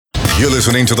You're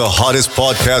listening to the hottest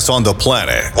podcast on the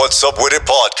planet. What's Up With It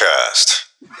Podcast.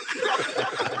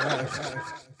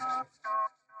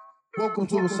 Welcome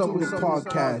to What's Up With It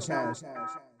Podcast.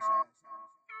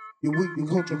 Your weekly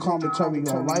culture commentary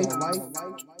on life.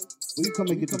 We come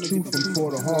and get the truth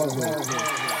before the hard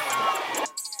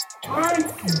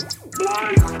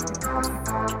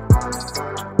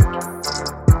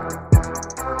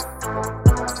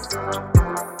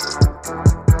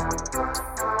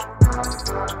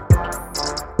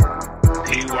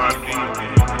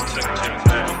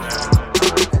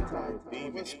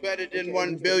What's better than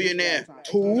 1 billionaire?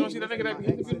 Two. You don't see that nigga that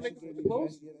interviewed the nigga with the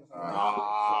clothes?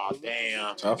 Ah,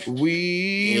 damn. Tough.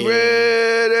 We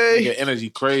ready. Nigga energy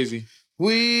crazy.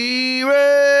 We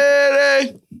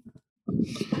ready.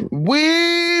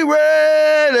 We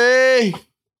ready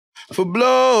for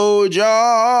blowjobs.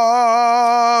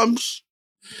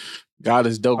 God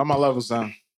is dope. How my level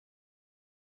sound?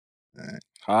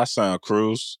 How I sound,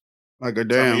 Cruz? Like a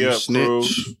Turn me damn up, snitch.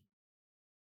 Cruz.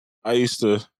 I used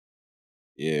to,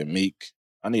 Meek.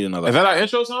 I need another. Is that our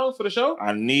intro song for the show?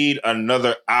 I need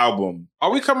another album. Are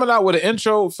we coming out with an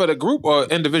intro for the group or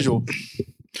individual?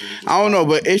 I don't know,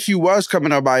 but if you was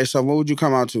coming out by yourself, what would you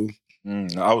come out to?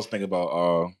 I was thinking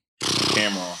about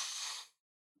Cameron.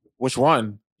 Which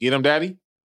one? Get him, daddy?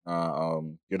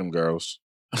 Get them girls.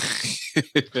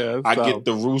 Yeah, I get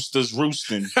the roosters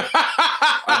roosting.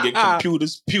 I get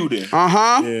computers pewting.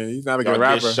 Uh-huh. Yeah, he's not a Y'all good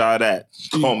rapper. get shot at.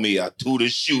 Call me a tutor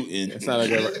shooting. It's not a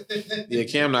good rapper. Yeah,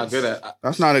 Cam not good at.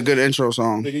 That's not a good intro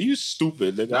song. Nigga, you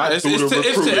stupid. Nigga. Nah, I it's tutor to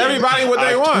recruiting. everybody what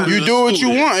they want. You do what you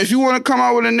want. If you want to come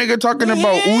out with a nigga talking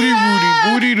about Ooty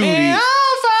Rudy, Booty Doody.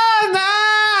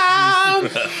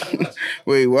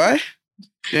 Wait, what?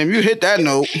 Damn, you hit that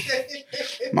note.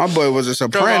 My boy was a Come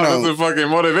on, soprano. this is fucking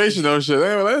motivational shit.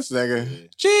 Hey, this nigga.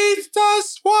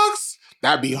 Jesus walks.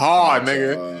 That'd be hard,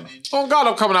 nigga. Oh God,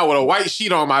 I'm coming out with a white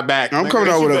sheet on my back. I'm nigga. coming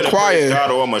out with a choir.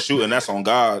 God or I'm a shooting. That's on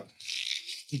God.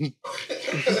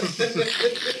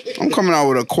 I'm coming out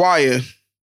with a choir.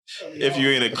 If you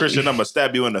ain't a Christian, I'm gonna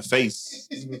stab you in the face.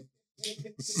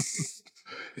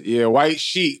 Yeah, white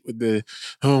sheet with the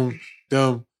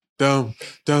dum.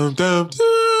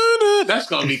 That's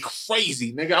gonna be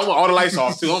crazy, nigga. I want all the lights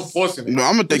off too. I'm forcing it. No,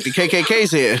 I'm gonna think the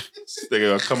KKK's here. They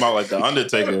gonna come out like the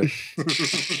Undertaker. What's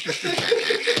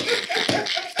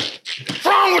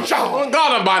wrong with y'all? Oh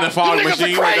God, I'm buying a fog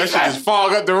machine. Like, that shit just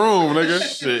fog up the room, nigga.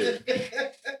 Shit.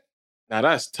 Now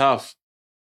that's tough.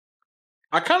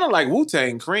 I kind of like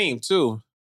Wu-Tang Cream too.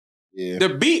 Yeah. The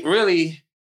beat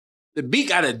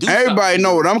gotta do Everybody something.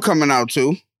 know what I'm coming out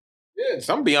to. Yeah,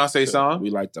 some Beyonce song. We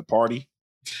like to party.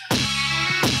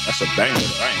 That's a banger.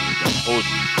 I ain't even gonna hold you.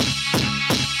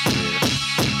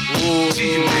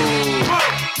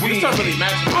 This stuff really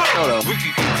matches the show though.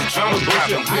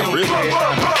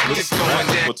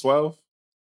 For 12?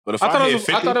 But if I I hit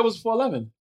thought 50, it was for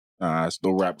 11. nah, it's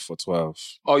no rap for 12.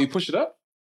 Oh, you push it up?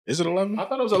 Is it 11? I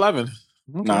thought it was 11.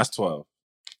 Nah, it's 12.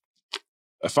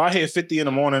 If I hit 50 in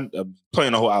the morning, I'm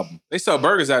playing the whole album. They sell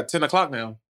burgers at 10 o'clock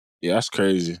now. Yeah, that's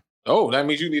crazy. Oh, that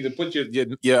means you need to put your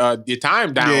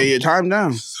time down. Yeah, time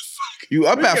down. You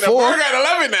up at Get a 4. burger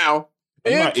at 11 now.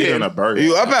 I'm Yeah, not eating kid. a burger.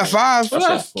 You up at 5. Well, That's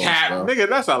that's a false, cap, bro. nigga.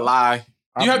 That's a lie.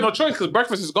 You have no choice because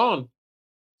breakfast is gone.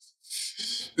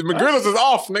 The McGriddles is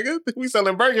off, nigga. We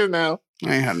selling burgers now.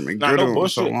 I ain't had a Nah, McGriddle no in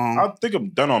bullshit. so long. I think I'm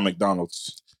done on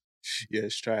McDonald's. Yeah,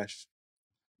 it's trash.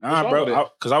 Nah, What's wrong bro. with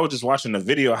it? Because I was just watching the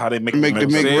video how they make Make the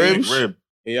McRibs? McRib.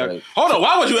 Yeah. Like, Hold on.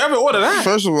 Why would you ever order that?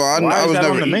 First of all, I Why is was that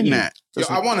never on the eating menu? that. Yo,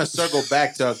 I want to circle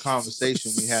back to a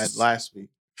conversation we had last week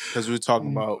because we were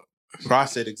talking about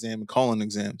prostate exam and colon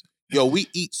exams. Yo, we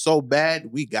eat so bad,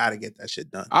 we got to get that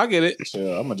shit done. I get it. so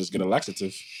I'm gonna just get a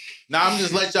laxative. Now, I'm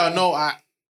just let y'all know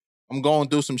I'm going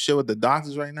through some shit with the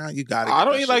doctors right now. You got to I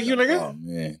don't eat like you, nigga. Oh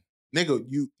man. Nigga,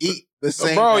 you eat the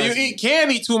same. Bro, you as eat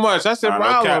candy too much. That's the Nah, no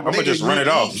problem. cap. I'm gonna Nigga, just run you it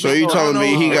off. eat- So you No, telling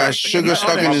me he no, got no. sugar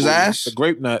stuck in his ass? The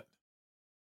grape nut.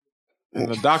 And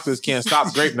the doctors can't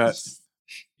stop grape nuts.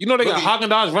 You know they got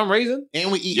Haagen-Dazs rum raisin?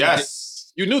 And we eat.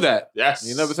 Yes. You knew that. Yes.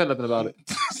 You never said nothing about it.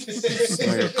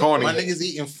 Nigga, corny. My niggas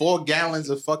eating 4 gallons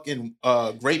of fucking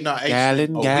grape nut ice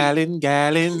Gallon. Nah,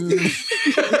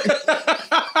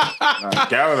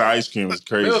 gallon of ice cream is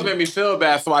crazy. It made me feel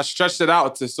bad, so I stretched it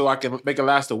out so I can make it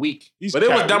last a week. He's But it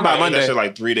was cap. done You by might eat Monday. That shit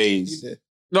like 3 You days. did.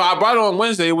 No, I brought it on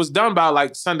Wednesday. It was done by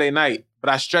like Sunday night, but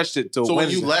I stretched it till So when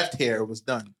Wednesday. you left here, it was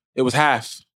done. It was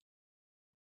half.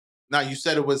 Now you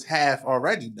said it was half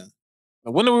already done.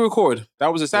 When did we record?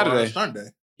 That was a Saturday. Or Sunday.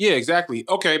 Yeah, exactly.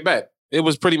 Okay, bet. It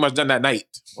was pretty much done that night.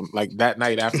 Like that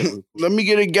night after. Let me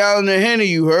get a gallon of Henny,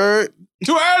 you heard?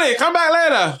 Too early. Come back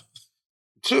later.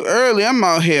 Too early. I'm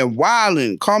out here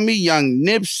wilding. Call me Young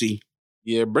Nipsey.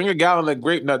 Yeah, bring a gallon of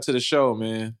grape nut to the show,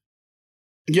 man.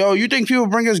 Yo, you think people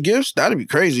bring us gifts? That'd be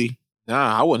crazy.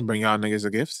 Nah, I wouldn't bring y'all niggas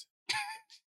a gift.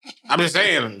 I'm just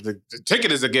saying, the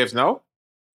ticket is a gift, no?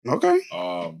 Okay.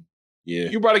 Yeah.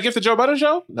 You brought a gift to Joe Budden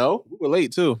show? No. We were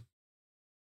late, too.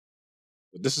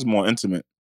 But this is more intimate.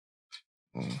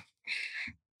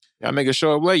 Y'all niggas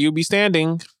show up late, you be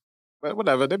standing. But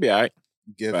whatever, they'll be all right.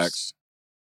 Gifts. Facts.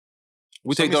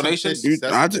 We take donations? Dude,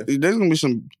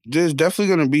 there's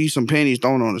definitely gonna be some panties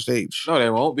thrown on the stage. No,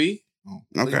 there won't be.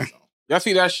 Okay. Y'all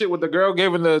see that shit with the girl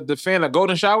giving the fan a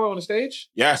golden shower on the stage?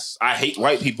 Yes, I hate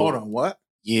white people. Hold on, what?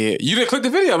 Yeah. You didn't click the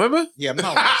video, remember? Yeah, I'm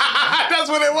not watching that. That's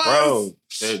what it was.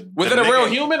 Bro. Was it a real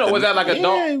human or was that like a dog?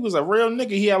 Yeah, he was a real nigga.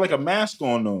 He had like a mask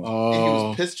on though. Oh. And he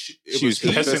was pissed. She was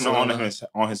pissing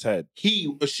on his head. She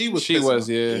was. She pissing was,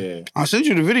 on. yeah. I sent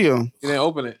you the video. You didn't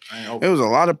open it. I ain't It was a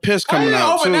lot of piss I coming didn't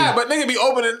out open too. that, but nigga be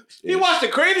opening. He watched the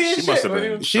crazy and She shit. must have but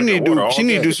been. he- She need Water to all do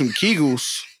day. some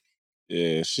Kegels.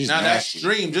 Yeah, she's Now that nasty.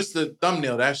 stream, just the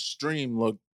thumbnail, that stream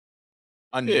looked.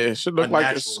 Yeah, it should look like a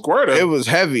Unnatural. squirter. It was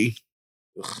heavy.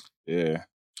 Yeah.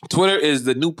 Twitter is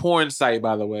the new porn site,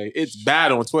 by the way. It's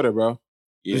bad on Twitter, bro.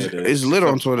 Yeah, It's lit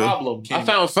on Twitter. Problem. I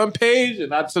found some page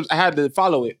and I had to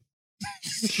follow it.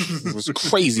 It was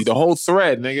crazy. The whole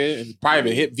thread, nigga. And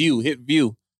private, hit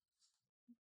view.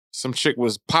 Some chick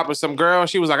was popping some girl.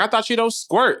 She was like, I thought she don't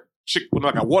squirt. Chick with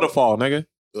like a waterfall, nigga.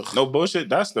 No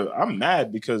bullshit. I'm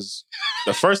mad because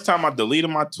the first time I deleted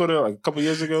my Twitter like a couple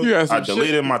years ago, You had some I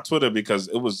deleted my Twitter because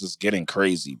it was just getting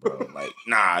crazy, bro. Like,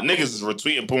 nah, niggas is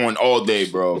retweeting porn all day,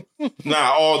 bro.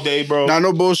 Nah, all day, bro. Nah,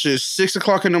 no bullshit. 6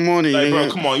 o'clock in the morning. Like, bro,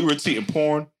 nigga. come on, you retweeting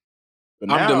porn.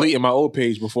 But I'm deleting my old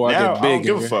page before I now get big. I don't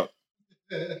give a nigga. fuck.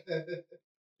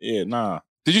 Yeah, nah.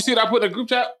 Did you see what I put in the group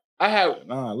chat? I had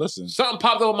Nah, listen. something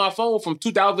popped up on my phone from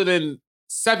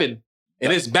 2007,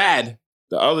 and it's bad.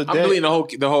 The other I'm day, deleting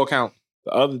the whole account.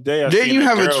 the other day, I Didn't seen you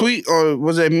have a girl tweet or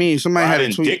was that me? Somebody had a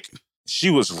riding tweet. dick. She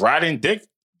was riding dick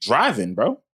driving,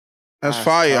 bro. That's Nice.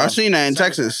 fire. I seen that in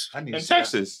Texas. I need to In see that.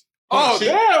 Texas. Oh, she-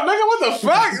 damn, nigga, what the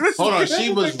fuck? This Hold on, is-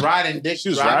 she was riding dick. She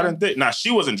was driving? riding dick. Nah,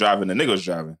 she wasn't driving. The nigga was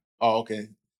driving. Oh, okay.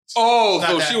 Oh, It's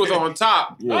so not she that was big. on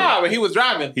top. Yeah. Ah, but he was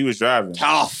driving. He was driving.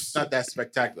 Tough. It's not that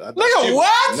spectacular. I thought Nigga, she-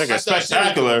 what? Nigga, I thought she was-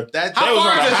 spectacular. That How They was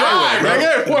far on is the this highway,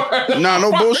 ride, nigga? Nah,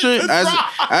 no How far is bullshit. this As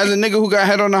ride? a nigga who got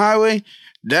head on the highway,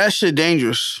 that shit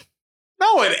dangerous.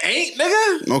 No, it ain't,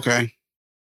 nigga. Okay.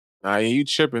 Nah, yeah, you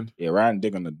tripping. Yeah, riding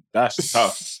dick on the. That's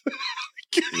tough.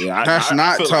 Yeah, That's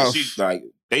not feel tough. Like she's like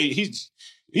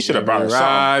he should have brought her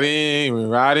something. We're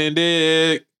riding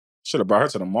dick. Should have brought her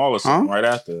to the mall or something right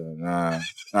after. Nah,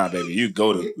 baby, you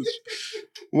go to.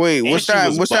 Wait, And what's she that?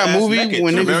 was What's that butt-ass movie naked,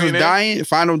 when too. niggas was Millionaire? dying?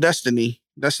 Final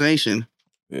Destination.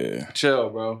 Yeah, Chill,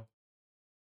 bro.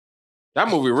 That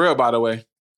movie real, by the way.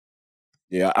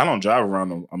 yeah. I don't drive around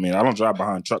them. I mean, I don't drive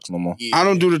behind trucks no more. I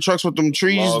don't do the trucks with them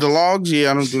trees, Logs. the logs.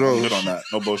 Yeah, I don't do I'm those. good on that.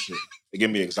 No bullshit. They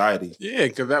give me anxiety. Yeah,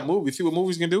 because that movie. See what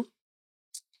movies can do?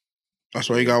 That's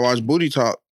why you gotta watch Booty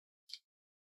Talk.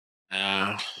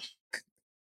 Nah.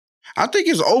 I think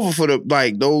it's over for the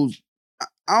like those.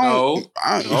 I don't.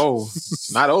 No,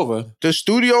 not over. The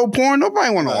studio porn.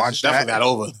 Nobody want to watch It's definitely that. not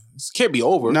over. This can't be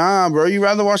over. Nah, bro. You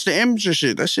rather watch the amateur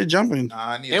shit. That shit jumping.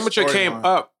 Nah, I need a Amateur came storyline.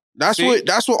 up. That's See? what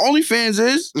OnlyFans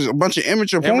is. It's a bunch of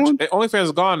amateur porn. OnlyFans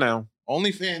is gone now.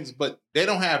 OnlyFans, but they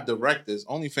don't have directors.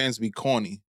 OnlyFans be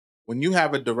corny. When you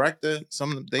have a director,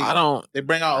 I don't. they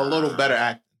bring out a little better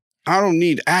acting. I don't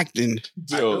need acting.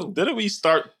 Yo, didn't we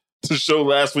start the show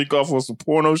last week off on some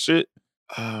porno shit?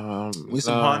 We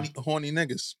some horny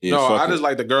niggas. Yeah, no, fuck I it. just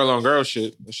like the girl on girl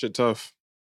shit. That shit tough.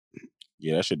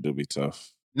 Yeah, that shit do be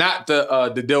tough. Not the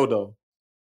dildo.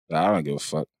 Nah, I don't give a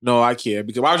fuck. No, I care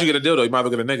because why would you get a dildo? You might as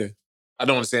well get a nigga. I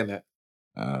don't understand that.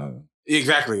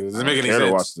 Exactly. It doesn't I make don't any care to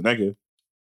sense. watch the nigga.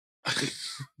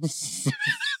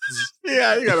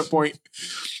 Yeah, you got a point.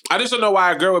 I just don't know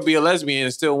why a girl would be a lesbian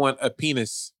and still want a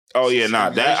penis. Oh yeah, nah,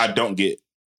 that I don't get.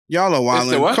 Y'all are the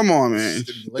wilding. what? Come on, man.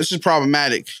 This is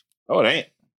problematic. Oh, it ain't.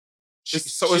 She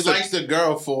it's likes the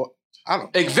girl for I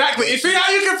don't Exactly. You see how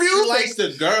you She confused? likes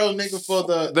the girl nigga for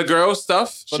the girl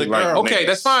stuff. for the She like girl. Okay,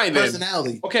 that's fine then.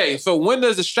 Personality. Okay, so when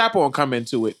does the strap on come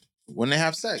into it? When they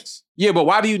have sex. Yeah, but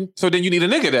why do you? So then you need a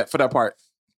nigga for that part.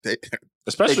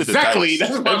 Especially Exactly, the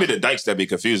that's dykes. Maybe the dykes that be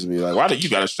confusing me. Like, why do you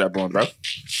got a strap on, bro?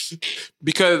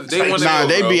 Because they Like, want Nah, to.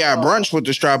 they be at brunch with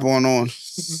the strap on.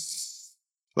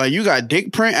 Like you got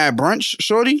dick print at brunch,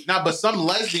 shorty? Nah, but some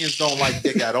lesbians don't like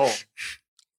dick at all.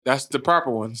 That's the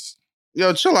proper ones.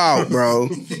 Yo, chill out, bro.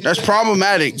 That's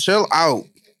problematic. Chill out.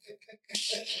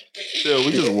 Still,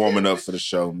 we just warming up for the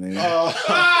show, man.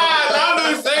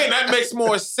 I'm just saying that makes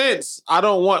more sense. I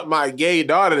don't want my gay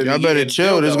daughter to Y'all be better getting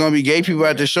chill. dildo. There's gonna be gay people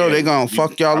at the show. They gonna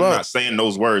fuck y'all I'm up. not saying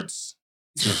those words.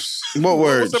 What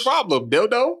words? What's the problem?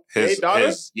 Dildo? Gay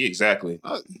daughter? Yeah, exactly.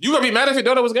 You gonna be mad if your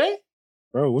daughter was gay?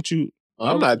 Bro, what you...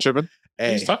 I'm not tripping. What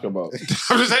Hey, you talking about?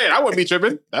 I'm just saying, I wouldn't be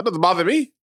tripping. That doesn't bother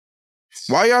me.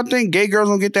 Why y'all think gay girls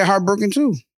don't get that heart broken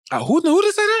too? Who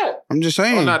did say that? I'm just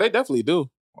saying. Oh, no, they definitely do.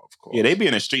 of course. Yeah, they be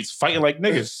in the streets fighting like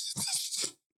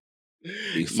niggas.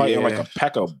 Be fighting like a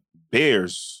pack of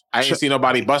bears. I ain't seen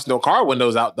nobody bust no car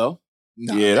windows out, though.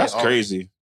 Nah, Yeah, that's they all- crazy.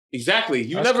 Exactly.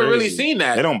 You've That's never really crazy. seen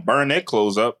that. They don't burn their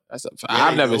clothes up. That's Yeah,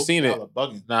 I've they never do. seen it. Y'all are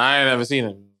bugging. No, I ain't never seen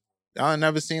it. Y'all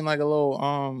never seen like a little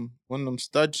one of them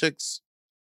stud chicks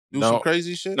do No. some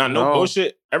crazy shit? Nah, no No.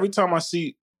 bullshit. Every time I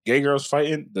see gay girls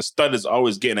fighting, the stud is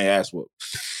always getting their ass whooped.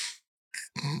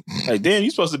 Like, damn, you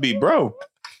supposed to be bro.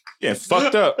 Yeah,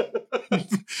 fucked up.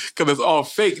 Because it's all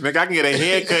fake. Nigga, I can get a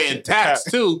haircut and tats,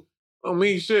 too. Don't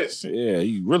mean shit. Yeah,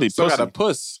 you really Still pussy. got a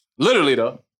puss. Literally,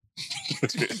 though.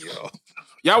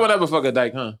 Y'all would never fuck a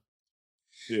dyke, huh?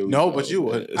 Here we No, go, but you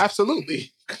man. would.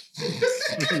 Absolutely.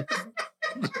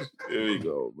 Here we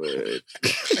go, man.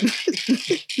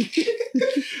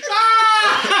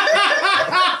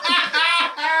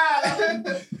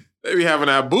 They be having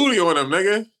that booty on them,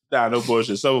 nigga. Nah, no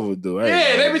bullshit. Some of them do. I ain't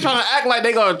Yeah, gonna- they be trying to act like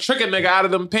they gonna trick a nigga out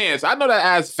of them pants. I know that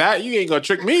ass fat. You ain't gonna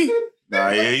trick me. Nah,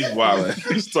 yeah, he's wilding.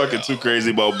 He's talking too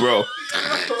crazy about bro.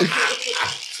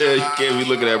 Yeah, you can't be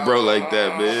looking at bro like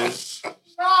that, man.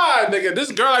 Nah, nigga,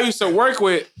 this girl I used to work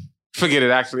with. Forget it,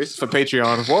 actually. This is for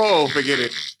Patreon. Whoa, forget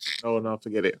it. Oh, no,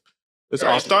 forget it. It's It's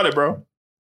all awesome. started, bro.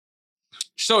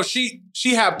 So she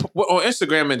had on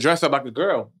Instagram and dressed up like a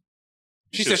girl.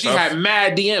 She said she had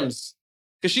mad DMs.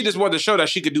 Because she just wanted to show that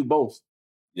she could do both.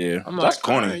 Yeah, I'm that's like,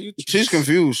 corny. "Man, you- She's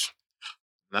confused.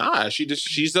 Nah,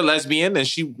 she's a lesbian and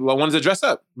she wanted to dress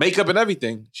up. Makeup and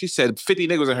everything. She said 50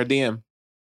 niggas in her DM.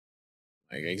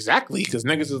 Like, exactly. Because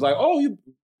niggas is like, oh, you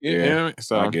know what I mean?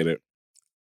 So I get it.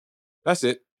 that's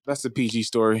it. That's the PG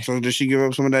story. So did she give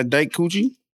up some of that dyke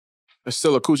coochie? It's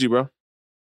still a coochie, bro.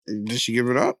 Did she give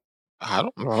it up? I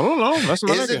don't know. That's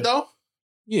my Is nigga. it though?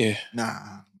 Yeah.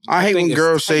 Nah. I hate think when it's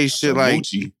girls say shit like,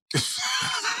 Gucci.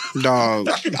 dog.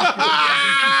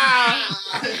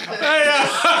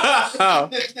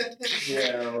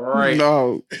 Yeah, right.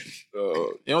 Dog.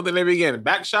 You don't think they be getting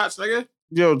back shots, nigga?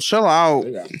 Yo, chill out.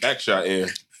 They got backshot air.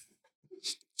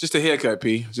 Just a haircut,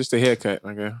 P. Just a haircut,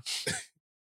 nigga.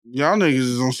 Y'all niggas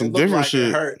is on some It look different like shit.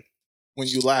 It hurt when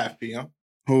you laugh, P. Huh?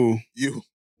 Who? You.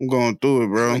 I'm going through it,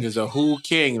 bro. Nigga's a who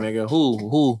king, nigga.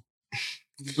 Who?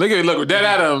 Look dead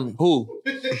at him. Who?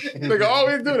 Nigga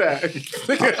always do that.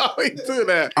 Nigga always do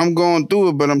that. I'm going through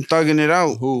it, but I'm thugging it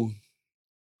out. Who?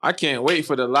 I can't wait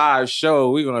for the live show.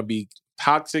 We're gonna be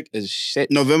toxic as shit.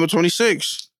 November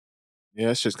 26th. Yeah,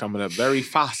 that shit's coming up very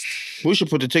fast. We should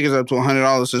put the tickets up to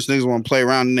 $100 since niggas want to play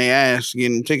around in their ass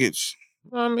getting tickets.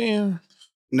 I mean,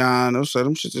 Nah, no sir.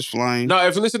 Them shit is flying. no,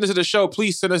 if you're listening to the show,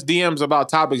 please send us DMs about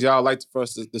topics y'all like for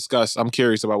us to discuss. I'm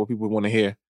curious about what people want to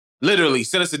hear. Literally,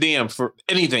 send us a DM for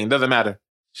anything. Doesn't matter.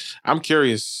 I'm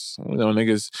curious. You know,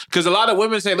 niggas. Because a lot of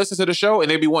women say listen to the show and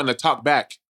they be wanting to talk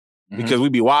back because we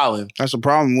be wilding. That's the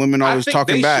problem. Women always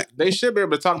talking back. They should be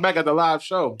able to talk back at the live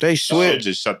show. They Should switch.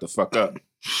 just shut the fuck up.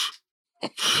 I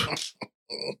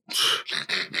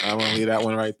want to leave that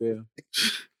one right there.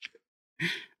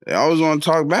 They always want to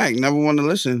talk back. Never want to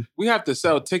listen. We have to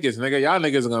sell tickets, nigga. Y'all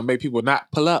niggas are gonna make people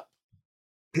not pull up.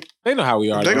 They know how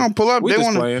we are. They though. gonna pull up. We They just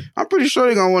want to. playing. I'm pretty sure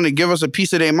they gonna want to give us a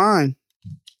piece of their mind.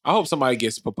 I hope somebody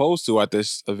gets proposed to at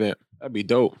this event. That'd be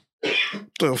dope.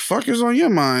 The fuck is on your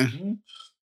mind?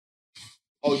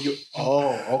 Oh, you.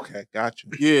 Oh, okay. Got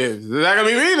you. Yeah, is that gonna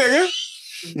be me,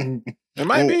 nigga? It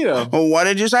might be though. Oh, what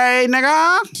did you say,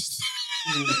 nigga?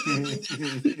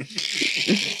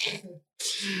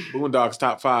 Boondocks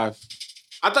top 5.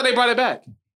 I thought they brought it back.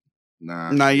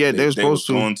 Nah, Not yet. They was supposed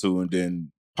to. going to, and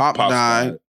then Pop Pops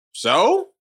died. So?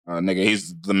 Nigga,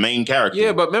 he's the main character.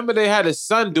 Yeah, but remember they had his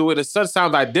son do it. His son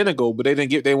sounds identical, but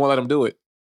they won't let him do it.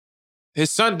 His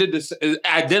son did this is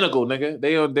identical, nigga.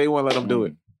 They won't let him do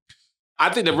it. I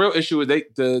think the real issue is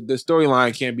the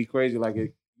storyline can't be crazy like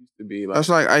it used to be. Like, That's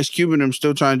like Ice Cube and them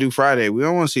still trying to do Friday. We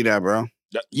don't want to see that, bro.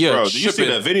 Yeah, bro, did you see shipping.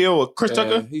 that video of Chris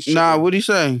Tucker? he's Nah, shipping. what'd he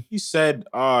say? He said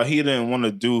he didn't want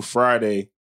to do Friday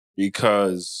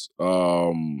because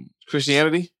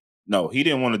Christianity? no, he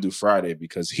didn't want to do Friday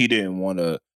because he didn't want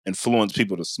to influence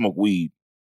people to smoke weed.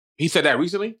 He said that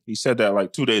recently? He said that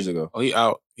like 2 days ago. Oh, he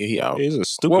out. Yeah, he out. He's a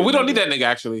stupid. Well, we don't nigga. need that nigga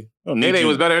actually. Don't need Day-Day you,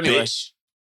 was better anyway. bitch.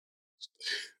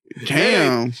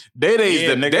 Damn. Day-Day's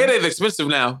Yeah, nigga. Day-Day's expensive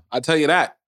now. I tell you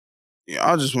that.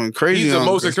 Y'all just went crazy. He's the on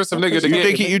most Chris. expensive nigga to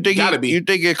You get. think Gotta be. you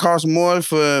think it costs more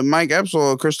for Mike Epps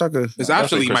or Chris Tucker? It's Nah,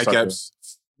 actually definitely Mike Chris Tucker. Epps.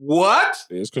 What?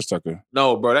 Yeah, it's Chris Tucker.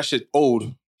 No, bro, that shit old.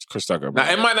 It's Chris Tucker, bro.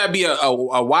 Now it might not be a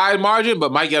wide margin,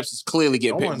 but Mike Epps is clearly No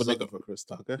getting paid. one's But looking for Chris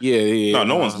Tucker. yeah.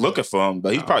 no one's looking for him,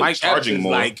 but he's probably Mike Epps charging is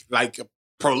more. like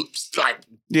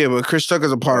Yeah, but Chris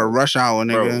Tucker's a part of Rush Hour,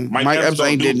 Bro, nigga. Mike Mike Epps Epps don't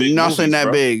ain't do did big nothing movies, that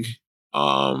bro. big.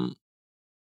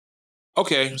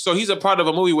 Okay, so he's a part of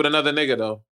a movie with another nigga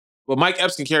though. But Mike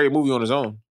Epps can carry a movie on his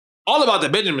own. All About the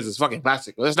Benjamins is fucking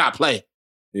classic. Let's not play.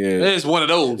 Yeah, It's one of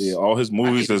those. yeah. All his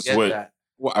movies is with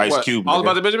Ice Cube, All nigga.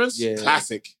 About the Benjamins? Yeah.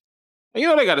 Classic. And you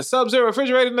know they got a Sub-Zero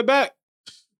refrigerator in the back?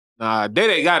 Nah,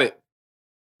 they got it.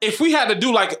 If we had to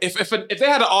do like, if they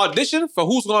had an audition for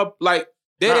who's gonna like,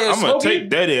 Nah, I'm gonna take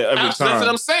Daddy every That's what time.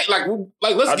 I'm saying. Like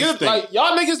I let's just get think- like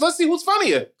y'all niggas. Let's see who's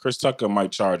funnier. Chris Tucker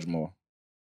might charge more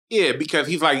Yeah, because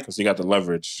he's like, because he got the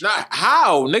leverage. not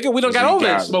how nigga. We don't 'Cause got he over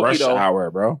that got Smokey Rush though.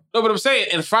 Hour, bro. No, but I'm saying,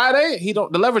 and Friday he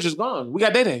don't. The leverage is gone. We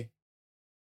got Day.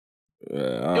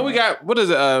 Yeah, And we got what is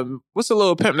it? What's the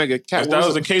little pimp nigga? Cat, if that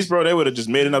was the case, bro, they would have just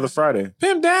made another Friday.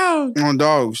 pimp down. On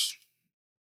dogs.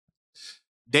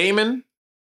 Damon.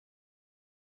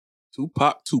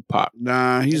 Tupac.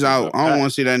 Nah, he's out. I don't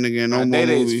want to see that nigga in no more Day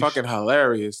movies. is fucking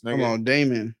hilarious, nigga. Come on,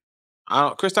 Damon.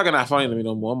 Chris Tucker not funny to me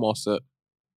no more. I'm all set.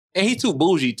 And he too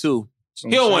bougie too. So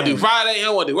He don't I'm want to do saying, Friday. He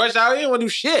don't want to do Rush Hour. He don't want to do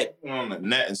shit. went on the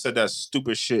net and said that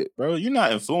stupid shit, bro. You're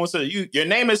not influencer. Your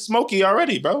name is Smokey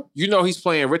already, bro. You know he's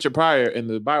playing Richard Pryor in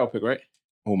the biopic, right?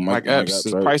 Oh, Mike Epps.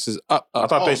 His right. price is up. I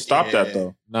thought they Oh, stopped yeah. that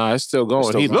though. Nah, it's still going. It's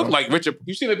still He going. looked like Richard.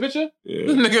 You seen the picture? This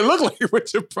Yeah, nigga look like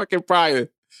Richard fucking Pryor.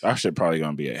 that shit probably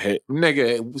gonna be a hit. Nigga,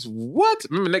 it was what?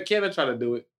 Remember Nick Cannon tried to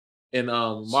do it in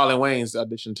Marlon Wayne's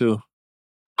audition too.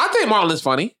 I think Marlon's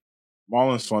funny.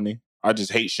 Marlon's funny. I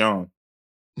just hate Sean.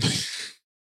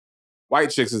 White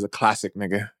Chicks is a classic,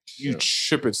 nigga. You Yeah.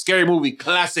 tripping. Scary Movie,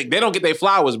 classic. They don't get their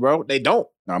flowers, bro. They don't.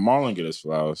 Now Marlon get his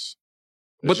flowers.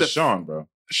 But But the- the Sean, bro.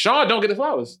 Sean don't get the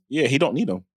flowers. Yeah, he don't need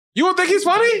them. You don't think he's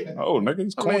funny? Oh, nigga,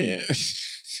 he's I corny. mean,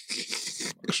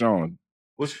 Sean.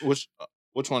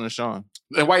 Which one is Sean?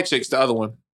 and White Chicks, the other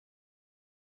one.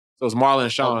 So it's Marlon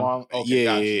and Sean. Marlon. Okay,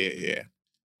 yeah, gotcha. yeah.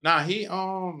 Nah,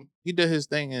 he did his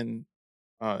thing in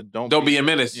Don't be a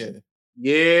menace. Yeah.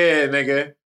 Yeah,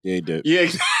 nigga. Yeah, he did. Yeah.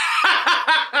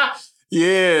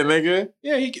 Yeah, nigga.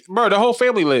 Yeah, bro, the whole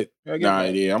family lit. Nah,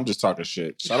 yeah, I'm just talking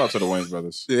shit. Shout out to the Wayans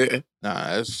brothers. Yeah.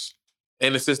 Nah, it's,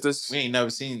 And the sisters. we ain't never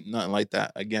seen nothing like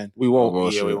that again. We won't. Oh,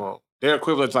 Yeah, we bullshit. won't. They're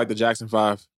equivalent to like the Jackson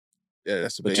 5. Yeah,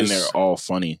 that's a But big. then they're all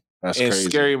funny. That's And crazy.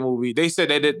 Scary Movie. They said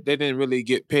they didn't really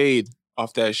get paid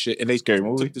off that shit. And they Scary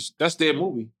Movie? that's their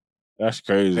movie. That's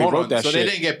crazy. They Hold wrote on. that so they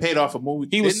shit. didn't get paid off a movie.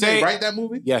 He was Didn't saying- they write that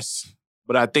movie? Yes.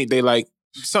 But I think they like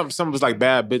some was like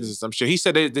bad business, I'm sure. He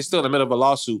said they're still in the middle of a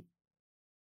lawsuit.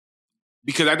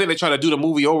 Because I think they try to do the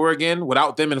movie over again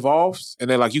without them involved. And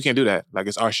they're like, you can't do that. Like,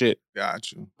 it's our shit.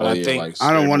 Got you. But I think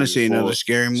I don't want to see Scary Movie another 4.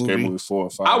 scary movie. Scary Movie 4 or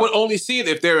 5. I would only see it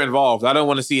if they're involved. I don't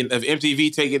want to see it if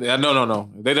MTV take it. No.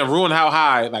 They done ruin How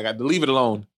High. Like, I leave it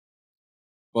alone.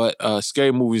 But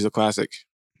Scary Movie is a classic.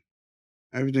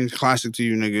 Everything's classic to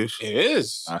you niggas. It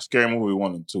is. Scary Movie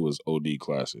 1 and 2 is OD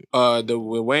classic. The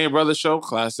Wayne Brothers show,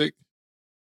 classic.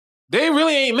 They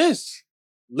really ain't missed.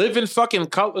 Living fucking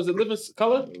color. Is it Living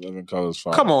Color? Living Colors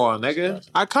 5. Come on, nigga.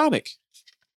 Iconic.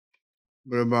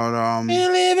 What about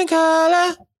Living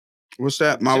Color. what's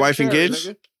that? My Wife and Kids?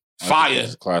 Nigga. Fire.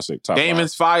 Classic. Top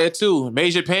Damon's fire too.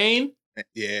 Major Pain.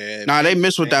 Yeah. Nah, they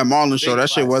missed with that Marlon show. That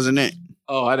shit wasn't it.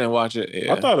 Oh, I didn't watch it.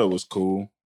 Yeah. I thought it was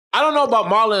cool. I don't know about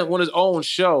Marlon on his own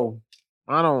show.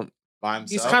 I don't. By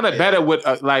himself. He's kind of better with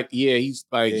he's like he's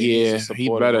a he's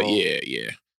supportive better. role. Yeah.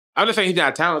 I'm just saying he's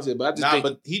not talented, but I just Nah, think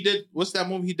but he did. What's that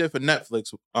movie he did for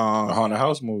Netflix? The Haunted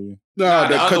House movie. Nah, No,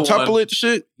 the the other one. quintuplet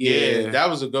shit. yeah, that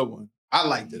was a good one. I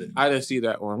liked it. I didn't see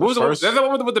that one. What was first- that's the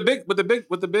one with the big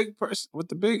person with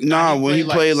the big. Nah, he when he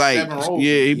played played like like, 7 roles.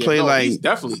 yeah, he Yeah, played no, like he's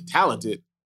definitely talented.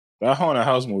 That Haunted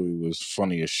House movie was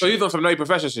funny as So shit. he's on some Nutty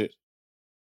Professor shit.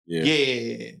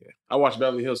 Yeah. I watched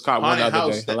Beverly Hills Cop one the Haunted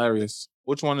other House, day. Hilarious.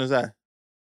 Which one is that?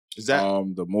 Is that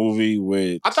the movie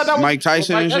with I thought that was Mike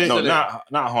Tyson and shit? no, Tyson.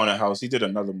 not Haunted House. He did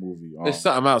another movie. It's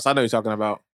something else. I know you're talking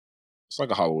about. It's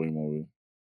like a Halloween movie.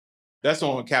 that's the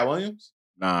one with Cat Williams?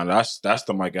 Nah, that's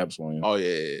the Mike Epps one. Oh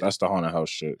yeah. That's the Haunted House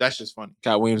shit. That's just funny.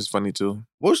 Cat Williams is funny too.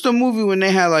 what's the movie when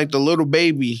they had like the little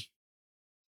baby?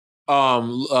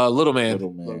 Little Man.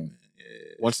 Little man. Yeah.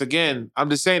 Once again, I'm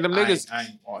just saying them niggas. I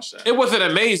ain't watched that. It wasn't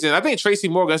amazing. I think Tracy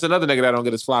Morgan's another nigga that don't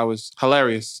get his flowers.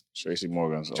 Hilarious. Tracy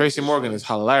Morgan. Tracy Morgan is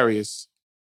hilarious.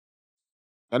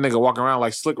 That nigga walking around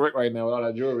like Slick Rick right now with all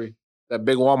that jewelry. That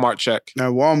big Walmart check.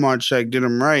 That Walmart check did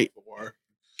him right.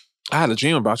 I had a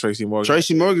dream about Tracy Morgan.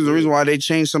 Tracy Morgan's the reason why they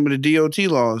changed some of the DOT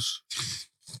laws.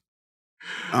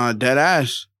 Dead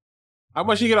ass. How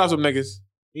much he get off some niggas?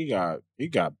 He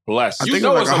got blessed. I You think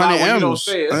know it was it's like a lot 100 when you don't M's.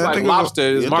 say it. It's I like think it was- lobster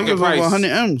is I think market it was price. over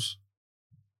 100 M's.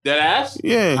 Dead ass?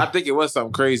 Yeah. I think it was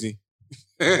something crazy.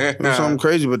 It was something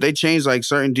crazy, but they changed like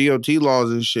certain DOT laws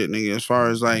and shit, nigga, as far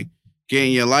as like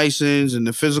getting your license and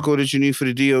the physical that you need for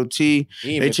the DOT.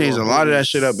 They changed a lot of that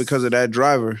shit up because of that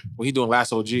driver. Well, he doing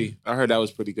Last OG. I heard that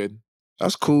was pretty good.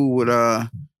 That's cool with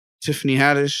Tiffany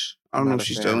Haddish. I don't know if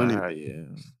she's still in it.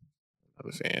 Yeah. I'm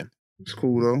a fan. It's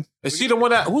cool though. Is she the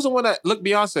one that, who's the one that looked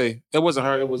Beyonce? It wasn't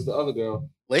her, it was the other girl.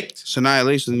 Licked? Sanaa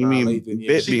Lathan, you mean Lathan, yeah.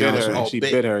 bit She bit Beyonce? her. Oh, She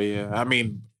bit. bit her, yeah. I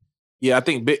mean, yeah, I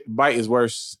think bite is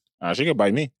worse. She can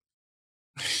bite me.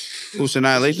 Who,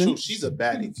 Sanaa Lathan? Shoot, she's a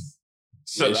baddie.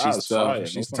 Yeah, That she's was tough. fire.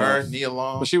 She's No tough. Her, Nia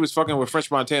Long. But she was fucking with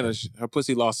French Montana. Her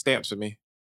pussy lost stamps for me.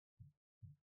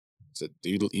 So,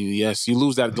 yes, you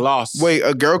lose that gloss. Wait,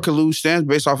 a girl could lose stamps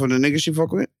based off of the nigga she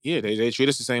fuck with? Yeah, they treat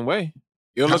us the same way.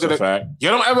 You don't That's look a at fact. You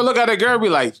don't ever look at a girl and be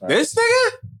like, Right. this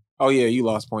nigga? Oh yeah, you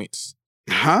lost points.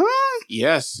 Huh?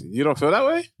 Yes. You don't feel that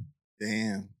way?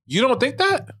 Damn. You don't think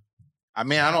that? I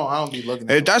mean, I don't be looking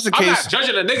If at that's the I'm case, not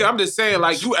judging a nigga. I'm just saying,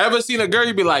 like, you ever seen a girl,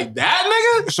 you be like,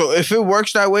 that nigga? so if it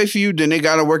works that way for you, then it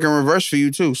gotta work in reverse for you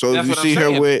too. So That's if you what I'm see her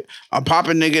saying. with a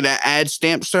popping nigga that adds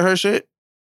stamps to her shit,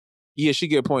 Yeah, she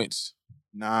get points.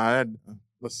 Nah,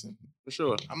 listen, For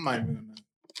sure. I'm not even gonna.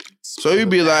 so you'd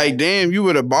be like, damn, you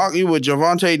with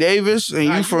Javante Davis and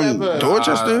Nah, you you from never-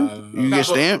 Dorchester? You Nah, get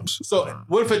but- stamps? So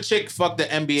what if a chick fucked the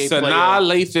NBA player? Sanaa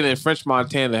Lathan and French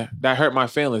Montana, that hurt my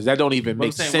feelings. That don't even But I'm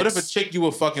make saying, sense. what if a chick you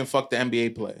would fucking fuck the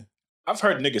NBA player? I've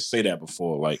heard niggas say that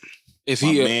before. Like, if my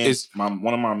he man, is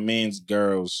one of my man's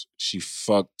girls, she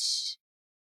fucked. is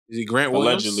he Grant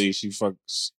Williams? Allegedly, she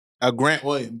fucked. Grant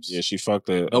Williams. Yeah, she fucked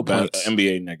a No points.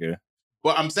 NBA nigga,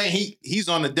 But I'm saying he's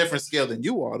on a different scale than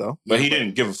you are, though. but he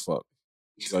didn't give a fuck.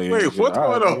 Like, Wait, what's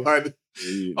going on?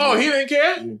 Oh, he didn't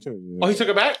care? Oh, he took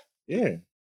it back? Yeah.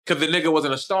 Because the nigga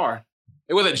wasn't a star.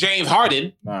 It wasn't James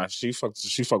Harden. Nah, she fucked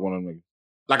one of them niggas.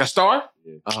 Like a star?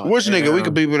 Yeah. Oh, Which nigga? We damn.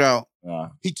 could beep it out. Nah,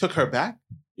 He took her back.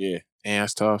 yeah. Damn,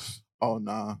 that's tough. Oh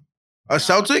nah. A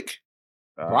Celtic?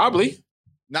 Probably.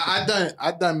 Nah,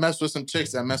 I done mess with some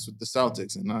chicks that mess with the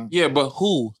Celtics and Yeah, but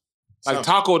who? Like Some-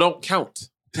 Taco don't count.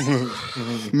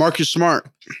 Marcus Smart.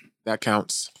 That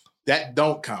counts. that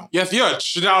don't count. Yes, you're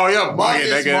bugging, Marcus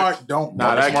nigga. Smart don't. Nah,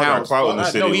 count. that Smart got counts. clout in the I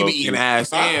city, know he be low-key. eating ass.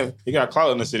 Damn. He got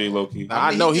clout in the city, low key.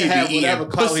 I know he can be have eating whatever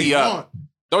clout pussy he up. want.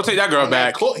 Don't take that girl On that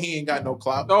back. court, he ain't got no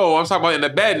clout. No, I'm talking about in the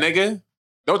bed, nigga.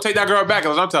 Don't take that girl back,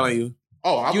 as I'm telling you.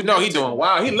 Oh, I You would know never he take doing her.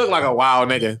 wild. He look like a wild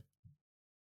nigga.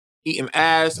 Eating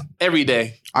ass every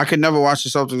day. I could never watch the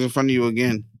Celtics in front of you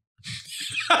again.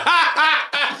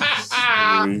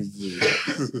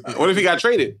 What if he got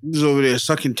traded? He's over there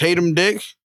sucking Tatum dick.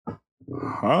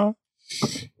 Huh?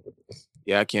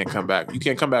 Yeah, I can't come back. You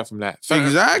can't come back from that. Certain,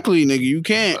 Exactly, nigga. You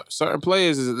can't. certain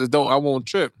players I won't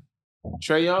trip.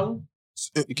 Trey Young,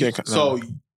 you can't come. So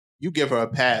you give her a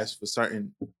pass for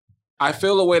certain. I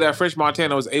feel the way that French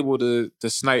Montana was able to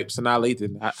snipe Sanaa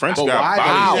Lathan. French But got why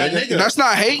bodies. though? That nigga- That's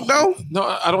not hate though. No,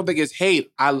 I don't think it's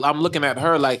hate. I'm looking at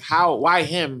her like, how? Why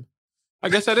him? I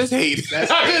guess that is hate.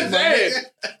 That's I hate, just my said.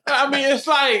 nigga. I mean, it's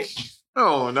like,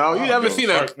 oh no, you never seen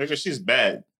her. Nigga, she's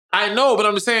bad. I know, but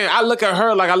I'm just saying, I look at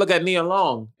her like I look at Nia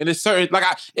Long, and it's certain like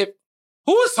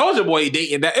who was Soulja Boy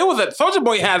dating? That it was a Soulja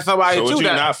Boy had somebody So too. would you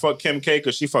that not fuck Kim K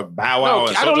because she fucked Bow Wow? no,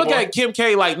 and I don't Soulja look Boy? at Kim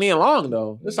K like Nia Long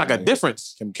though. It's like a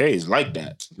difference. Kim K is like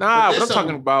that. Nah, But but I'm there's talking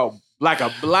some- about like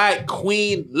a black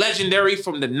queen, legendary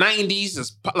from the '90s.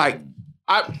 It's like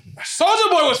Soulja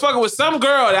Boy was fucking with some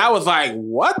girl that I was like,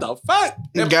 what the fuck?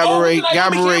 Gabourey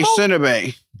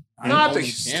Sidibe. No, I Naomi think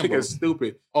he's Campbell. freaking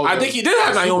stupid. Oh, I the- think he did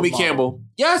have the Naomi supermodel. Campbell.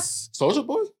 Yes. Soulja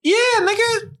Boy? Yeah,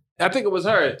 nigga. I think it was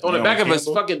her on the Naomi back of his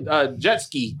Campbell? fucking jet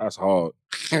ski. That's hard.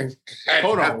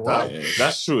 Hold on, what? Yeah,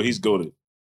 that's true. He's goated.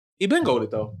 He been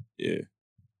goated though. Yeah.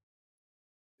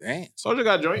 Damn, Soldier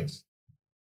got joints.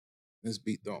 this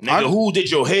beat though. Nigga, who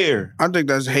did your hair? I think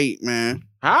that's hate, man.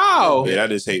 How? Yeah,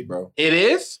 that is hate, bro. It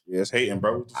is? Yeah, it's hating,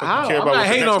 bro. What the fuck How? you care I'm about not what the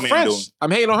hating on next man doing? French.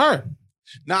 I'm hating on her.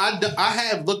 Now I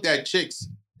have looked at chicks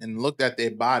and looked at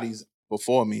their bodies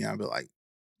before me. I'd be like,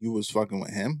 you was fucking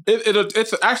with him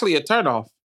It's actually a turnoff.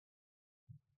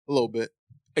 a little bit,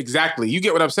 Exactly. You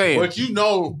get what I'm saying? but you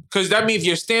know, Because that means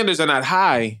your standards are not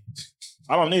high.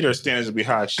 I don't need her standards to be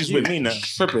high. She's with me now.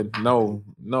 Tripping.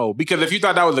 No. Because if you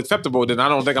thought that was acceptable, then I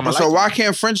don't think I'm gonna So like why you.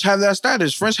 can't French have that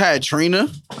status? French had Trina.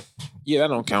 Yeah, that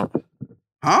don't count.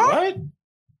 Huh? What?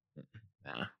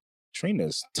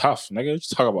 Trina's tough, nigga. What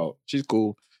you talk about? She's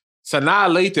cool. Sanaa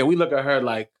Lathan, we look at her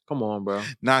like, Come on, bro.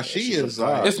 Nah, she is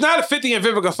like. It's not a 50 and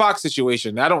Vivica Fox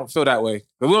situation. I don't feel that way.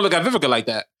 But we don't look at Vivica like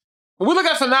that. But we look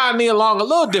at Sanaa and Nia Long a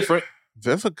little different.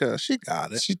 Vivica, she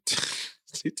got it.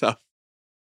 She tough.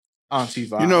 Auntie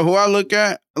vibe. You know who I look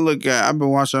at? I've been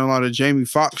watching a lot of Jamie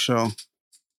Foxx show.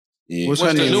 Yeah. What's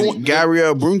her the new name? one?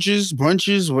 Gabrielle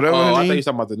Brunches, whatever Oh, her I thought name. you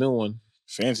talking about the new one.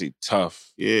 Fancy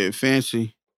tough. Yeah,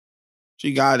 fancy.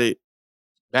 She got it.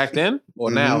 Back then or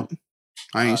now? Mhm.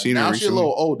 I ain't seen her now she a recently.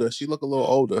 little older. She look a little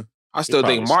older. I still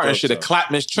think probably Martin still should have tough.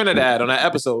 clapped Miss Trinidad on that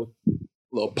episode.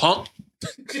 Little punk.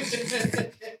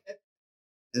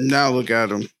 Now look at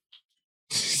him.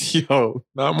 Yo,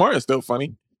 nah, Martin's still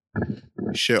funny.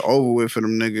 Shit over with for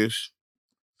them niggas.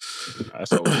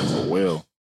 That's over for Will.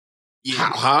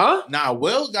 Huh? Nah,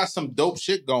 Will got some dope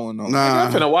shit going on. I'm Nah,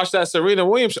 finna watch that Serena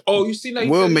Williams. Oh, you seen that?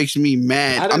 Will makes me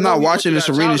mad. I'm not watching the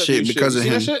Serena shit because of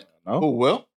you him. See that shit? Who, No?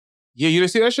 Will? Yeah, you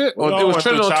didn't see that shit? We Or all it was went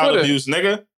through trending on child Twitter. abuse,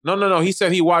 nigga. No. He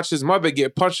said he watched his mother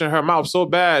get punched in her mouth so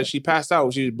bad she passed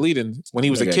out. She was bleeding when he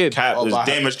was a Nigga, kid. Cap Oh, is by-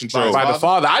 damage control. By the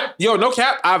father. No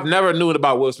cap. I've never knew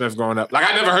about Will Smith growing up. Like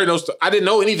I never heard those. I didn't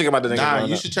know anything about the nigga. Nah, growing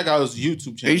you up. should check out his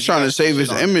YouTube channel. He's trying to save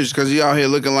his image because he out here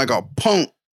looking like a punk.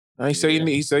 He said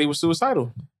he said he was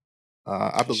suicidal.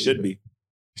 I believe Should it. be.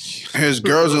 His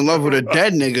girl's in love with a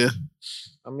dead nigga.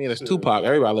 I mean, it's Tupac.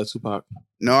 Everybody loves Tupac.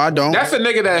 No, I don't. That's a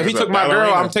nigga that if he There's a took my girl,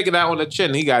 ballerina. I'm taking that on the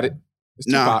chin. He got it. It's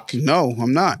Nah, Tupac. no,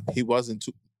 I'm not. He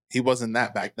wasn't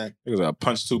that back then. He was gonna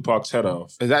punch Tupac's head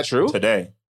off Is that true?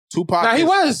 today. Tupac. Nah, he is-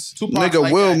 was. Tupac's Nigga,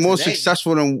 like Will that more today.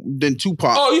 successful than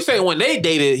Tupac. Oh, you saying when they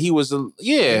dated, he was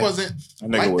yeah. He wasn't. That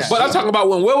nigga Like was. that. But I'm talking about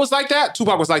when Will was like that.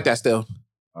 Tupac was like that still.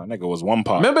 That nigga was one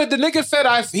pop. Remember the nigga said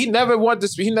he never wanted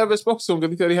to. He never spoke to him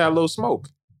because he said he had a little smoke.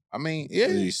 I mean, yeah.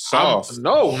 He's soft.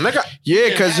 No, nigga.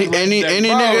 Yeah, because any Bro,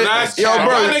 nigga, that's yo, cap.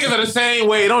 bro, My niggas are the same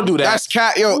way. Don't do that. that's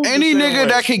cat. Yo, Who's the any same nigga way?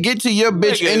 that could get to your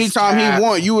bitch Niggas anytime cap. he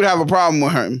want, you would have a problem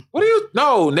with him. What do you?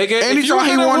 No, nigga. If you Anytime was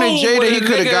he in a wanted room Jada, with he a could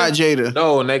have nigga- got Jada.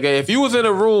 No, nigga. If you was in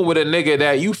a room with a nigga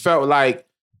that you felt like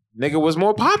nigga was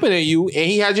more popping than you,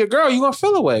 and he had your girl, you gonna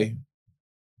feel away.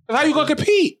 How you gonna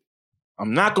compete?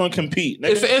 I'm not gonna compete. Nigga.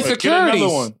 It's the Get insecurities.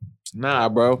 another one. Nah,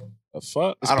 bro. The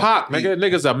fuck? It's I don't pop, compete. nigga.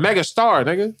 Nigga's a mega star,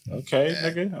 nigga. Okay,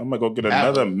 nigga. I'm gonna go get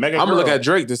another mega. I'm gonna look girl. at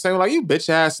Drake the same like you, bitch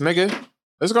ass nigga.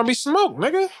 There's gonna be smoke,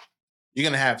 nigga. You're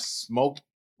gonna have smoke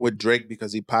with Drake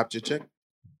because he popped your chick.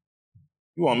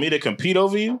 You want me to compete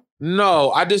over you?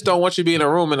 No, I just don't want you to be in a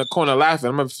room in a corner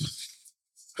laughing.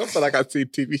 I feel like I see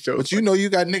TV shows. But you know you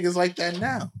got niggas like that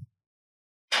now.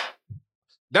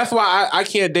 That's why I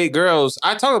can't date girls.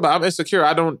 I talk about I'm insecure.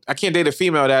 I can't date a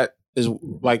female that is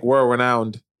like world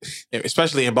renowned,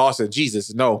 especially in Boston.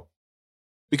 Jesus, no.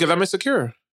 Because I'm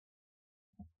insecure.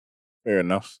 Fair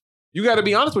enough. You gotta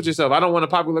be honest with yourself. I don't want a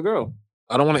popular girl.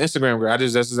 I don't want an Instagram girl. I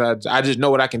just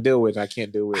know what I can deal with. I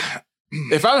can't deal with.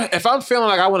 If I'm feeling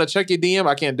like I want to check your DM,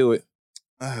 I can't do it.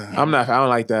 I don't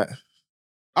like that.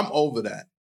 I'm over that.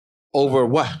 Over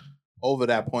what? Over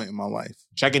that point in my life.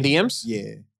 Checking DMs?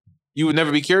 Yeah. You would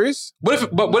never be curious? What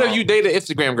if you date an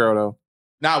Instagram girl though?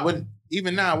 Nah, I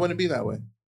wouldn't be that way.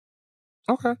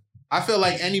 Okay. I feel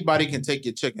like anybody can take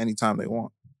your chick anytime they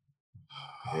want.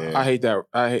 Yeah. I hate that.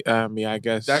 I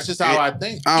guess. That's just how I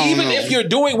think. I don't Even know. if you're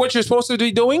doing what you're supposed to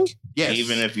be doing? Yes.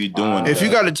 Even if you're doing, If you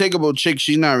got a takeable chick,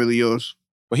 she's not really yours.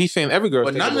 But he's saying every girl.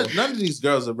 But none of these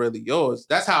girls are really yours.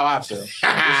 That's how I feel.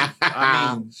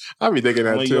 I mean, I'll be thinking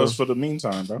that only too. yours for the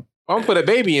meantime, bro. I'm gonna put a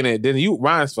baby in it, then you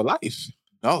rhymes for life.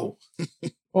 no.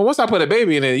 Well, once I put a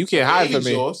baby in it, you can't hide from Baby's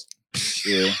me. yours.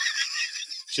 Yeah.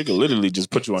 She could literally just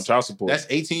put you on child support. That's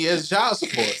 18 years child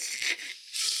support.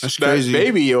 That's That's crazy.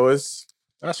 baby yours.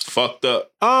 That's fucked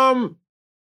up.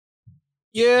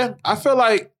 Yeah, I feel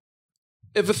like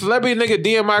if a celebrity nigga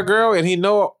DM my girl and he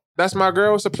know that's my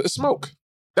girl, it's smoke.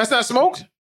 That's not smoke?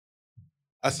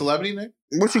 A celebrity nigga?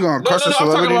 What you gonna No, cuss a I'm talking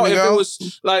celebrity about if nigga it out?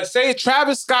 was like say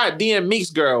Travis Scott DM Meek's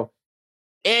girl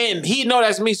and he know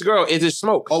that's Meek's girl, is it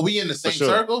smoke? Oh, we in the same sure.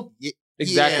 circle?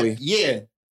 Exactly. Yeah.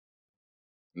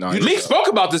 No, Meek spoke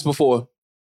about this before.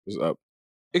 It's up.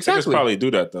 Niggas Exactly. probably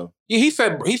do that though. Yeah, he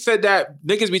said that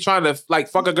niggas be trying to like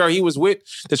fuck a girl he was with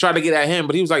to try to get at him,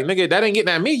 but he was like, nigga, that ain't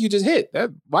getting at me. You just hit.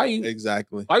 That why you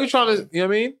Exactly. trying to, you know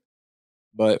what I mean?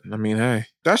 But I mean, hey,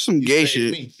 That's some You gay saved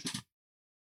shit. me.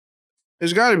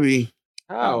 It's gotta be.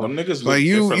 how? Them niggas Like live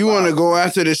you different want to lives. go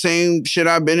after the same shit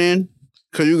I've been in?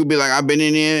 Cause you could be like, I've been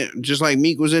in there just like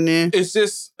Meek was in there. It's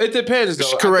just it depends.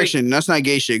 Though. It's correction. That's not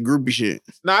gay shit. Groupie shit.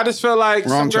 I just feel like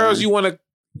Wrong some girls turn.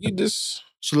 you just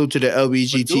Salute to the But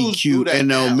dudes do that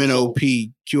now,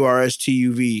 LBGTQNOMNOP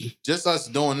QRSTUV. Just us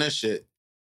doing this shit.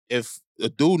 If a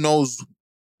dude knows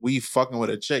we fucking with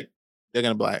a chick, they're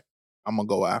gonna be like, I'm gonna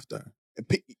go after her.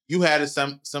 You had a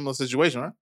similar situation,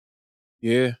 right?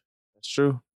 yeah. It's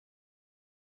true.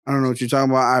 I don't know what you're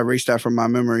talking about. I erased that from my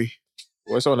memory.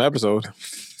 What's on the episode?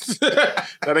 That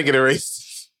didn't get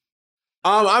erased.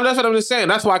 That's what I'm just saying.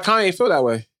 That's why Kanye feel that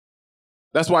way.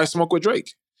 That's why I smoke with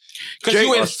Drake. Because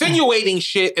you insinuating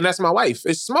shit, and that's my wife.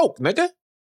 It's smoke, nigga.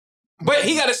 But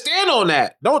he got to stand on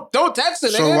that. Don't text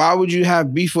it, nigga. So why would you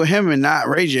have beef with him and not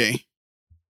Ray J?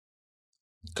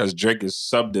 Because Drake is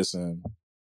sub-dissing.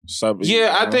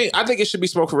 Yeah, I think it should be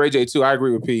smoke for Ray J too. I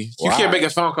agree with P. You can't make a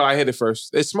phone call. I hit it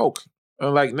first. It's smoke.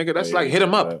 I'm like, nigga, that's like hit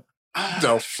him up.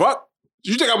 The fuck?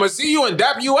 You think I'm gonna see you and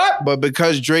dap you up? But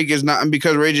because Ray J is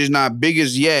not big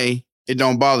as Ye, it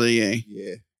don't bother Ye.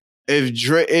 Yeah. If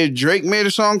Drake made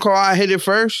a song called I Hit It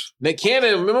First. Nick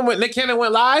Cannon, remember when Nick Cannon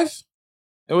went live?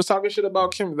 It was talking shit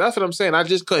about Kim. That's what I'm saying. I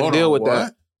just couldn't deal with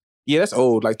that. Yeah, that's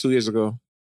old, like 2 years ago.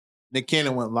 Nick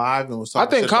Cannon went live and was talking I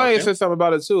think shit Kanye about said something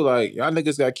about it too. Like, y'all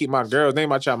niggas gotta keep my girl's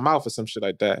name out your mouth or some shit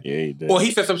like that. Yeah, he did. Or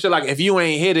he said some shit like, if you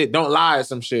ain't hit it, don't lie or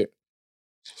some shit.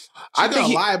 I think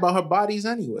he lie about her bodies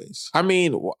anyways. I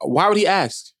mean, why would he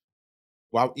ask?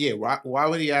 Why would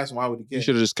he ask? Why would he get? He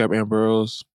should have just kept Amber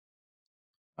Rose.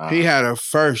 He had her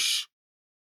first.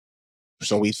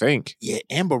 So we think. Yeah,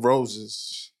 Amber Rose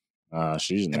is,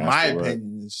 she's in my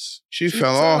opinion, she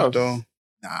fell off though.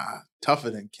 Tougher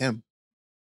than Kim.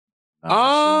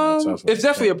 It's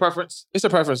definitely a preference. It's a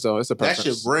preference though. It's a preference.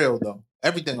 That shit real though.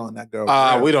 Everything on that girl.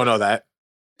 We don't know that.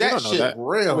 That shit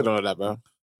real. We don't know that, bro.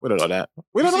 We don't know that.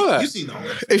 We don't know that. You see no.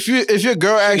 If your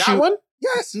girl asks you, one?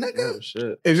 Yes, nigga. Oh,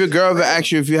 shit. If your girl ever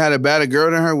asked you if you had a better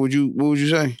girl than her, what would you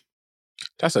say?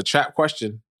 That's a trap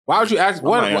question. Why would you ask? I'm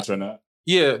not answering that.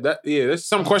 Yeah, there's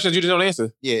some questions you just don't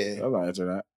answer. Yeah, I'm not answering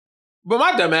that. But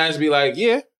my dumb ass be like,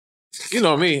 yeah, you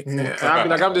know me. And I'll be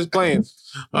like, I'm just playing.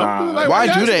 Like,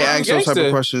 why do they ask those type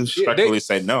of questions? Respectfully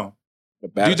say no.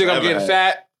 Do you think I'm getting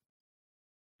fat?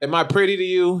 Am I pretty to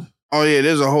you? Oh yeah,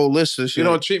 there's a whole list of shit. You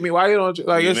don't treat me. Why you don't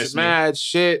like? It's mad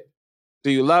shit.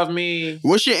 Do you love me?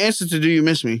 What's your answer to do you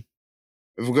miss me?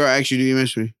 If a girl asks you, do you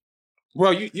miss me?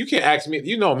 Well, you can't ask me.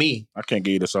 You know me. I can't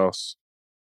give you the sauce.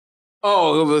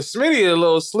 Oh, Smitty is a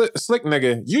little slick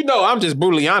nigga. You know I'm just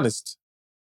brutally honest.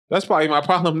 That's probably my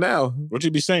problem now. What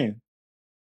you be saying?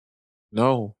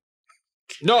 No,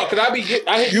 because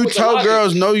I hit you tell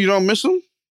girls no, you don't miss them.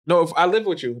 No, if I live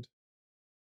with you,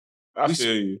 I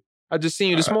feel you. I just seen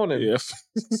you this morning. Yeah.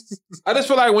 I just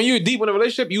feel like when you're deep in a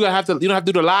relationship, you don't have to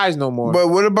do the lies no more. But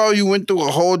what about you went through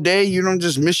a whole day? You don't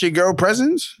just miss your girl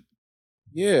presence?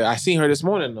 Yeah, I seen her this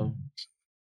morning though.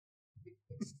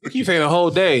 You keep saying the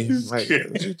whole day. Like,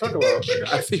 what you talking about?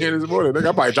 I seen her this morning.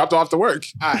 I probably dropped her off to work.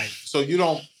 All right, so you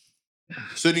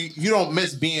don't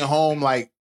miss being home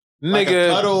like nigga, like a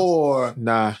cuddle or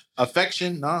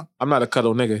affection? Nah, I'm not a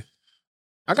cuddle nigga.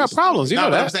 I got problems. You know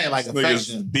that. I'm saying like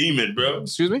affection. Demon, bro.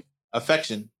 Excuse me?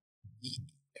 Affection.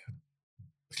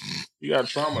 You got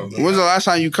trauma, bro. When's the last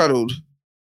time you cuddled?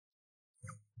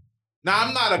 Nah,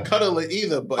 I'm not a cuddler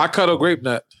either, but I cuddle grape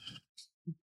nut.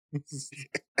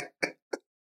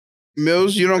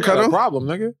 Mills, you don't cuddle? No problem,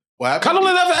 nigga. What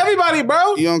cuddling up for everybody,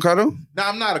 bro. You don't cuddle? Nah,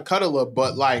 I'm not a cuddler,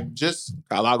 but like just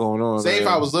got a lot going on. Say if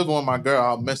I was living with my girl,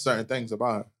 I'll miss certain things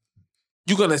about her.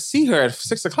 You're gonna see her at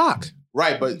 6 o'clock.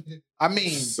 Right, but I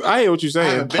mean, I hear what you're saying.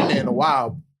 I haven't been there in a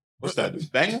while. What's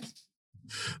that? Banger?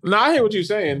 No, I hear what you're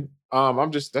saying.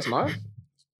 That's mine.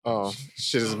 Oh,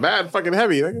 shit is bad fucking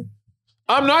heavy, nigga.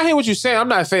 No, I hear what you're saying. I'm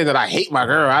not saying that I hate my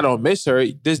girl. I don't miss her.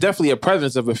 There's definitely a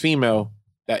presence of a female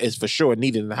that is for sure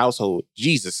needed in the household.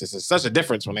 Jesus, it's such a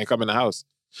difference when they come in the house.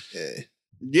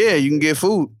 Yeah, you can get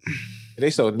food. They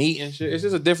so neat and shit. It's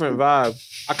just a different vibe.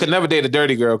 I could never date a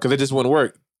dirty girl because it just wouldn't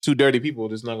work. Two dirty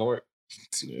people, it's not gonna work.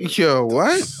 Yo,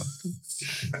 what?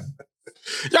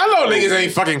 Y'all know niggas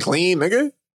ain't fucking clean,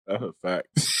 nigga. That's a fact.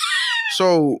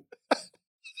 So,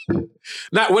 we're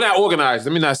not organized.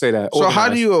 Let me not say that. So how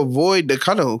do you avoid the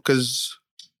cuddle? Because,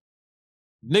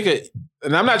 nigga,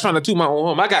 and I'm not trying to toot my own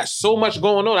home. I got so much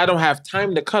going on. I don't have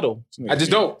time to cuddle. I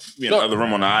just don't. Be in the other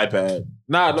room on the iPad.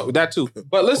 Nah, no, that too.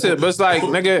 But listen, it's like,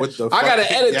 nigga, I gotta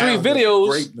edit 3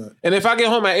 videos, and if I get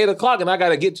home at 8 o'clock and I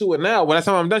gotta get to it now, by the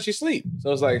time I'm done, she sleep.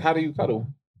 So it's like, how do you cuddle?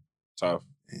 Tough.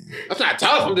 That's not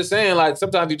tough. I'm just saying, like,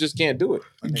 sometimes you just can't do it.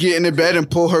 Get in the bed and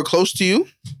pull her close to you?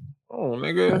 Oh,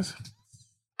 nigga.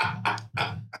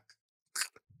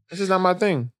 This is not my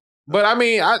thing. But I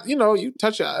mean, you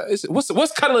touch it.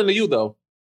 What's cuddling to you though?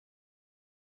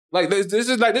 Like this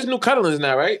is like this new cuddling is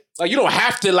now, right? Like you don't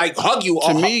have to like hug you.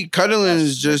 To me, cuddling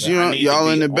is just y'all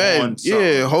in the bed,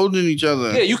 holding each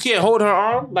other. Yeah, you can't hold her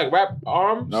arm, like wrap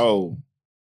arm. No.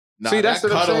 See, that's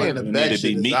what I'm saying. The bed need to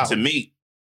be meat to meat.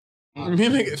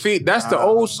 Feet. That's the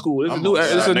old school.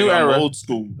 It's a new era. Old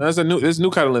school. This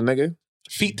new cuddling, nigga.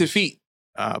 Feet to feet.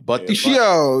 Butt to butt.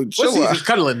 Yo, Pussy is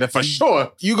cuddling for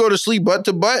sure. you go to sleep butt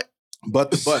to butt?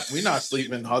 Butt to butt. We not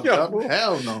sleeping hugged Yo. up.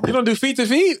 Hell no. You don't do feet to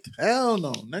feet? Hell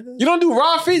no, nigga. You don't do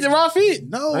raw feet to raw feet?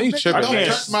 No, you nigga, tripping. don't I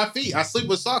can't. touch my feet. I sleep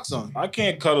with socks on. I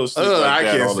can't cuddle sleep Ugh, like I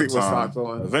that can't all the sleep with time. socks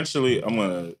on. Eventually, I'm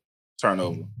gonna turn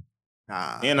over.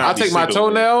 Nah. And I'll be take my sleeping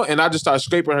with- toenail and I just start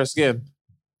scraping her skin.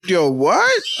 Yo,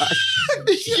 what?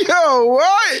 Yo,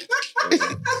 what?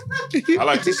 I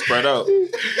like to spread out.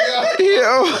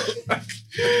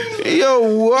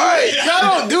 Yo, what? Y'all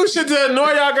don't do shit to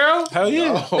annoy y'all, girl. Hell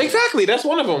yeah. Exactly, that's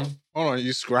one of them. Hold on,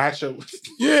 you scratch it.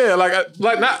 Yeah,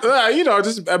 like not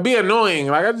just be annoying.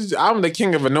 Like I'm the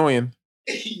king of annoying.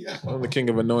 I'm the king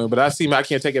of annoying, but I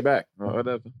can't take it back. Or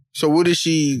whatever. So what did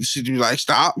she do? Like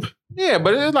stop? Yeah,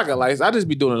 but it's like a license. I just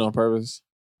be doing it on purpose.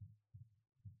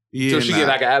 Yeah, So she get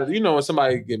like an attitude. You know when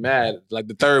somebody get mad, like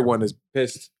the third one is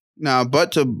pissed. nah,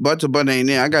 butt to butt ain't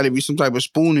there. I got to be some type of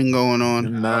spooning going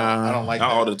on. Nah, I don't like Not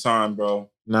that. all the time, bro.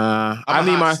 nah. I'm I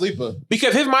need a hot my sleeper.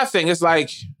 because here's my thing. It's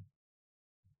like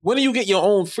when do you get your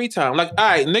own free time? Like, all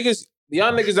right, niggas,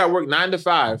 y'all niggas that work 9 to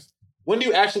 5. When do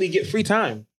you actually get free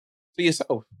time for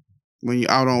yourself? When you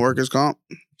out on workers' comp.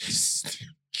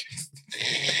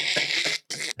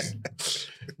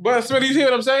 But Smitty, you hear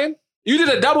what I'm saying? You did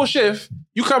a double shift.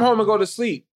 You come home and go to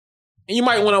sleep, and you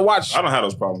might want to watch. I don't have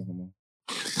those problems no more.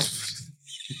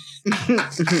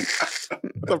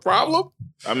 The problem?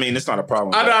 I mean, it's not a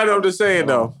problem. I know what I'm saying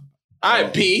though. All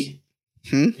right, P.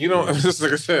 Hmm? You know, just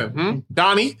like I said,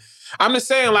 Donnie. I'm just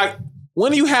saying, like,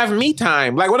 when do you have me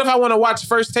time? Like, what if I want to watch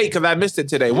First Take because I missed it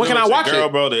today? When can I watch girl,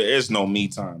 it? Bro, there is no me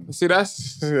time. See,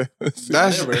 that's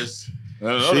That's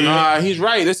he's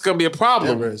right. This is gonna be a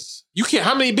problem. You can't.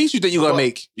 How many beats you think you gonna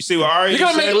make? You see what Ari You're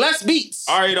gonna said? make less beats.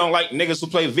 Ari don't like niggas who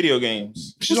play video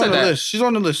games. she's Who on said the that? list. She's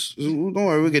on the list. Don't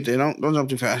worry, we'll get there. Don't jump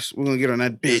too fast. We're gonna get on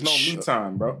that There's bitch. no me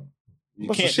time, bro. You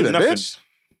What's can't the shit, do a nothing. bitch?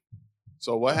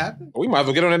 So what happened? We might as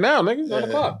well get on it now, nigga. 9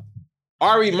 o'clock.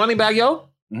 Ari, Moneybag Yo.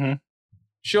 Mhm.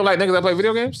 She don't like niggas that play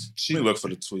video games. Let me look for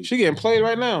the tweet. She getting played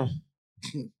right now.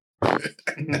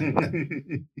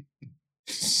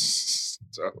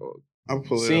 I'll pull it up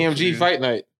for CMG you. Fight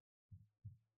Night.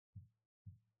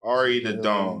 Ari the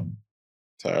Dawn.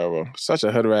 Terrible. Such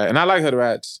a hood rat. And I like hood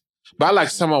rats. But I like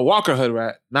Summer Walker hood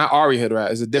rat, not Ari hood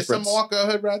rat. It's a Is difference. Summer Walker a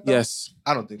hood rat though? Yes.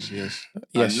 I don't think she is.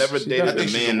 Yes. I never She dated I does. think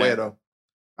a she's a man that weirdo.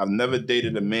 I've never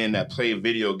dated a man that played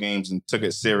video games and took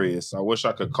it serious. I wish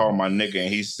I could call my nigga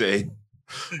and he say,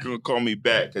 "Gonna call me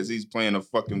back because he's playing a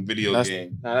fucking video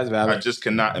game." Nah, that's I valid. just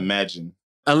cannot imagine.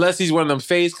 Unless he's one of them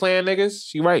FaZe Clan niggas,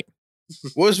 she right.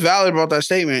 What's valid about that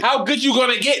statement? How good you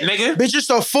gonna get, nigga? Bitch, it's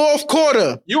the fourth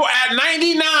quarter. You at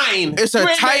 99. It's a you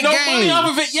ain't tight made no money game.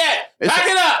 off of it yet. It's Back a-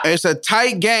 it up. It's a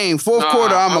tight game. Fourth Nah,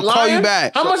 quarter, I'm I'm gonna call you lying.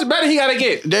 back. How much better he gotta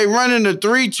get? They running the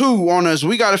 3-2 on us.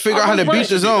 We got to figure out how to beat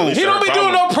the zone. He don't be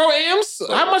doing no pro-ams.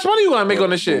 How much money you gonna make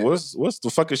on this shit? What's the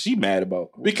fuck is she mad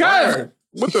about? Because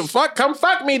what the fuck? Come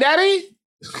fuck me, daddy.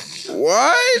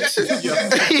 What? Yo,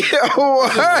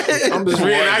 what? I'm just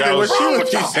reenacting what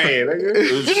she's saying. Nigga.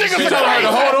 This nigga telling her to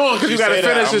hold on because you gotta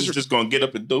finish I'm this. just gonna get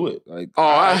up and do it. Like, Oh,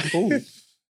 I- cool.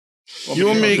 You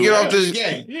want me to get off this?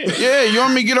 game? Yeah, you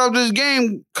want me to get off this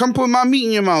game? Come put my meat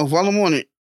in your mouth while I'm on it.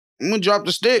 I'm gonna drop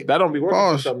the stick. That don't be working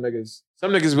Pause. for some niggas.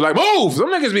 Some niggas be like, move.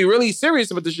 Some niggas be really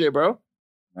serious about this shit, bro.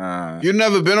 You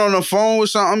never been on the phone with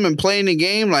something and playing the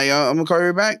game? Like, I'm gonna call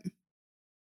you back.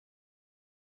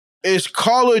 It's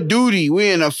Call of Duty.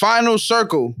 We in the final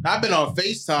circle. I've been on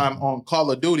FaceTime on Call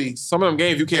of Duty. Some of them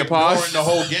games you can't ignoring pause. the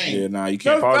whole game. Yeah, nah, you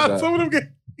can't pause that. Some of them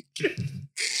games.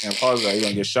 Can't pause that. You're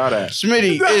gonna get shot at.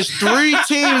 Smitty, it's 3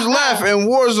 teams left in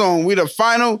Warzone. We the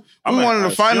final. We one of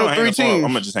the final 3 teams. I'm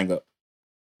gonna just hang up.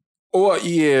 Or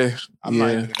yeah, I'm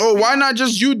yeah. not. Oh, why not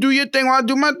just you do your thing while I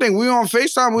do my thing? We on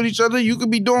FaceTime with each other. You could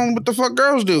be doing what the fuck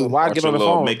girls do. Why Watch get your on the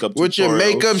little phone? makeup With your tutorials.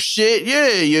 makeup shit.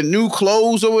 Yeah, your new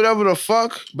clothes or whatever the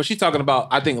fuck. But she's talking about,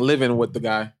 I think, living with the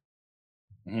guy.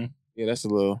 Mhm. Yeah, that's a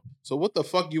little. So what the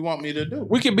fuck you want me to do?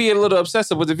 We could be a little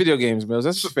obsessive with the video games, Mills.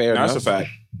 That's fair. Nah, that's enough. a fact.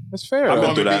 That's fair. I've You been want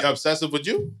me through to be that. obsessive with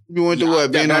you? You went to what?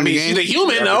 Being I on the mean, she's a game?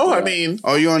 human, Yeah, though. I I can do mean,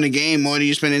 Oh, you on the game more than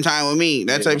you spending time with me.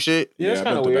 That Yeah. type shit. yeah, that's I've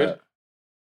kind of been through weird. that.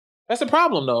 That's a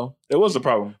problem, though. It was a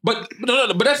problem. But no,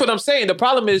 but that's what I'm saying. The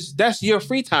problem is that's your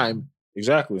free time,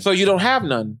 Exactly. so you don't have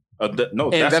none. No,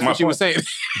 And that's that's my what you were point.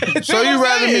 saying. So you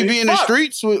rather me be in the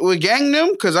streets with gang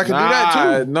them? Because I can do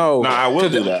that too. No, Nah, I will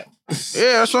do that.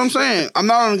 Yeah, that's what I'm saying. I'm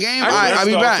not on the game. Actually, I'll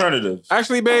be the back. alternative.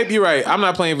 Actually, babe, you're right. I'm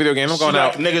not playing video games. I'm going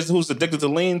out. Niggas who's addicted to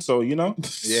lean, so you know.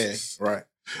 Yeah, right.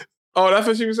 Oh, that's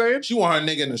what she was saying. She want her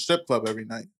nigga in the strip club every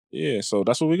night. Yeah, so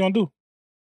that's what we're gonna do.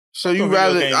 So you Video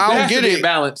rather? games. I There don't has to get be a it.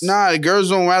 balance. Nah, the girls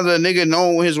don't rather a nigga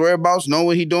know his whereabouts, know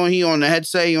what he doing. He on the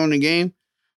headset, he on the game.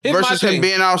 versus him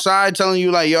being outside telling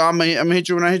you like, yo, I'm gonna hit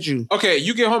you when I hit you. Okay,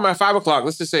 you get home at 5 o'clock.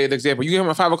 Let's just say an example. You get home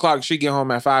at 5 o'clock. She get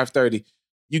home at 5:30.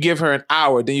 You give her an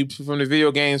hour. Then you from the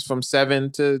video games from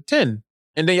 7 to 10,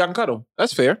 and then y'all can cuddle.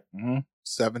 That's fair.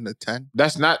 7 to 10.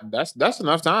 That's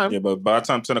enough time. Yeah, but by the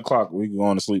time 10 o'clock, we can go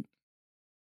on to sleep.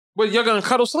 But you're gonna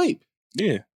cuddle sleep.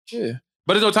 Yeah.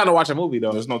 But there's no time to watch a movie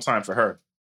though. There's no time for her.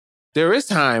 There is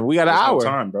time. We got an hour. No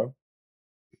time, bro.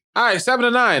 All right, 7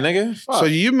 to 9, nigga. Fuck. So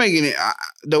you making it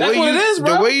the That's way what you it is,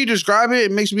 bro. the way you describe it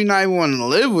makes me not even want to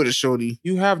live with a shorty.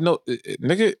 You have no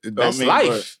nigga. That's mean,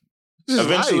 life. This is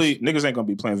Eventually, life. niggas ain't gonna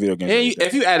be playing video games. And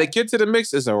if you add a kid to the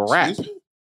mix, it's a wrap. Niggas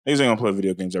ain't gonna play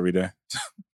video games every day.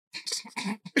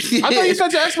 I thought you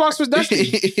said your Xbox was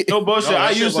dusty. No bullshit. No, I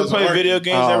that shit used to wasn't play working. video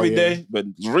games Oh, every yeah. day, but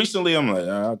recently I'm like,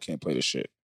 I can't play this shit.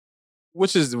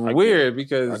 Which is weird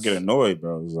because I get annoyed,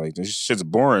 bro. It's like this shit's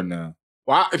boring now.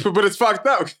 Well, but it's fucked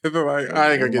up. Like, I ain't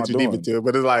gonna What am get I too deep doing? into it,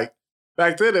 but it's like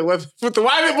back then it was. But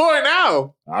why is it boring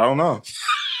now? I don't know.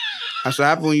 That's what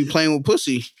happens when you playing with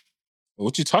pussy.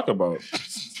 What you talk about?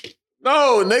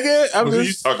 No, nigga. I'm What you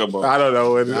just. talk about? I don't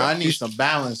know what it is. I need some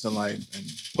balance in life, and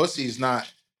pussy's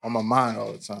not on my mind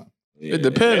all the time. Yeah, It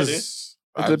depends. it is.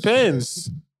 It depends.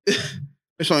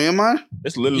 It's on your mind?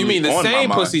 It's literally You mean the on my same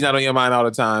mind. pussy's not on your mind all the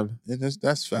time,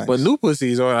 That's facts. but new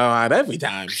pussy's on your mind every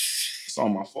time. It's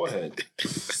on my forehead.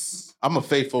 I'm a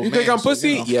faithful You man. think I'm so,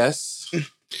 pussy? you know. Yes.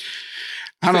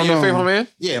 I don't You a know. faithful man?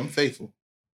 Yeah, I'm faithful.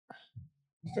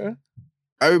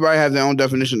 Everybody have their own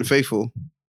definition of faithful.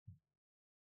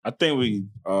 I think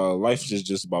life is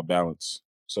just about balance.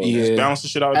 So Yeah. just balance the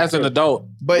shit out. As an adult,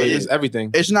 But it's everything.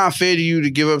 it's not fair to you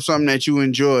to give up something that you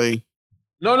enjoy.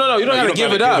 No. You don't have to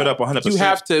give it gotta up. 100%. You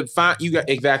have to find. You got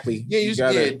exactly. Yeah, you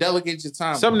gotta. delegate your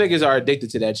time. Some niggas are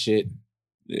addicted to that shit.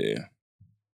 Yeah.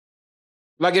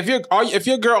 Like if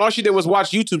your girl all she did was watch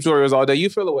YouTube tutorials all day, you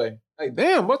feel away. Like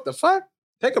damn, what the fuck?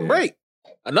 Take a break.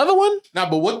 Another one? Nah,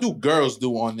 but what do girls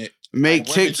do on it? Make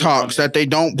Like, women just on TikToks it. that they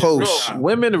don't post. Bro,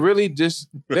 women really just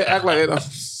they act like they don't.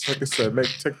 Like I said, make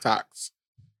TikToks.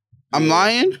 I'm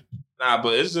lying? Nah,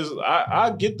 but it's just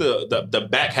I get the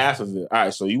back half of it. All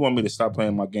right, so you want me to stop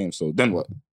playing my game? So then what?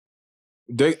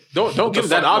 They don't give them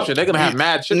that fuck option. up. They're gonna have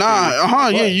mad shit. Nah,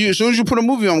 yeah. You as soon as you put a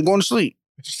movie on, I'm going to sleep.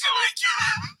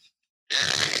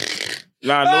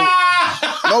 Nah, no.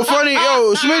 No funny,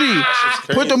 yo, Smitty.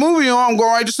 Crazy. Put the movie on, I'm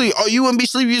going right to sleep. Oh, you wouldn't be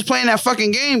sleeping, you just playing that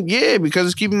fucking game? Yeah, because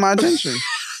it's keeping my attention.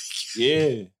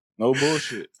 Yeah, no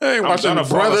bullshit. I ain't I'm watching trying to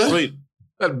fall Brother. asleep.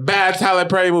 That bad Tyler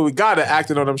Perry movie. God, the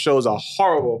acting on them shows are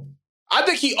horrible. I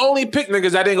think he only picked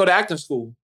niggas that didn't go to acting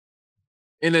school.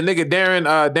 And the nigga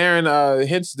Darren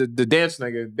Hints, the dance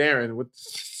nigga, Darren. With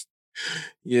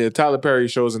yeah, Tyler Perry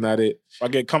shows and not it. If I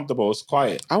get comfortable, it's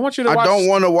quiet. I want you to I watch, don't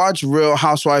want to watch Real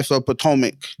Housewives of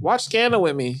Potomac. watch Scandal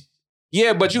with me.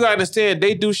 Yeah, but you gotta understand,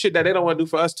 they do shit that they don't want to do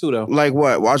for us too, though. Like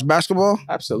what? Watch basketball?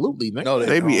 Absolutely, nigga. No,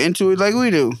 They be into it like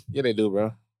we do. Yeah, they do,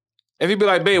 bro. If you be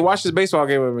like, babe, watch this baseball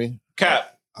game with me.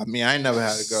 Cap. I mean, I ain't never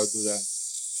had a girl do that.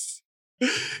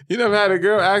 You never had a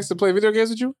girl ask to play video games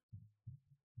with you?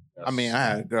 I mean, I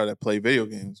had a girl that played video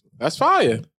games. That's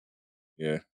fire.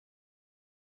 Yeah.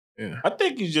 Yeah. I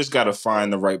think you just gotta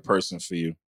find the right person for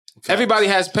you. Everybody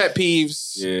has pet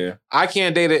peeves. Yeah. I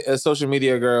can't date a social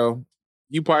media girl.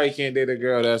 You probably can't date a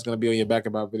girl that's gonna be on your back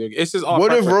about video games. It's just all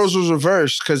What if preference. roles was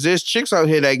reversed? Because there's chicks out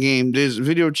here that game. There's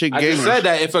video chick I gamers. just said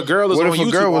that if a girl is What on if a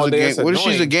YouTube girl was all a day, game? it's What if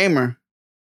she's a annoying. gamer?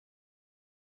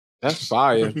 That's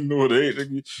fire. No, they ain't.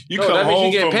 You No, come that means home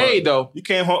you get from paid though. You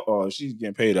came home. Oh, she's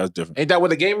getting paid. That's different. Ain't that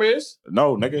what a gamer is?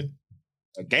 No, nigga.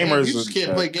 A gamer Man, is you just a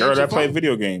can't play girl games that for play fun.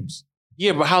 video games.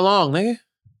 Yeah, but how long, nigga?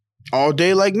 All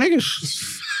day like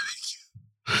niggas.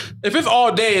 If it's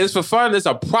all day, it's for fun. It's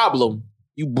a problem.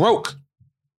 You broke.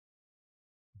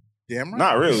 Damn right.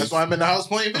 Not really. That's why I'm in the house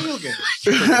playing video games.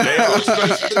 You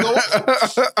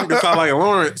sound like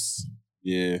Lawrence,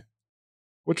 Yeah.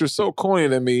 which was so corny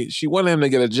to me. She wanted him to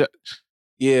get a job.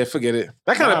 Yeah, forget it.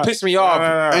 That kind of Nah, pissed me off.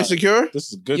 nah. Insecure?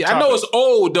 This is good. Yeah, I know it's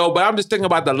old though, but I'm just thinking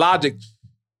about the logic.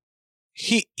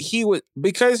 He would,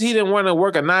 because he didn't want to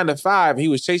work a 9 to 5. He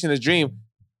was chasing his dream.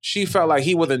 She felt like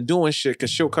he wasn't doing shit because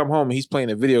she'll come home and he's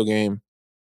playing a video game.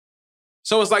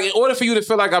 So it's like, in order for you to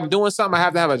feel like I'm doing something, I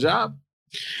have to have a job.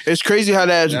 It's crazy how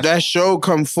that show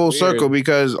come full weird. circle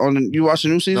because you watch the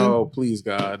new season? No, please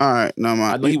God. All right, no I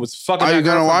mind. know he was fucking. Are that you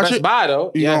girl gonna from watch Best it? Buy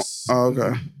though. You Yes, don't- Oh,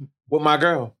 okay. with my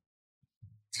girl.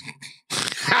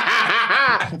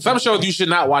 Some shows you should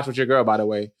not watch with your girl. By the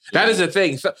way, that is a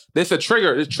thing. It's a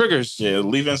trigger. It triggers. Yeah,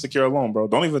 leave Insecure alone, bro.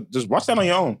 Don't even just watch that on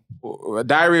your own. A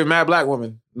Diary of a Mad Black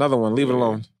Woman. Another one. Leave it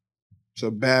alone. It's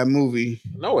a bad movie.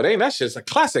 No, it ain't. That shit's a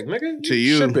classic, nigga. To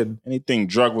you. Shipping. Anything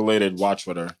drug related, watch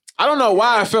with her. I don't know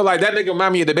why I feel like that nigga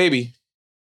remind me of the baby.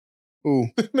 Who?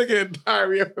 Nigga,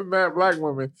 Diary of a Mad Black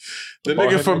Woman. The The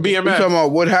nigga from You talking BMF.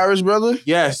 about Wood Harris, brother?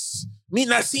 Yes. Me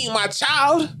not seeing my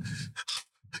child.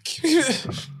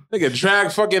 Nigga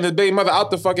drag fucking his baby mother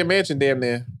out the fucking mansion damn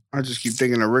near. I just keep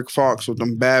thinking of Rick Fox with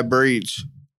them bad braids.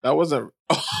 That wasn't.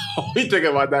 Oh, he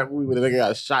thinking about that movie when the nigga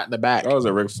got shot in the back. That was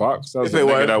a Rick Fox. That was If the it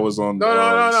nigga was. that was on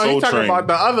No. Soul He's talking Train. about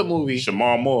the other movie.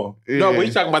 Shamar Moore. No, Yeah. but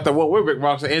he's talking about the one with Rick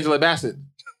Ross and Angela Bassett.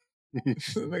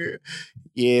 Nigga.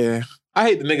 Yeah. I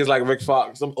hate the niggas like Rick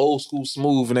Fox. Some old school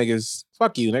smooth niggas.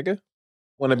 Fuck you, nigga.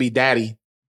 Wanna be daddy.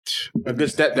 A good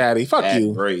stepdaddy. Fuck Bad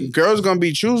you. grade. Girls gonna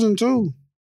be choosing too.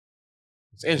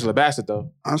 It's Angela Bassett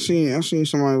though. I seen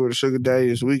somebody with a sugar daddy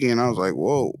this weekend. I was like,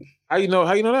 whoa. How you know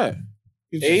that?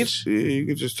 You Age? Yeah, you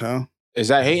could just tell. Is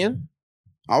that hating?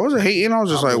 I wasn't hating. I was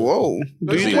just like, whoa.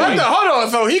 Do you he think- What the? Hold on,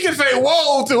 so he can say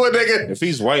whoa to a nigga. If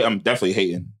he's white, I'm definitely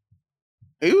hating.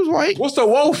 He was white. What's the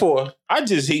whoa for? I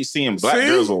just hate seeing black See?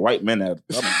 girls with white men. I'm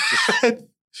just,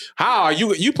 How are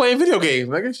you playing video games,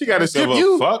 nigga? She gotta skip give a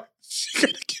you. fuck.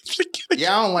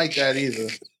 Yeah, I don't like that either.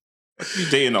 You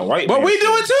dating a white But man. we do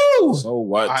it too. So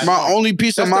what? My only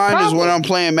peace of That's the mind is when problem. I'm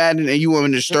playing Madden and you want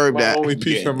me to disturb My that. only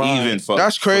piece Getting of mind. even for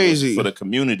That's crazy. for the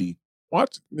community.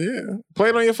 What? Yeah. Play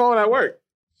it on your phone at work.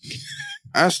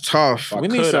 That's tough. If I We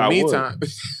need could, some I me would. time.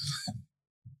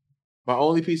 My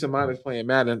only peace of mind is playing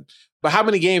Madden. But how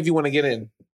many games you want to get in?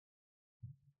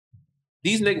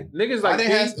 These niggas Why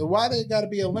like why they got to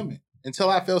be a limit until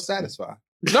I feel satisfied?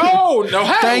 no, hell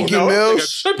Thank you, no. Mills.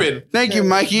 Nigga tripping. Thank you,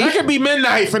 Mikey. That could be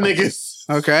midnight for niggas.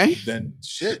 Okay. Then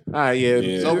shit. All right, yeah.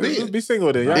 Yeah. So be it. Be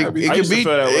single then. Y'all It, gotta be it I could used to be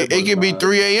feel that way, it could be but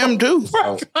 3 a.m. too.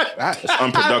 That's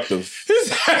Unproductive. He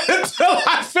said, until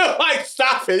I feel like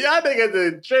stopping. Y'all niggas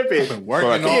are tripping. been working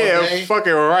Fuck. all Yeah, day.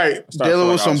 fucking right. Dealing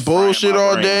with some bullshit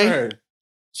all day.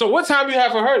 So what time you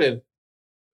have for her then?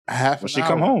 Half When an she hour.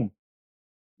 come home.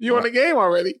 You on the game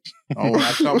already? Oh, when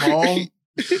I come home,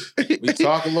 we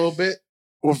talk a little bit.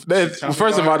 Well,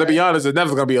 first of all, to be honest, it's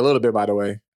never gonna be a little bit, by the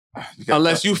way.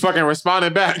 Unless you fucking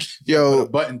responded back. put a Yo,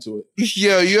 button to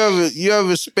it. you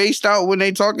ever spaced out when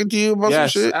they talking to you about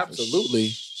Yes, some shit?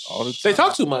 absolutely. All the time. They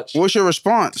talk too much. What's your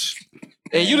response?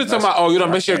 And you just talking about, oh, you don't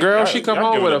miss your girl? She come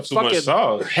home with a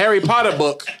fucking Harry Potter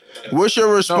book. What's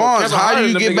your response? Kevin How Hart do and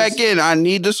you them get back niggas- in? I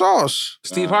need the sauce.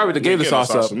 Steve Harvey that gave the sauce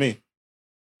up. for me.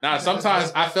 Now,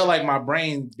 sometimes I feel like my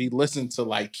brain be listening to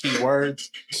like keywords,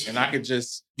 and I could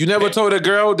just You never told a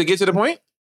girl to get to the point?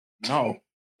 no.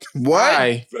 What?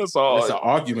 Why? That's all. It's an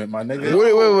argument, my nigga.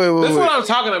 Wait. This is wait. what I'm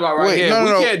talking about right Wait, here. no, We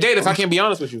no. can't date if I can't be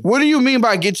honest with you. What do you mean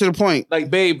by get to the point? Like,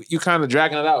 babe, you kind of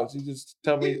dragging it out. You just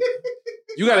tell me.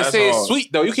 You got to That's say it hard.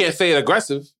 sweet, though. You can't say it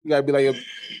aggressive. You got to be like,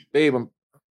 babe,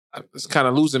 it's kind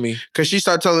of losing me. Because she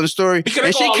started telling the story. Because And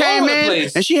they she go all came over the in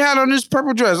place. and she had on this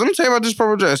purple dress. Let me tell you about this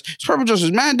purple dress. This purple dress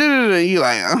is mad. You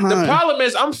like, The problem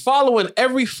is I'm following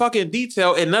every fucking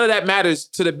detail and none of that matters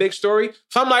to the big story.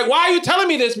 So I'm like, why are you telling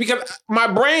me this? Because my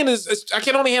brain is I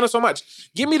can only handle so much.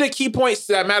 Give me the key points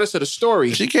that matters to the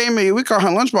story. She came in, we call her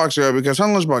lunchbox girl because her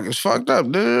lunchbox is fucked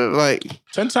up, dude. Like,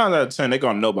 10 times out of 10, they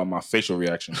gonna know by my facial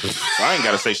reaction. So I ain't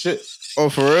gotta say shit. oh,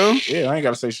 for real? Yeah, I ain't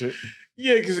gotta say shit.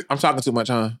 Yeah, because I'm talking too much,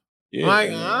 huh? Yeah. Like,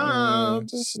 nah.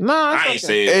 I ain't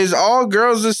say it. Is all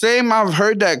girls the same? I've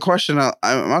heard that question. Am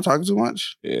I talking too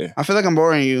much? Yeah. I feel like I'm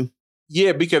boring you.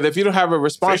 Yeah, because if you don't have a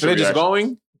response, Facial and they're just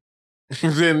going,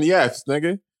 then yes,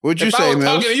 nigga. What'd you if I say, was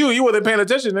Mills? talking to you, you wasn't paying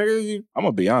attention, nigga. I'm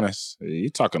gonna be honest. You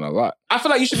talking a lot. I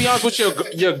feel like you should be honest with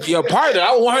your partner.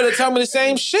 I would want her to tell me the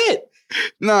same shit.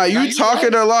 Nah, you you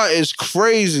talking a lot is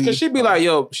crazy. Because she'd be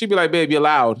like, babe, you're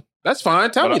loud. That's fine.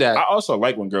 Tell But me that. I also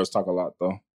like when girls talk a lot,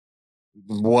 though.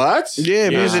 What? Yeah,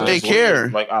 it means that they that's weird. care.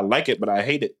 Like, I like it, but I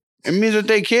hate it. It means that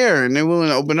they care and they're willing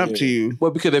to open up Yeah. to you.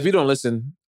 Well, because if you don't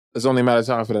listen, it's only a matter of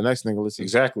time for the next nigga to listen.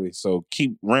 Exactly. So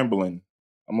keep rambling.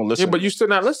 I'm gonna listen. Yeah, but you're still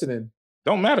not listening.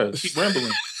 Don't matter. Keep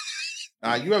rambling.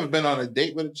 You ever been on a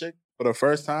date with a chick for the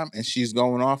first time and she's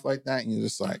going off like that, and you're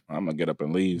just like, I'm gonna get up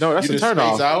and leave. No, that's You a just turn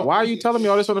space off. out? Why are you telling me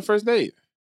all this on the first date?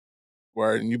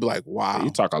 word, and you be like, wow. You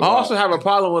talk a I lot. also have a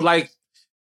problem with like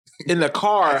in the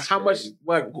car, how much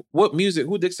like what music?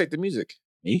 Who dictates the music?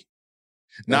 Me?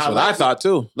 That's Nah, what I thought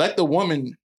too. Let the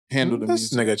woman handle the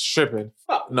This music. nigga tripping.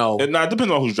 Fuck no. It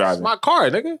depends on who's It's driving. my car,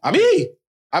 nigga. I Me. mean-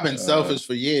 I've been selfish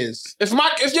for years. It's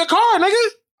your car, nigga.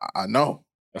 I know.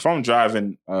 If I'm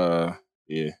driving, yeah.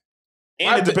 And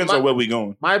My- it depends my- on where we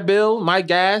going. My bill, my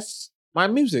gas, my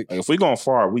music. Like if we going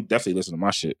far, we definitely listen to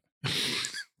my shit.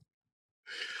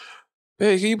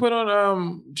 Hey, can you put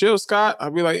on Jill Scott?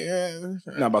 I'd be like, yeah.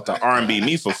 Not about to R&B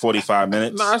me for 45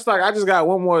 minutes. No, it's like I just got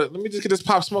one more. Let me just get this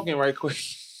Pop Smoking right quick.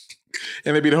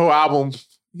 And it'd be the whole album.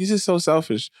 He's just so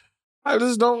selfish. I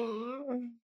just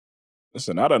don't.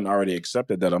 Listen, I done already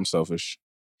accepted that I'm selfish.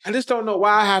 I just don't know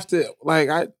why I have to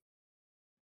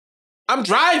I'm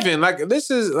driving. Like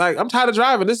this is like I'm tired of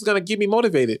driving. This is gonna keep me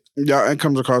motivated. Yeah, it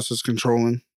comes across as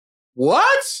controlling.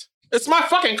 What? It's my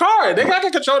fucking car. They got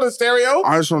to control the stereo.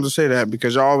 I just wanted to say that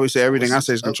because y'all always say everything I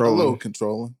say is A little controlling.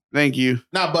 controlling. Thank you.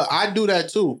 Nah, but I do that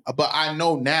too. But I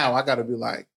know now I gotta be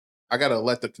like, I gotta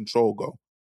let the control go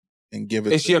and give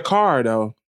it. It's your car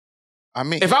though. I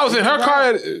mean, If I was in her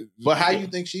car, but how you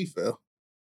think she feel?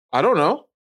 I don't know.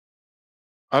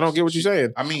 I don't get what you're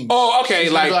saying. I mean, Oh, okay.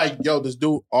 she's Like, yo, this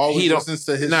dude always he don't- listens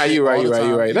to his. Nah, shit you're right, all the you're right, time.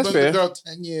 you're right. You That's been with fair. the girl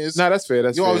 10 years. nah, that's fair.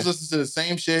 That's you fair. always listen to the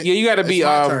same shit. Yeah, you got to It's be.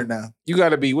 my turn now. You got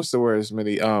to be. What's the word,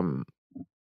 Smitty?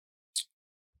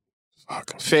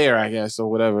 Fair, I guess, or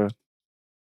whatever.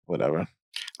 Whatever.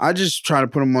 I just try to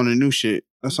put them on the new shit.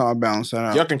 That's how I balance that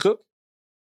out. Y'all can cook.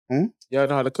 Hmm? Y'all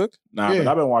know how to cook? Nah, Yeah. but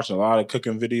I've been watching a lot of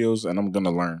cooking videos, and I'm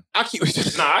gonna learn. I keep.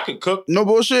 Nah, I can cook. No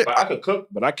bullshit. I could cook,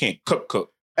 but I can't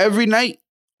cook. Every night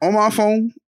on my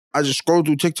phone, I just scroll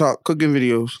through TikTok cooking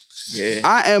videos. Yeah.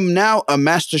 I am now a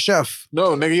master chef.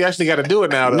 No, nigga, you actually got to do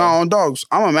it now. Though. No, on dogs.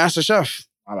 I'm a master chef.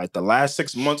 I like the last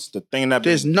 6 months, the thing that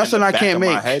There's been in nothing the I back can't of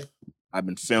my make. head, I've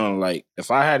been feeling like if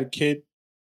I had a kid,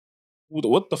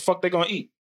 what the fuck they gonna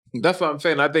eat? That's what I'm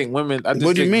saying. I think women. I just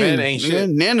What do you think mean? men ain't Nigga, shit.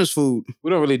 Nana's food.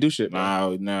 We don't really do shit.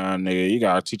 Man. Nah, nigga, you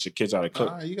gotta teach your kids how to cook.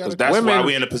 Nah, you 'Cause gotta. that's Women- why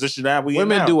we in the position that we in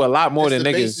Women now. do a lot more It's than the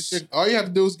niggas. basic shit. All you have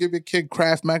to do is give your kid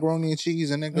Kraft macaroni and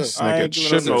cheese, and This nigga. I nigga ain't giving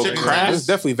tripping. no chicken crap. There's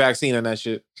definitely vaccine in that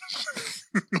shit.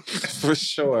 For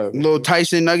sure. Little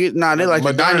Tyson nuggets. Nah, they like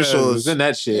the Moderna dinosaurs. is in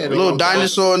that shit. Yeah, Little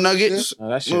dinosaur nuggets. No,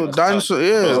 that shit. Little was dinosaur.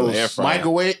 tough. Yeah. Air fryer.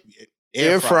 Microwave,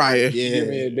 Air fryer. Give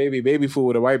me Yeah, a baby food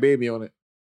with a white baby on it.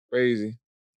 Crazy.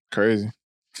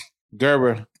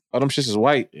 Gerber. All them shits is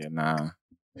white. Yeah, nah.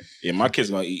 Yeah, my kids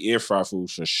gonna eat air fry food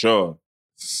for sure.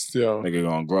 Still. Nigga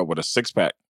gonna grow up with a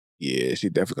 6-pack. Yeah, she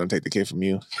definitely gonna take the kid from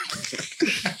you.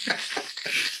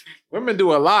 Women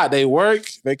do a lot. They work,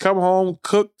 they come home,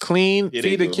 cook, clean, Yeah,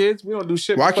 they feed the do. kids. We don't do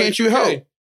shit. Why We play can't you 2K.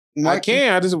 help? I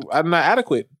can. I'm not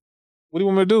adequate. What do you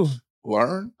want me to do?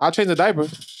 learn. I'll change the diaper.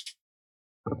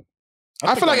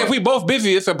 I feel like if we both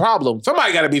busy, it's a problem.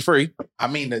 Somebody got to be free. I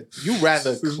mean, you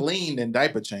rather clean than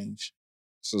diaper change,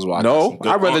 This is why I got No, some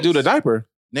good I'd rather do the aunts. diaper.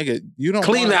 nigga. You don't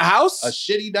Clean want the house. a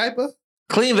shitty diaper.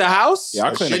 Clean the house. Yeah, I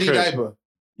A clean the shitty crib. diaper.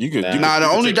 You could. Nah. You Nah, could, the you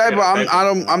could only take care diaper of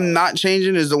that I'm not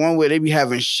changing is the one where they be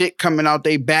having shit coming out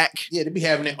they back. Yeah, they be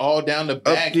having it all down the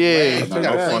back. yeah. legs. Nah, You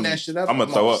gotta no clean funny. that shit up. I'ma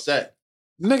throw all up. set.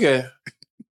 Nigga,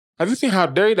 have you seen how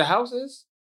dirty the house is?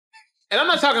 And I'm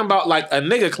not talking about like a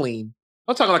nigga clean.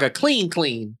 I'm talking like a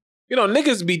clean. You know,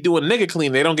 niggas be doing nigga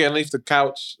clean. They don't get underneath the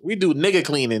couch. We do nigga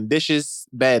cleaning, dishes,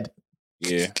 bed,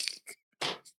 Yeah.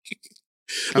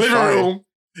 living fire. room,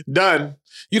 done.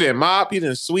 You didn't mop, you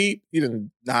didn't sweep, you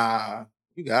didn't. Nah,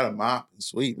 you gotta mop and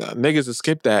sweep. Nah, niggas will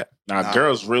skip that. Nah,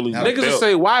 girls really. Nah, Niggas will they'll-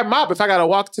 say, "Why mop if I gotta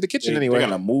walk to the kitchen They're anyway?"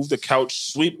 gonna move the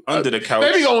couch, sweep under the couch.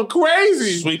 They be going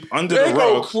crazy. Sweep under They the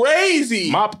go rug, crazy.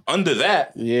 mop under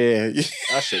that. Yeah,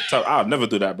 That shit tough. I'll never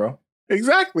do that, bro.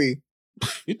 exactly.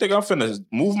 You think I'm finna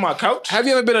move my couch? Have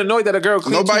you ever been annoyed that a girl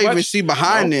cleans Nobody too even much? see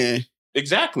behind No. there.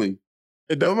 Exactly.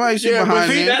 Nobody see Yeah, but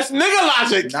behind see, there. that's nigga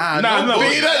logic. Nah, Nah, no, boy,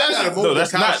 see, that's- you gotta move No, the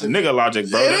that's not couch. nigga logic,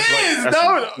 bro. It That's is,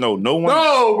 that's, no one.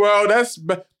 No, bro,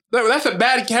 that's a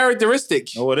bad characteristic.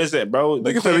 No, it isn't, bro. Nigga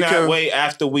We said clean we that can- way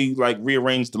after we like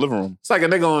rearrange the living room. It's like a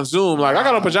nigga on Zoom, like, I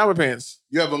got on pajama pants.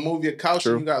 You ever move your couch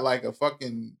True. and you got like a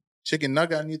fucking chicken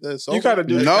nugget underneath the sofa? You gotta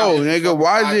do No, Yeah, nigga.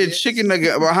 Why is it chicken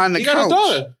nugget behind the He got a couch?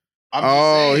 daughter. I'm just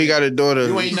Oh, saying, he got a daughter.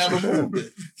 You ain't never moved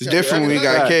it. It's different when you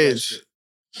got kids.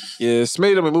 Yeah,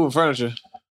 Smitty done been moving furniture.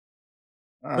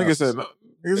 Uh, Nigga said, no.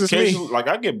 Nigga, it's me. Occasionally, like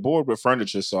I get bored with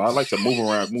furniture, so I like to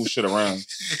move shit around.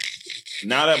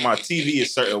 Now that my TV is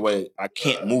a certain way, I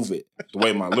can't move it the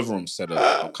way my living room's set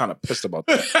up. I'm kind of pissed about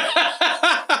that.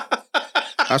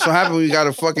 That's what happened when you got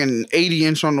a fucking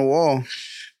 80-inch on the wall.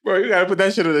 Bro, you gotta put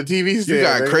that shit on the TV stand. You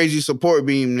got nigga. crazy support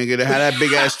beam, nigga, that had that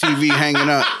big ass TV hanging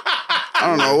up. I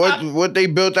don't know what they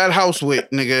built that house with,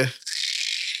 nigga.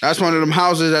 That's one of them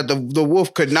houses that the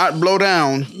wolf could not blow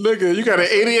down. Nigga, you got an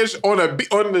 80-inch on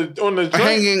the joint.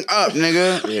 Hanging up,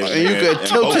 nigga. Yeah, and you nigga, could and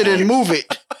tilt it and move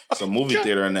it. It's a movie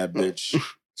theater in that bitch.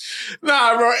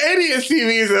 Nah, bro, 80-inch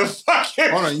TV is a fucking.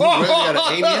 Hold on, you really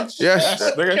got an 8-inch? Yes.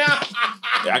 Nigga.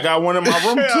 I got one in my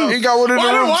room too. He got one in the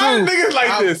room Why too. niggas like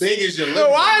How this? big is your living Yo,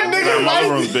 why room? niggas Nah, my living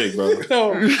like room's big, bro.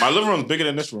 No. My living room's bigger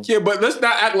than this room. Yeah, but let's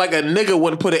not act like a nigga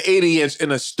wouldn't put an 80-inch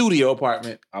in a studio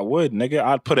apartment. I would, nigga.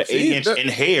 I'd put an See, 8-inch that- in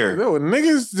hair. No,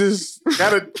 niggas just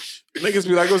gotta. Niggas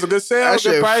be like, it was a good sale, That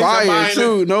good shit price. I'm fire buying it.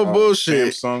 too. No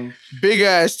bullshit. Samsung. Big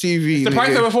ass TV. The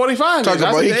price of a nigga. 45. Talking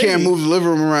about he can't move the living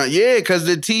room around. Yeah, because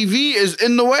the TV is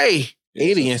in the way.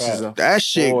 80 inches. Though. That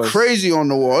shit Boys. crazy on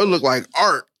the wall. It look like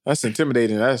art. That's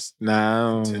intimidating. That's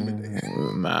nah.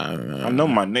 I know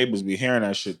my neighbors be hearing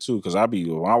that shit too, because I be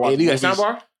when I watch Hey, you got a movies,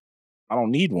 soundbar? I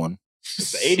don't need one.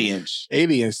 It's the 80-inch.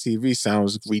 80-inch TV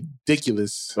sounds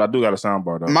ridiculous. But I do got a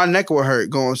soundbar though. My neck will hurt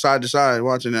going side to side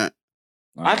watching that.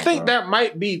 I think that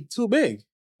might be too big.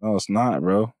 No, it's not,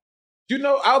 bro. You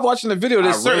know, I was watching the video.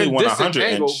 There's I really certain want a distant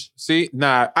 100 angle. inch. See,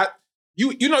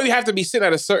 you know you have to be sitting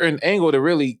at a certain angle to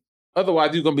really.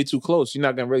 Otherwise, you're gonna be too close. You're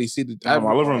not gonna really see the.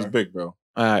 My living room's big, bro.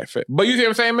 All right, fair. But you see what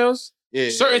I'm saying, Mills? Yeah.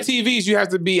 Certain TVs you have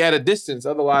to be at a distance.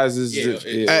 Otherwise, it's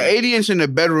An 80-inch in the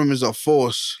bedroom is a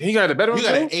force. He got a bedroom. You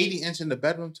got too? an 80-inch in the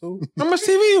bedroom too? How much TV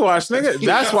you watch, nigga?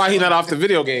 That's why he not off the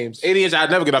video games. 80-inch, I'd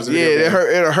never get off the video games.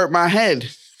 It'll hurt my head.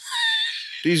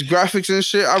 These graphics and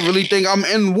shit, I really think I'm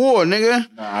in war, nigga.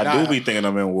 I do be thinking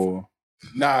I'm in war.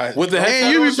 Nah. With the headset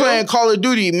And you on, be playing Call of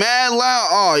Duty mad loud.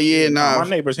 Oh, yeah, nah. My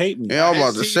neighbors hate me. Yeah, I'm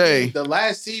about to say. The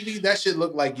last TV, that shit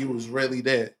looked like you was really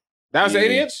there. That was Yeah.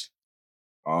 80-inch?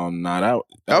 Nah,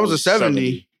 That was a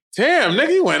 70. Damn,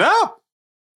 nigga, you went up.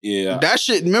 Yeah. That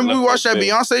shit, remember we Look watched like that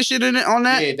big. Beyonce shit in it on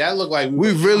that? Yeah, that looked like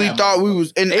We really thought we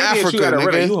was in 80-inch, Africa, you got to rent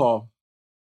a nigga. U-Haul.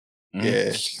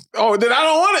 Yeah. Oh, then I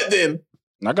don't want it then.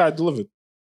 I got it delivered.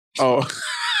 Oh.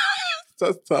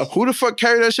 That's tough. Who the fuck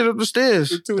carried that shit up the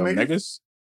stairs? Two Them niggas.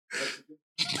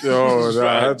 niggas. Yo,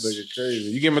 that Facts. nigga crazy.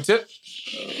 You give him a tip?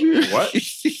 What?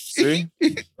 See?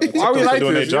 Why Why we like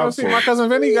this? You don't see my cousin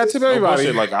Vinny? You got to tip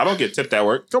everybody. Like, I don't get tipped at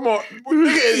work. Come on.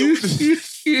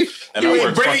 Nigga, And you I ain't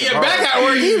work breaking fucking your hard. back at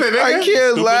work either, nigga. I can't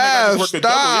Stupid laugh. niggas worked a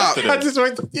double Stop. yesterday. I just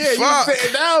went, yeah, Fuck. you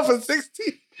sitting down for 60.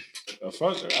 The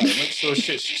fuck? I gotta make sure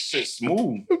shit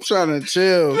smooth. I'm trying to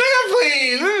chill. Nigga,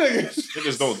 please. Nigga.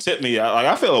 Niggas don't tip me.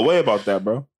 I feel a way about that,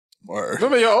 bro.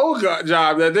 Remember your old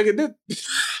job that nigga did?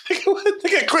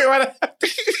 Nigga quit right after.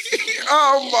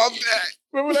 Oh, my back.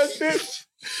 Remember that shit?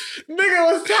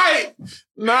 Nigga was tight.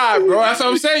 Nah, bro. That's what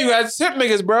I'm saying. You got to tip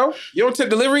niggas, bro. You don't tip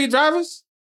delivery drivers?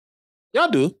 Y'all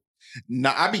do.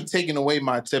 Nah, I be taking away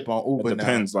my tip on Uber It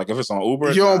depends. Like if it's on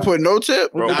Uber, You don't put no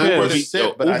tip? bro. now. Nah, I Uber put a be,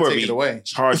 tip, but I Uber take be it away.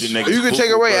 charging niggas. You can take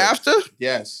it away after?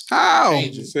 Yes. How?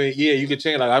 Change it. So, yeah, you can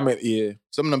change. Like, I meant, yeah.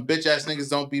 Some of them bitch ass niggas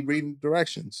don't be reading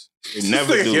directions. They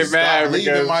never Nigga do. get mad. Stop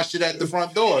leaving because- my shit at the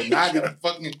front door. Now I gotta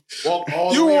fucking walk all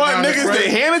the You way want around the niggas crib. to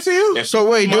hand it to you? If So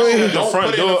wait, my do shit it. at the Don't front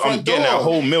put it in door, the front I'm getting that door.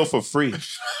 whole meal for free.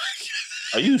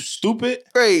 Are you stupid?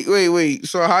 Wait.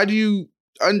 So how do you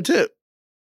untip?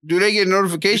 Do they get a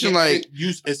notification like,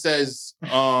 it says You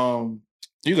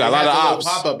got a lot of ops.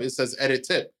 pop up. It says edit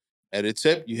tip. Edit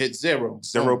tip. You hit 0%.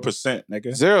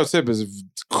 nigga. Zero tip is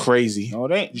crazy. No,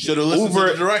 it ain't. You should have listened to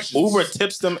the directions. Uber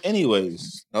tips them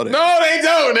anyways. No, No, they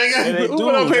don't, nigga. Yeah, they Uber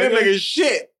do, don't pay them nigga. niggas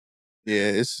shit.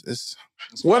 Yeah, it's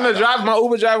When the driver, my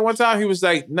Uber driver one time, he was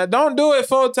like, "Now don't do it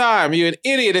full time. You're an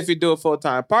idiot if you do it full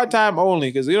time. Part time only,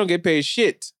 because you don't get paid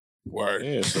shit." word.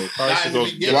 Yeah, so probably Not should in the go.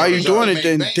 beginning. why you doing it Make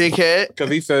then, bank. dickhead?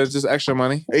 Because he said it's just extra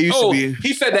money. It used to be.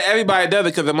 He said that everybody does it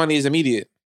because the money is immediate.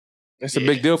 That's a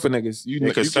big deal for niggas. You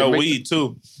can sell weed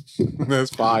too.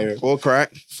 That's fire. Or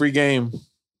crack. Free game.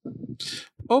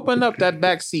 Open up that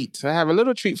back seat. I have a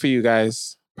little treat for you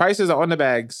guys. Prices are on the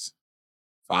bags.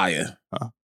 Fire.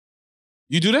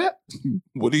 You do that?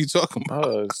 What are you talking about?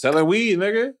 Oh, selling weed,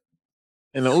 nigga.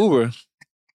 In the Uber.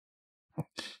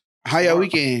 How your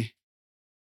weekend?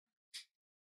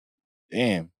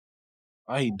 Damn.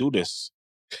 Why he do this?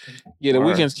 Yeah, the Word.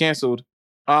 weekend's canceled.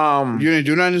 You didn't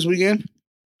do nothing this weekend?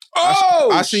 Oh,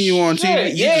 I seen you on TV.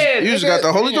 shit. Yeah, You just nigga. got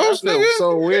the Holy Damn, Ghost, I feel nigga?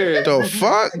 So weird. The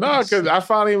fuck? No, because I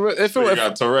finally if You I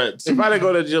got Tourette's. didn't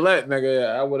go to Gillette, nigga,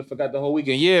 I would have forgot the whole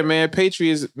weekend. Yeah, man,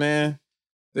 Patriots, man.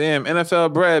 Damn,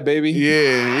 NFL bread, baby.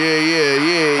 Yeah.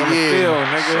 On the field,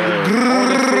 nigga. On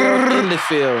the field, in the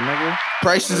field, nigga.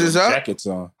 Prices is up. Jackets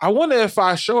on. I wonder if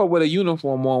I show up with a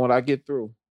uniform on when I get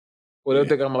through. Or they'll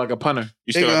think I'm like a punter.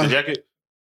 You still got the jacket?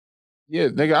 Yeah,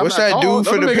 nigga. I'm What's not that tall. dude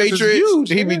for Them the niggas is Patriots? huge,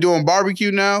 He be nigga. doing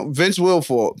barbecue now. Vince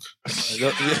Wilfork.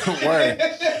 Word.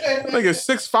 Nigga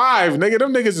 6'5", nigga.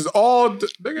 Them niggas is all You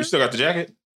nigga. still got the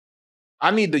jacket?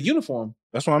 I need the uniform.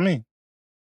 That's what I mean.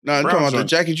 No, I'm Brown talking about the joint.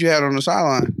 jacket you had on the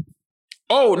sideline.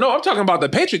 Oh no, I'm talking about the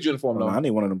Patriots uniform though. I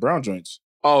need one of them brown joints.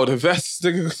 Oh, the vest,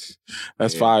 nigga.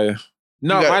 That's Yeah. fire.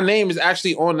 No, You got- my name is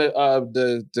actually on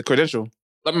the credential.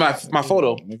 Like my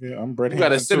photo. Nigga, I'm Brett You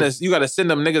gotta Hampton, send too. us. You gotta send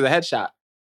them niggas a headshot.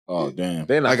 Oh damn.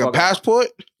 They not Like a fucking- passport?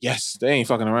 Yes, they ain't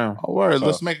fucking around. Oh, word. So-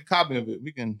 Let's make a copy of it.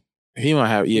 We can. He might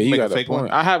have. Yeah, We you make got a a fake point.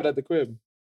 one? I have it at the crib.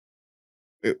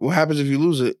 What happens if you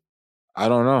lose it? I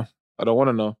don't know. I don't want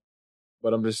to know.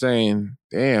 But I'm just saying.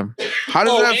 Damn. How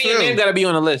does that and your name feel? gotta be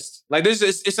on the list. Like this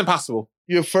is it's impossible.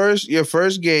 Your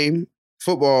first game,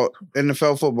 football,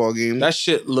 NFL football game, That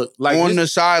shit look like on the the way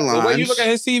sidelines. you look at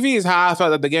his TV is how I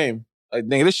felt at the game. Like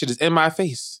nigga, this shit is in my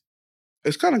face.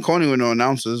 It's kind of corny with no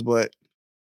announcers, but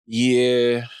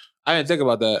Yeah, I didn't think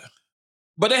about that.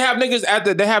 But they have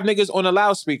niggas on the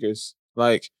loudspeakers,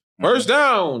 like first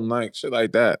down, like shit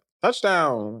like that,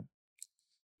 touchdown.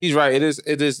 He's right. It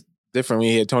is different when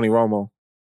you hear Tony Romo.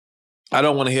 I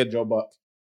don't want to hear Joe Buck.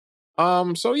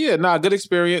 So yeah, good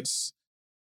experience.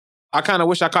 I kind of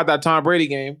wish I caught that Tom Brady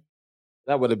game.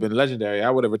 That would have been legendary. I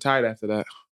would have retired after that.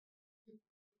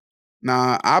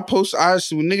 nah,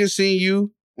 when niggas seen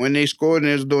you when they scored and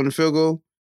they was doing the field goal,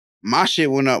 my shit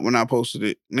went up when I posted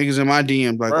it. Niggas in my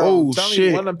DM like, Bro, oh I'm telling shit.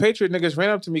 you, one of them Patriot niggas ran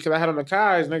up to me because I had on the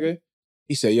Kais, nigga.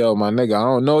 He said, yo, my nigga, I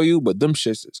don't know you, but them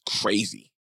shits is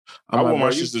crazy. I wore my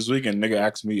shits this weekend. Nigga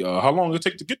asked me, how long it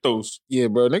take to get those? Yeah,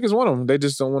 bro, niggas want them. They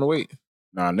just don't want to wait.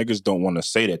 Nah, niggas don't want to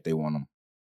say that they want them.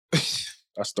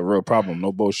 That's the real problem.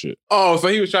 No bullshit. Oh, so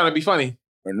he was trying to be funny.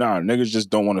 But nah, niggas just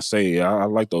don't want to say, I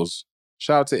like those.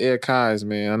 Shout out to Air Kais,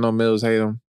 man. I know Mills hate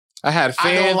him. I had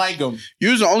fans. I don't like them.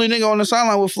 You was the only nigga on the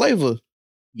sideline with flavor.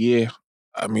 Yeah.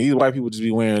 I mean, these white people just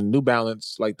be wearing New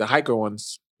Balance, like the hiker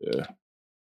ones. Yeah.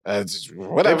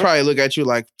 Whatever. They probably look at you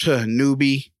like,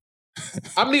 newbie.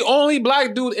 I'm the only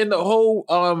black dude in the whole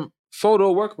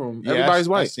photo workroom. Yeah, Everybody's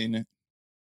white. I've seen it.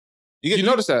 You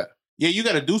notice that? Yeah, you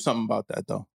got to do something about that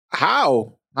though.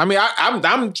 How? I mean,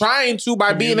 I'm trying to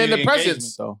by being in the Community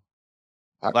presence. engagement,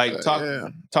 though. Like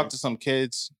talk to some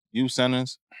kids, youth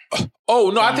centers.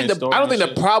 Oh no, I Telling don't their think story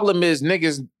the problem is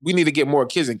niggas. We need to get more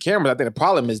kids in cameras. I think the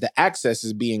problem is the access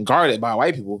is being guarded by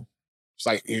white people. It's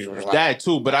like That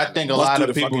too, but I think a Bust lot through of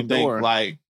the people fucking think door.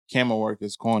 like camera work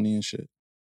is corny and shit.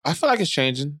 I feel like it's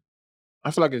changing.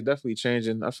 I feel like it's definitely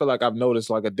changing. I feel like I've noticed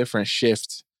like a different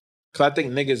shift. Cause I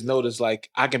think niggas notice like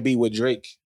I can be with Drake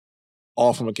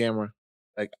all from a camera.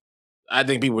 Like I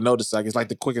think people notice like it's like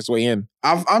the quickest way in.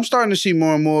 I'm starting to see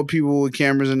more and more people with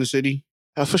cameras in the city.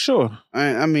 For sure.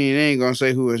 I mean, they ain't gonna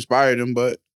say who inspired them,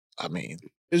 but I mean,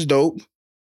 it's dope.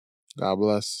 God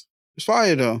bless. It's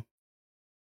fire though.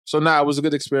 So it was a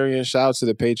good experience. Shout out to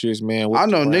the Patriots, man. I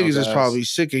know Whooped the niggas Browns is ass. probably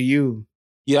sick of you.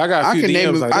 Yeah, I got a few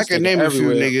DMs like, I this can nigga name a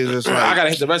few everywhere. niggas that's I like, gotta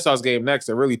hit the Red Sox game next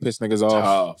to really piss niggas off.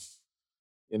 Tough.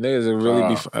 And niggas will really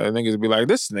niggas be like,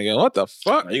 this nigga, what the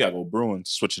fuck? Nah, you gotta go Bruins,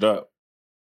 switch it up.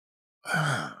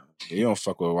 You don't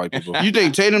fuck with white people. you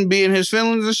think Tatum be in his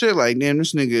feelings and shit? Like, damn,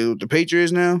 this nigga with the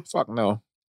Patriots now? Fuck no.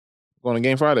 Going to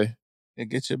game Friday. It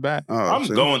gets you back. Oh, I'm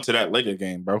see. going to that Laker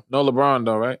game, bro. No LeBron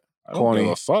though, right? I don't Corny.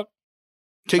 give a fuck.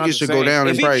 Tickets should go down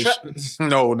in price.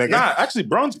 No, nigga. Nah, actually,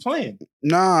 Bron's playing.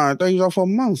 Nah, I thought he was off for a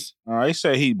month. He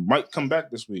said he might come back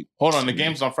this week. Hold on, the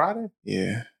game's on Friday?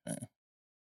 Yeah.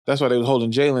 That's why they was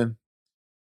holding Jalen.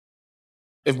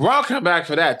 If Bron come back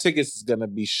for that, tickets is gonna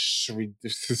be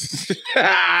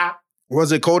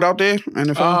Was it cold out there?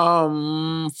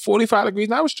 NFL? 45 degrees.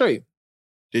 Now it was straight.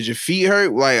 Did your feet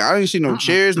hurt? Like, I didn't see no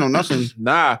chairs, no nothing.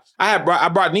 Nah. I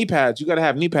brought knee pads. You gotta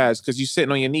have knee pads because you're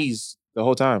sitting on your knees the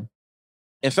whole time.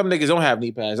 And some niggas don't have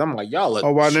knee pads. I'm like, y'all look.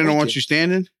 Oh, why they don't want tweaking. you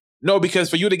standing? No, because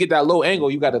for you to get that low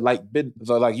angle, you gotta like bend.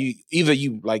 So like you either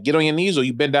you like get on your knees or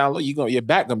you bend down low. Your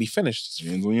back gonna be finished.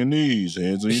 Hands on your knees.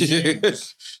 Hands on your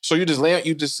knees. So you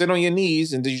just sit on your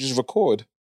knees and then you just record.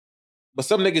 But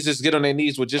some niggas just get on their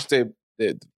knees with just their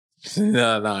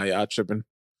nah, y'all tripping.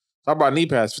 So I bought knee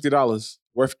pads, $50,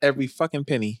 worth every fucking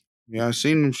penny. Yeah, I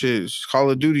seen them shit. It's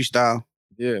Call of Duty style.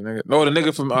 Yeah, nigga. No, the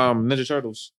nigga from Ninja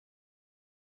Turtles.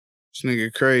 This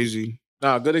nigga crazy.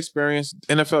 Nah, good experience.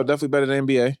 NFL definitely better than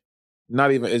NBA.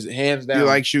 Not even is hands down. You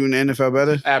like shooting the NFL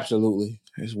better? Absolutely.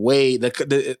 It's way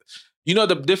you know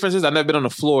the difference is I've never been on the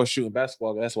floor shooting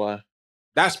basketball. That's why.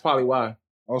 That's probably why.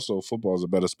 Also, football is a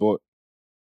better sport.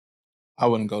 I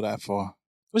wouldn't go that far.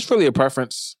 It's really a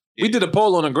preference. We did a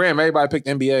poll on the gram. Everybody picked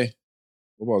NBA.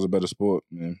 Football is a better sport,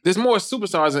 man. There's more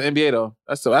superstars in NBA though.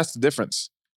 That's the difference.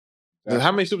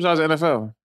 How many superstars in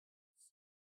NFL?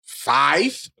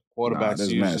 5? Quarterbacks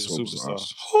there's usually mad a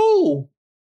superstar. Who?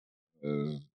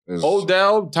 There's-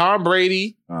 Odell, Tom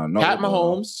Brady, no, Pat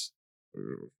Mahomes,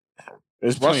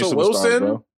 There's plenty of Russell superstars, Wilson.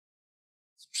 bro.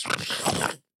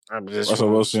 Russell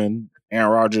Wilson,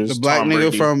 Aaron Rodgers, The black Tom nigga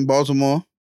Brady. from Baltimore.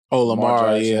 Oh, Lamar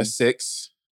Lamar, Jackson. yeah, 6.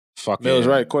 Fuck Mills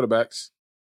right, quarterbacks.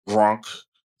 Gronk,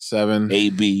 7.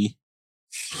 AB.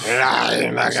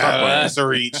 That's a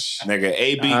reach. Nigga,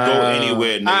 AB go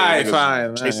anywhere. Nigga. All right, Niggas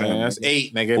fine. chasing him, That's nigga.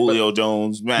 8, nigga. Julio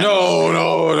Jones, man.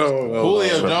 No.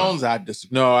 Julio Jones, I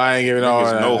disagree. No, I ain't giving all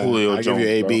Niggas that. know Julio I give Jones, you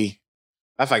AB.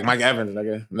 That's like Mike Evans,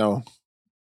 nigga. No.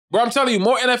 Bro, I'm telling you,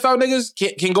 more NFL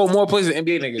niggas can go more places than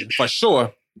NBA niggas, for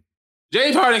sure.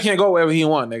 James Harden can't go wherever he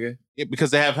want, nigga. Yeah,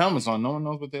 because they have helmets on. No one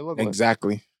knows what they look like.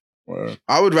 Exactly.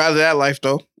 I would rather that life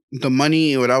though. The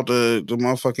money without the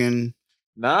motherfucking.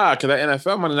 Nah, because that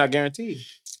NFL money not guaranteed.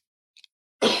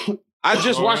 I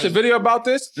just watched a video about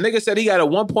this. Nigga said he got a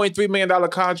 $1.3 million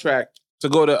contract to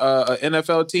go to an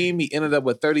NFL team. He ended up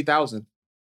with $30,000.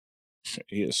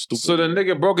 He is stupid. So the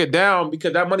nigga broke it down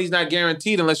because that money's not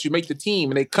guaranteed unless you make the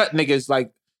team. And they cut niggas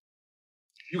like,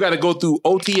 you got to go through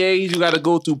OTAs, you got to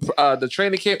go through the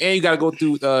training camp, and you got to go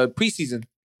through preseason.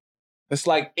 It's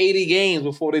like 80 games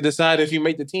before they decide if you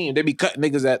make the team. They be cutting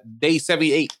niggas at day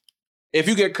 78. If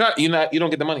you get cut, you don't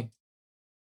get the money.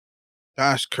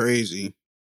 That's crazy.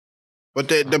 But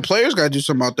the players got to do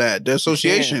something about that. The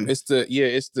association. It's a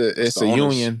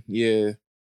union. Yeah.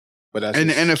 But that's and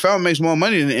the NFL makes more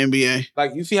money than the NBA.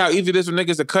 Like, you see how easy it is for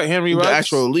niggas to cut Henry Ruggs? The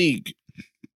actual league.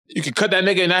 You can cut that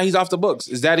nigga and now he's off the books.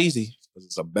 It's that easy.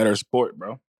 It's a better sport,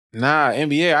 bro. Nah,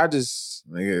 NBA,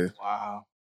 nigga. Wow.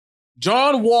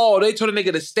 John Wall, they told a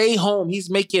nigga to stay home. He's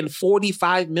making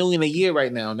 $45 million a year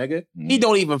right now, nigga. He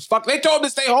don't even fuck. They told him to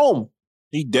stay home.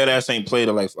 He dead ass ain't played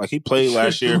like he played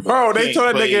last year, bro. They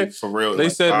told that nigga for real. They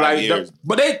said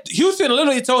Houston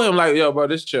literally told him like, yo, bro,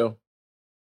 just chill.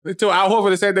 They told Al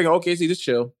Horford the same thing. Okay, see, just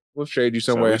chill. We'll trade you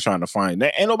somewhere. So we're trying to find.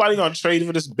 Ain't nobody gonna trade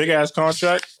for this big ass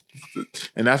contract,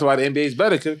 and that's why the NBA is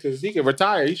better because he can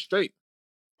retire. He's straight.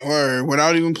 Or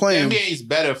without even playing. The NBA is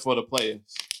better for the players.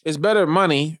 It's better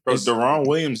money. Bro, Deron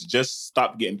Williams just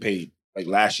stopped getting paid like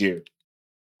last year.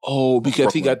 Oh,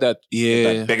 because he got that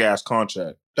big ass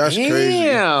contract. That's crazy.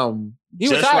 Damn. He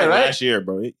just retired, like right? last year,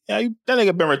 bro. Yeah, that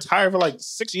nigga been retired for like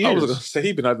 6 years. I was gonna say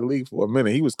he been out the league for a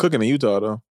minute. He was cooking in Utah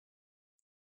though.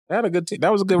 They had a good team.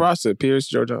 That was a good roster. Pierce,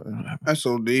 Georgia.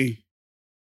 SOD.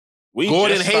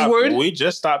 Gordon Hayward. We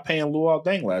just stopped paying Luol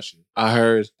Deng last year. I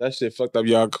heard that shit fucked up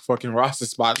y'all fucking roster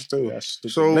spots too.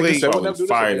 So wait,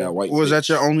 fire that white. Was that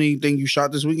your only thing you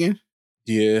shot this weekend?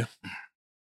 Yeah.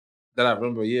 That I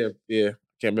remember. Yeah.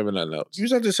 Can't remember nothing else. You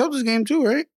was at the Celtics game too,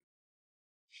 right?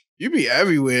 You be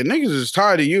everywhere. Niggas is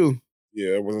tired of you.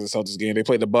 Yeah, it wasn't the Celtics game. They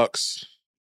played the Bucks.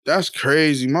 That's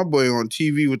crazy. My boy on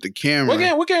TV with the camera.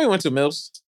 What game we went to,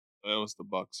 Mills? It was the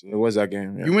Bucks. Yeah. It was that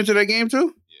game. Yeah. You went to that game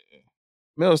too? Yeah.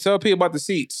 Mills, tell P about the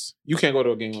seats. You can't go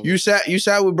to a game. You sat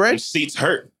with Brett? Seats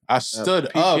hurt. I stood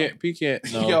up. P can't.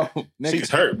 No. Yo, seats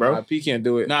hurt, bro. P can't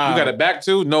do it. Nah. You got a back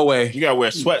too? No way. You gotta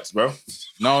wear sweats, bro.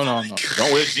 No.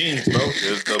 Don't wear jeans, bro.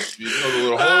 There's the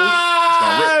little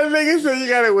holes. Nigga said you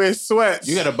gotta wear sweats.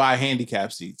 You gotta buy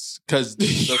handicap seats. Cause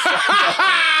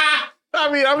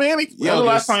I'm handicapped. When was the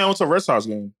last time I went to a Red Sox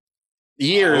game?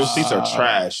 Years. Those seats are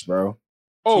trash, bro.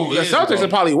 Oh, the Celtics are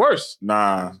probably worse.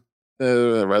 Nah.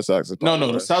 The Red Sox are No,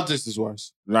 the Celtics is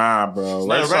worse. Nah, bro. The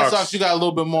Red Sox, you got a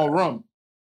little bit more room.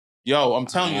 Yo, I'm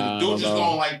telling you, the dude just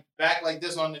going like back like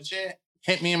this on the chair,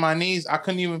 hit me in my knees. I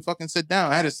couldn't even fucking sit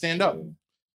down. I had to stand up.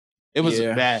 It was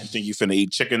bad. You think you finna eat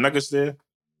chicken nuggets there?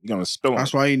 You're gonna spill them.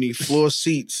 That's why you need floor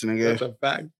seats, nigga. That's a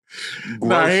fact.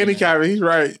 Nah, handicap. He's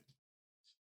right.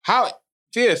 How?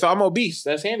 Yeah, so I'm obese.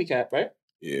 That's handicap, right?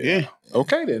 Yeah.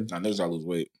 Okay then. Nah, niggas gotta lose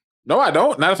weight. No, I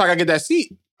don't. Not if I can get that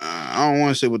seat. I don't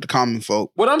want to sit with the common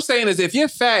folk. What I'm saying is, if you're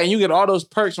fat and you get all those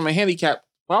perks from a handicap,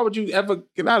 why would you ever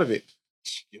get out of it?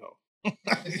 Yo. You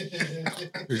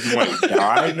want to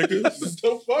die, nigga?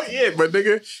 The fuck? Yeah, but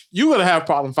nigga, you gonna have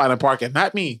problem finding parking,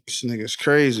 not me. This nigga's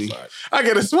crazy. I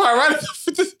get a spot right.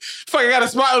 Fucking got a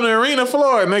spot on the arena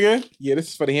floor, nigga. Yeah, this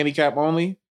is for the handicap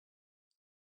only.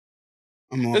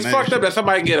 It's fucked up that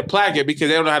somebody can get a placard because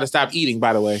they don't know how to stop eating,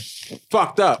 by the way.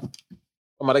 Fucked up.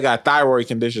 Somebody got a thyroid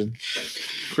condition.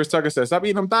 Chris Tucker said, stop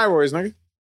eating them thyroids, nigga.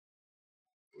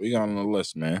 We got on the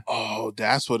list, man. Oh,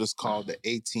 that's what it's called, the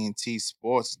AT&T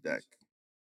Sports Deck.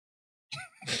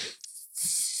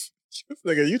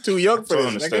 Nigga, you too young for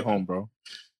this, nigga. Stay home, bro.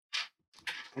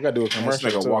 We gotta do a commercial.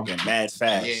 This nigga walking mad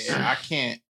fast. Yeah, I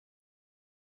can't.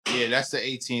 Yeah, that's the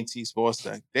AT&T Sports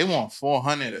Deck. They want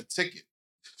 $400 a ticket.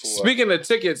 Speaking of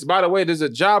tickets, by the way, there's a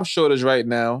job shortage right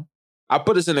now. I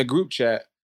put this in a group chat.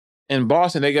 In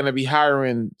Boston, they're gonna be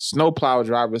hiring snowplow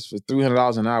drivers for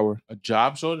 $300 an hour. A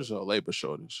job shortage or a labor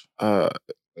shortage?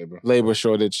 Labor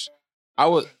shortage.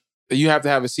 You have to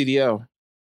have a CDL.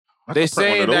 They're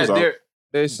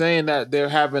saying that they're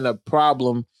having a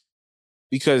problem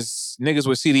because niggas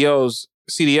with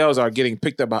CDLs are getting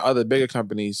picked up by other bigger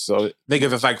companies. So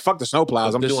niggas is like, fuck the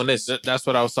snowplows. I'm doing this. That's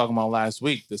what I was talking about last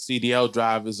week. The CDL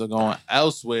drivers are going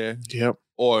elsewhere. Yep.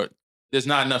 Or there's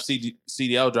not enough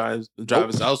CDL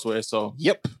drivers elsewhere. So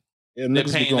yep. Yeah, they're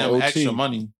paying them OT. extra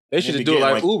money. They should do it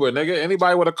like Uber, nigga.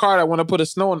 Anybody with a car that want to put a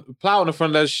plow in the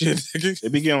front of that shit. They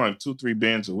be getting like 2-3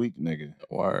 bands a week, nigga.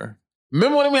 Or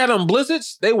remember when we had them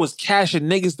blizzards? They was cashing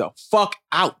niggas the fuck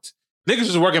out. Niggas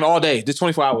was working all day, just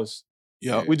 24 hours.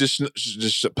 Yeah, we just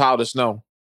plowed the snow.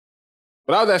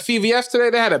 But I was at FVS today.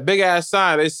 They had a big ass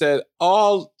sign. They said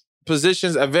all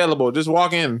positions available. Just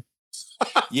walk in.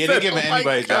 Yeah, they're giving Oh my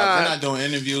anybody jobs. God. They're not doing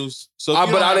interviews. So,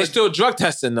 But are they still drug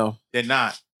testing though? They're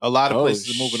not. A lot of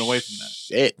places are moving away from that.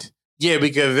 Shit. Yeah,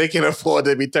 because they can afford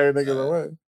to be turning niggas away.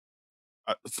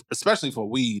 Especially for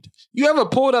weed. You ever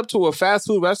pulled up to a fast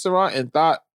food restaurant and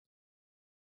thought,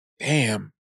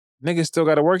 damn, niggas still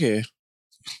got to work here?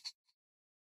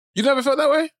 You never felt that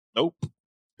way? Nope.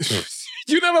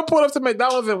 You never pulled up to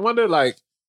McDonald's and wondered, like,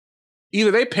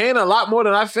 either they paying a lot more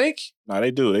than I think? Nah,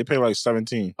 they do. They pay like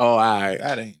 17. Oh, all right.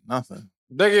 That ain't nothing.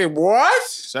 They get what?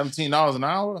 $17 an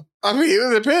hour? I mean,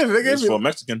 it depends. They It's give for a you,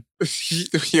 Mexican.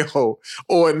 yo,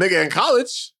 or a nigga in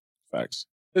college. Facts.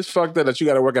 It's fucked up that you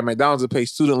got to work at McDonald's to pay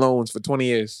student loans for 20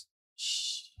 years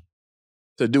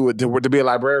to do it, to be a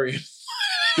librarian.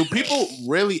 Do people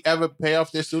really ever pay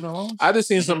off their student loans? I just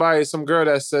seen some girl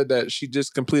that said that she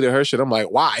just completed her shit. I'm like,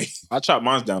 why? I chopped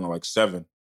mine down to like 7.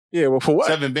 Yeah, well, for what?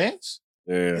 7 bands?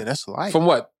 Yeah, Yeah. that's light. From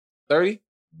what? 30?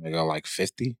 They got like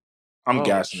 50. I'm Oh,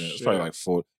 gassing it. It's shit. probably like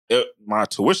 40. My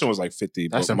tuition was like 50.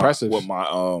 That's but impressive. With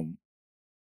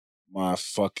my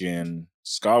fucking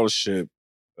scholarship,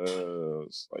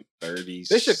 it's like 30.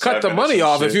 They should cut the money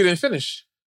off if you didn't finish.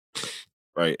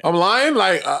 Right. I'm lying?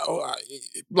 Like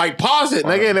pause it,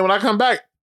 nigga, and then when I come back,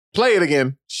 play it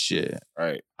again. Shit.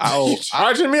 Right. I owe, You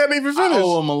charging me? I didn't even I finish.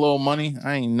 owe them a little money.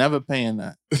 I ain't never paying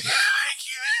that.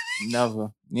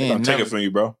 Never. They Yeah, gonna take never. it from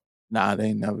you, bro. Nah, they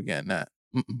ain't never getting that.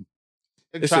 Mm-mm.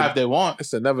 They can It's try a- if they want.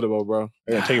 It's inevitable, bro.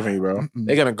 They gonna take it from you, bro. Mm-mm.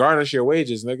 They're gonna garnish your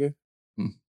wages, nigga. Hmm.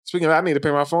 Speaking of, I need to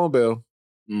pay my phone bill.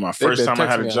 My They've first been time I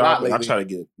had texting a me a job, lot and I lately. tried to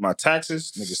get my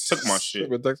taxes. Niggas took my shit.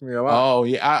 They've been texting me a lot. Oh,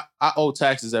 yeah. I owe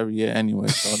taxes every year anyway.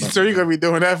 So, it don't So you're gonna be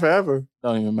doing that forever?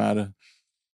 don't even matter.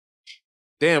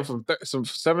 Damn, from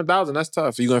 7,000, that's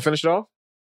tough. Are you gonna finish it off?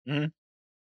 Mhm.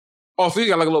 Oh, so you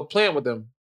got like a little plan with them?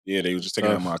 Yeah, they was just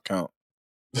taking it out of my account.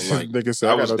 But, like, Nigga said,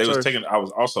 I got no they was choice. taking. I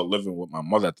was also living with my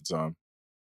mother at the time.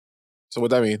 So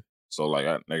what that mean? So like,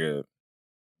 I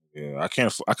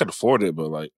can't. I could afford it, but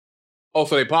like, Oh,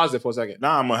 so they paused it for a second.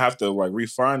 now I'm gonna have to like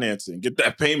refinance it and get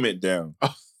that payment down.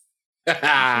 You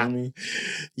feel me?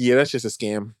 Yeah, that's just a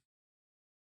scam.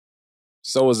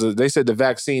 So they said the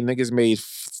vaccine, niggas made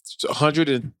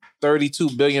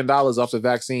 $132 billion off the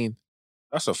vaccine.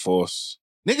 That's a force.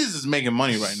 Niggas is making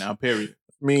money right now, period.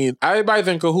 I mean, everybody's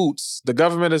in cahoots. The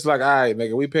government is like, all right,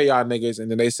 nigga, we pay y'all niggas.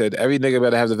 And then they said every nigga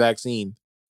better have the vaccine.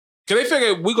 Because they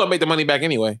figure we going to make the money back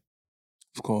anyway.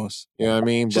 Of course. You know what I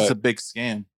mean? Just But, a big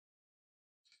scam.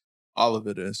 All of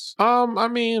it is. I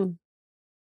mean,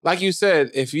 like you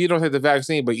said, if you don't take the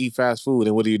vaccine but eat fast food,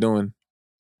 then what are you doing?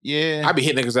 Yeah. I be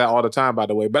hitting niggas that all the time, by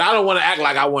the way. But I don't want to act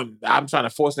like I'm trying to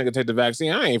force nigga to take the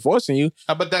vaccine. I ain't forcing you.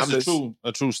 But that's I'm just-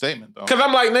 a true statement, though. Because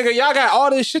I'm like, nigga, y'all got all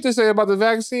this shit to say about the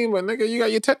vaccine, but nigga, you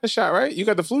got your tetanus shot, right? You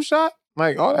got the flu shot?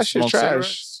 Like, all that shit Smoke trash.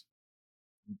 cigarettes?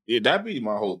 Yeah, that be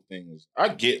my whole thing. Is I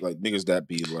get like niggas that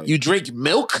be like, You drink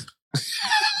milk?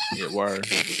 Yeah, word.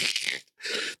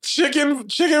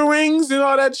 Chicken wings and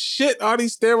all that shit. All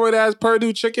these steroid ass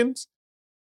Purdue chickens.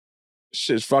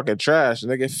 Shit's fucking trash,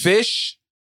 nigga. Fish.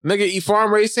 Nigga eat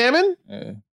farm raised salmon.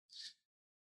 Yeah.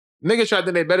 Nigga try to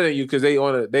think they better than you because they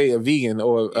a vegan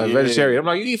or a Yeah. vegetarian. I'm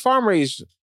like, you eat farm raised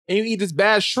and you eat this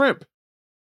bad shrimp.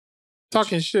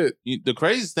 Talking shit. The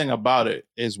craziest thing about it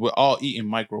is we're all eating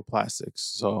microplastics.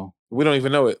 So, We don't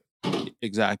even know it.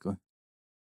 exactly.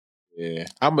 yeah,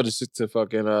 I'm gonna stick to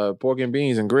fucking pork and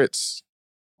beans and grits.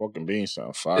 fucking beans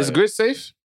sound fire. Is grits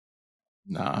safe?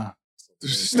 Nah.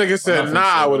 This nigga said Nothing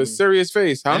nah safe. with a serious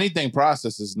face, huh? Anything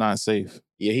processed is not safe.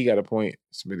 Yeah, he got a point,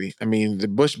 Smitty. I mean, the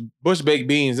bush baked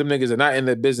beans, them niggas are not in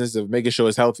the business of making sure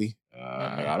it's healthy.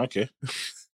 I don't care.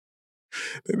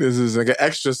 This is like an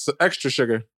extra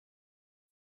sugar.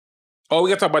 Oh, we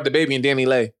gotta talk about the baby and Danny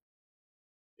Lay.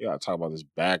 You gotta talk about this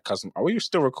bad customer. Are we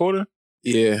still recording?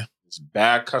 Yeah. This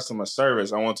bad customer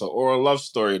service. I went to Oral Love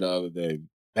Story the other day.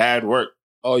 Bad work.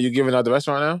 Oh, you giving out the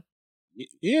restaurant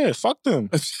Yeah, fuck them.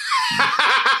 now?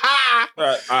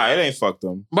 All right, it ain't fuck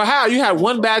them. But how? You had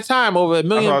one bad time over a That's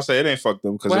million. why I say it ain't fuck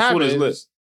them because What the food is happened?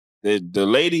 lit. The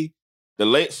lady,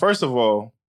 first of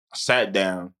all, I sat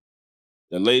down.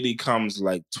 The lady comes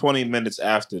like 20 minutes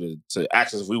after to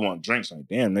ask us if we want drinks. I'm like,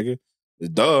 damn, nigga.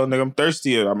 Duh, nigga, I'm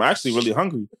thirsty. I'm actually really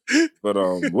hungry. But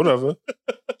whatever.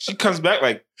 She comes back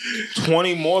like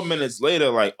 20 more minutes later,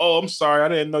 like, oh, I'm sorry, I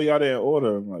didn't know y'all didn't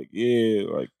order. I'm like, yeah,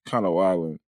 like kind of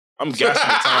wilding. I'm guessing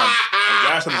the time.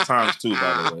 I'm guessing the times too,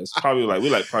 by the way. It's probably like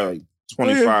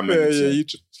 25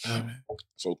 minutes. Yeah, in.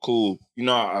 So cool. You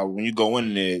know, when you go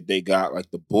in there, they got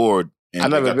like the board and I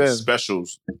they never got the been.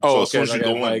 specials. Oh, so as soon as okay, you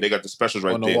like, go in, like, they got the specials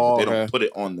right on the there. wall, But they don't okay. put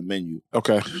it on the menu.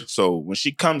 Okay. So when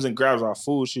she comes and grabs our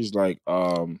food, she's like,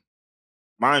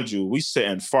 mind you, we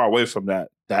sitting far away from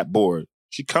that board.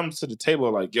 She comes to the table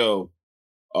like, yo,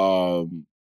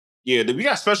 yeah, we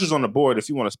got specials on the board if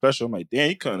you want a special. I'm like, damn,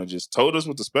 you couldn't have just told us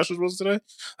what the specials was today?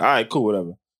 All right, cool,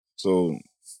 whatever. So,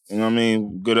 you know what I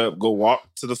mean? Go walk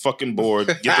to the fucking board,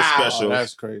 get the special.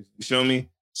 That's crazy. You feel me?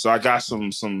 So I got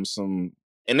some,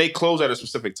 and they close at a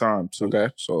specific time too. Okay.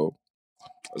 So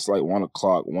it's like 1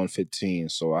 o'clock,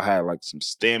 1:15. So I had like some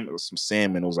salmon.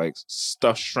 It was like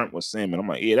stuffed shrimp with salmon. I'm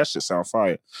like, yeah, that shit sound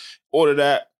fire. Order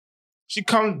that. She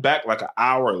comes back like an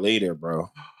hour later,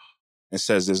 bro, and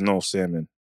says there's no salmon.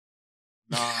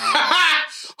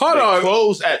 Hold They on.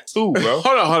 close at 2, bro.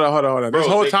 Hold on. This Bro,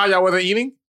 whole time y'all wasn't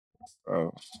eating?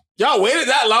 Bro, Y'all waited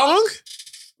that long?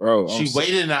 bro, She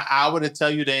waited an hour to tell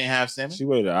you they didn't have salmon? She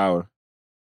waited an hour.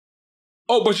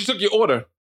 Oh, but she took your order.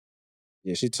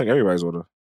 Yeah, she took everybody's order.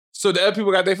 So the other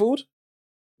people got their food?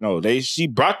 No, she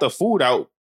brought the food out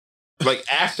like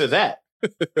after that.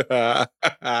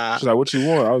 She's like, what you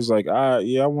want? I was like,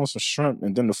 yeah, I want some shrimp.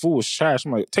 And then the food was trash.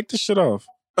 I'm like, take this shit off.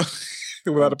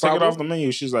 Without a Take it problem? off the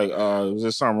menu. She's like, is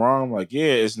there something wrong? I'm like,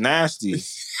 yeah, it's nasty.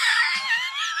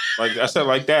 Like I said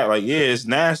like that. Like, yeah, it's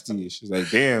nasty. She's like,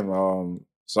 damn,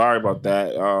 sorry about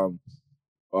that.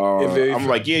 I'm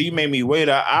like, yeah, you made me wait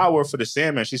an hour for the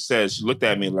salmon. She looked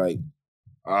at me like,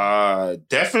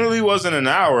 definitely wasn't an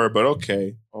hour, but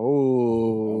okay.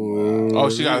 Oh,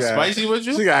 She got spicy with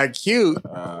you? She got cute.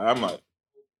 I'm like,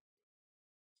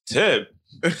 tip.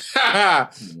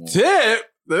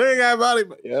 Tip. They ain't got body.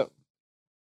 Yep.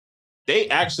 They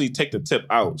actually take the tip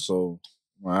out, so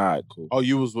all right, cool. Oh,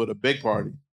 you was with a big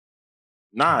party.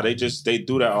 Nah, they do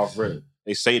that off rip.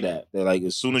 They say that. They're like,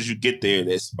 as soon as you get there,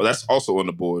 that's also on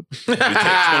the board. You take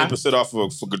 20% off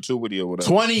for gratuity or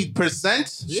whatever.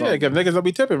 20%? Yeah, because niggas don't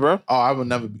be tipping, bro. Oh, I would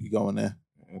never be going there.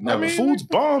 Never. Food's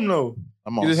bomb though.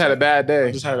 You just had a bad day.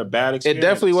 I just had a bad It experience.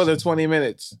 definitely wasn't 20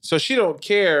 minutes. So she don't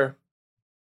care.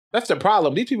 That's the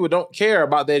problem. These people don't care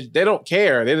about that. They don't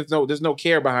care. There's no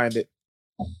care behind it.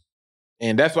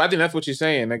 And I think that's what you're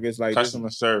saying. Like, it's like customer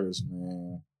service,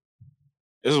 man.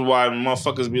 This is why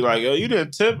motherfuckers be like, yo, you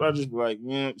didn't tip? I just be like,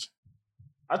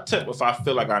 I tip if I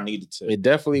feel like I need to tip. It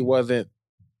definitely wasn't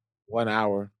 1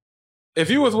 hour.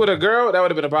 If you was with a girl, that would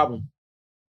have been a problem.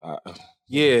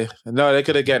 Yeah. No, they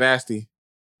could have got nasty.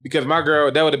 Because my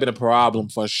girl, that would have been a problem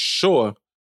for sure.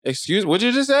 Excuse, what'd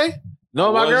you just say?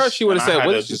 No, my girl, she would have said, I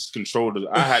had to control it.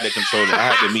 I had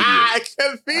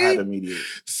to mediate.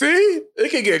 See? It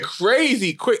can get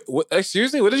crazy quick.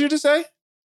 Excuse me, what did you just say?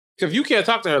 Because you can't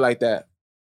talk to her like that.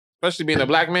 Especially being a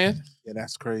black man. Yeah,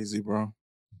 that's crazy, bro.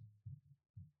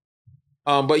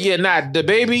 But yeah, the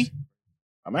baby.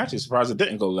 I'm actually surprised it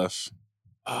didn't go left.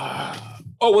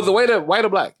 Was the waiter white or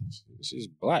black? She's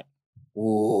black.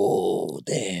 Oh,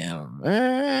 damn.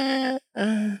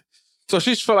 So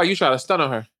she felt like you tried to stun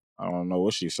on her. I don't know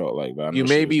what she felt like, but you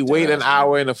made me wait an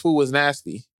hour and the food was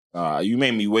nasty. You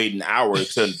made me wait an hour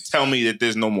to tell me that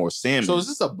there's no more salmon. So is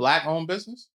this a black-owned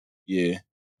business? Yeah.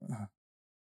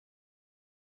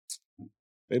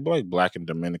 They like black and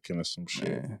Dominican or some shit.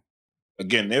 Yeah.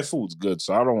 Again, their food's good,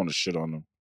 so I don't want to shit on them.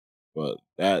 But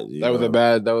that was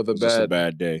a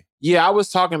bad day. Yeah, I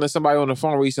was talking to somebody on the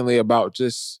phone recently about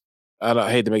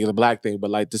I hate to make it a black thing,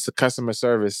 but like just the customer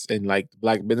service in like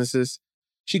black businesses.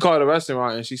 She called a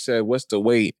restaurant and she said, "What's the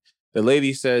wait?" The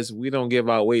lady says, "We don't give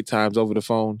out wait times over the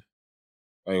phone."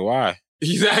 Like, why?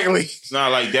 Exactly. It's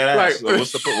not like that ass. Like,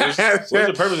 what's the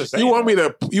purpose of saying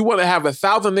You want to have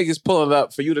 1,000 niggas pulling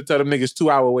up for you to tell them niggas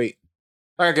 2 hour wait.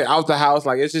 Like I get out the house,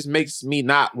 like it just makes me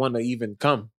not want to even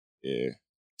come. Yeah.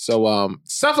 So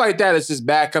stuff like that is just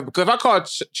bad. Because if I call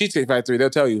Cheesecake Factory, they'll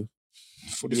tell you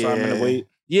 45-minute wait.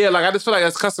 Yeah, like I just feel like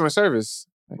that's customer service.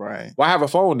 Right. Why have a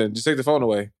phone then? Just take the phone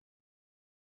away.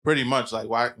 Pretty much. Like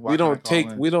why we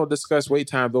don't discuss wait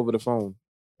times over the phone.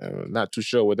 Not too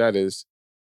sure what that is.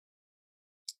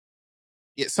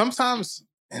 Yeah, sometimes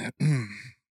I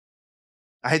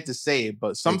hate to say it,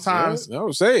 but sometimes no,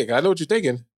 say it. I know what you're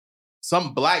thinking.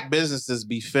 Some black businesses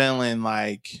be feeling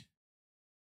like,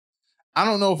 I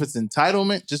don't know if it's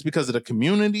entitlement just because of the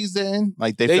communities they're in.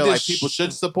 Like they feel like people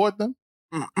should support them.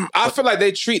 I feel like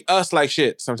they treat us like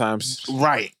shit sometimes.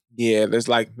 Right. Yeah, there's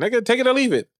like, nigga, take it or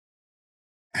leave it.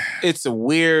 It's a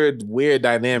weird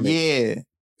dynamic. Yeah.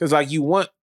 Because like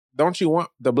don't you want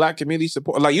the black community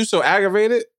support? Like you so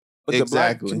aggravated with the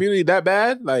black community that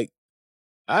bad? Like,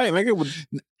 I ain't think it would.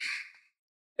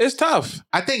 It's tough.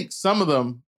 I think some of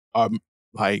them are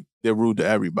like, they're rude to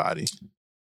everybody.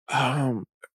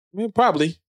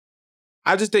 Probably.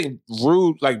 I just think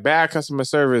rude, like bad customer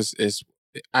service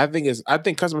I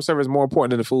think customer service is more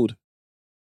important than the food.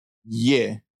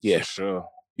 Yeah. Yeah. For sure.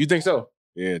 You think so?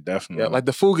 Yeah, definitely. Yeah, like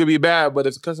the food could be bad, but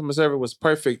if the customer service was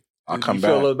perfect, I'll come you back.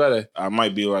 feel a little better. I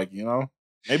might be like,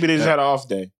 Maybe they just had an off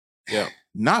day. Yeah.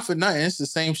 Not for nothing. It's the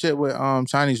same shit with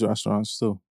Chinese restaurants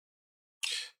too.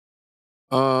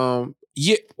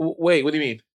 Yeah. Wait, what do you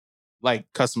mean? Like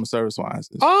customer service wise.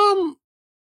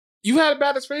 You had a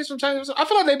bad experience from Chinese restaurants? I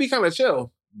feel like they be kind of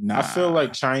chill. Nah. I feel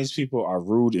like Chinese people are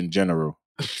rude in general.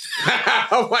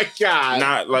 Oh my God.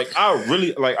 Not like I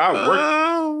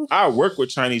work with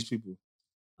Chinese people.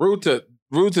 Rude to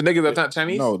niggas that's not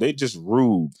Chinese? No, they just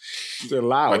rude. They're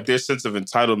loud. Like their sense of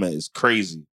entitlement is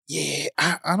crazy. Yeah,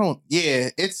 I don't. Yeah,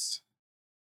 it's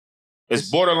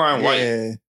borderline white.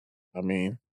 yeah. I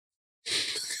mean,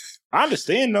 I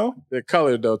understand though. they're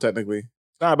colored though, technically.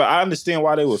 Nah, but I understand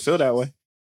why they would feel that way.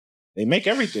 They make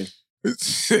everything.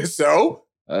 So?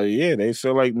 Yeah, they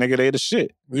feel like nigga they the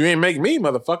shit. You ain't make me,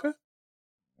 motherfucker.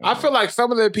 I feel like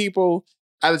some of the people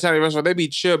at the Chinese restaurant, they be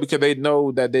chill because they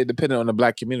know that they're dependent on the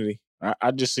black community.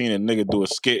 I just seen a nigga do a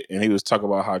skit and he was talking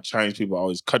about how Chinese people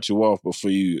always cut you off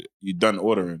before you done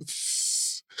ordering.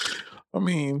 I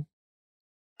mean,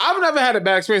 I've never had a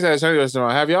bad experience at a Chinese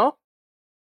restaurant. Have y'all?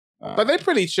 But they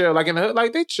pretty chill. Like in the hood,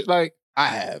 like they like I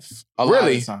have a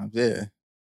lot of times. Yeah,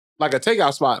 like a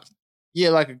takeout spot. yeah,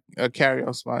 like a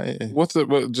carry-out spot. Yeah. What's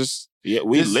the just? Yeah,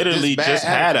 we This literally bad just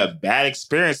had a attitude. bad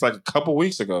experience like a couple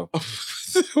weeks ago.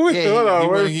 Hold Yeah, on, he wait.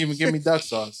 wouldn't even give me duck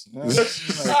sauce. You know? Like,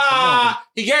 come on.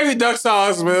 He gave you duck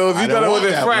sauce, Mills. I You don't thought it want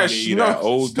wasn't that fresh. one. You You know, know,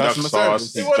 old duck customer sauce.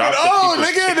 service. He It wasn't dropped the old, people's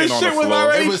nigga. chicken This on shit the was floor.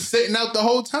 already- It was sitting out the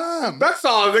whole time. duck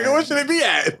sauce, nigga. What should it be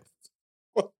at?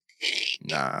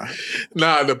 Nah.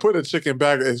 Nah, to put a chicken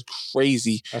back is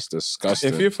crazy. That's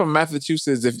disgusting. If you're from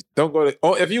Massachusetts, if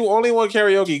you only want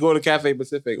karaoke, go to Cafe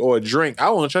Pacific or a drink.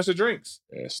 I won't trust the drinks.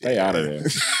 Yeah, stay out of there.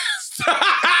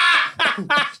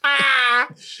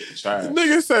 Trash.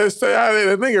 Nigga said stay out of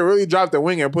there. The nigga really dropped the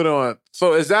wing and put it on.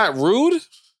 So is that rude?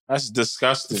 That's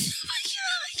disgusting.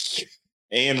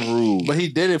 And rude. But he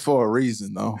did it for a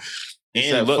reason, though. He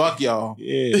And said, look- fuck y'all.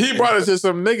 Yeah. He brought it to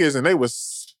some niggas and they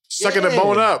was sucking the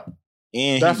bone up.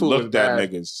 And That he food was looked at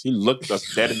bad. niggas. He looked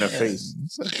us dead in the face. He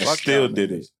said, And fuck still y'all did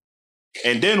niggas. it.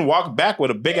 And then walked back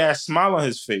with a big ass smile on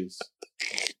his face.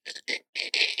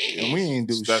 And we ain't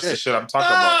do That's the shit. shit I'm talking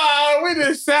about. We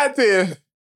just sat there.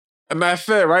 And I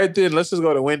said, right then, let's just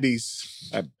go to Wendy's.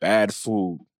 That bad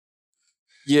food.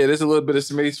 Yeah, there's a little bit of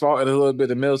Smitty's fault and a little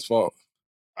bit of Mill's fault.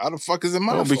 How the fuck is it my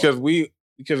No, fault?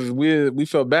 because we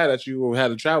felt bad that you had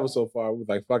to travel so far. We was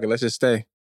like, fuck it, let's just stay.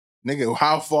 Nigga,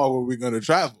 how far were we going to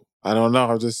travel? I don't know.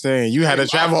 I'm just saying. You had to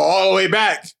travel all the way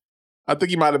back. I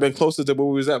think you might have been closer to where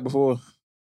we was at before.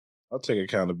 I'll take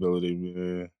accountability,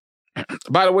 man.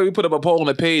 By the way, we put up a poll on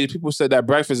the page. People said that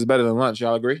breakfast is better than lunch.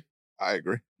 Y'all agree? I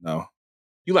agree. No.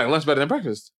 You like lunch better than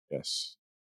breakfast? Yes.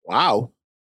 Wow.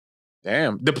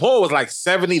 Damn. The poll was like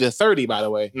 70-30, by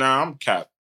the way. Nah, I'm capped.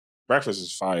 Breakfast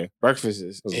is fire. Breakfast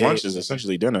is. 'Cause lunch is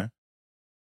essentially dinner.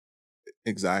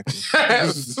 Exactly.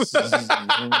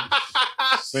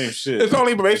 Same shit. It's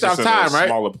only based off just in a time, right?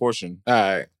 Smaller portion. All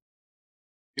right.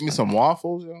 Give me some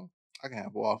waffles, yo. I can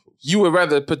have waffles. You would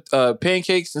rather put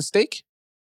pancakes and steak?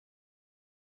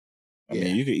 I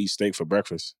mean, you could eat steak for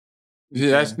breakfast.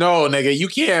 Yeah, that's no, nigga. You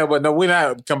can, but no, we're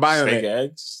not combining Steak it.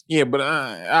 eggs. Yeah, but all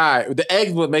right. The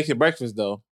eggs would make it breakfast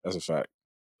though. That's a fact.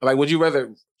 Like, would you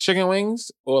rather chicken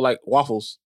wings or like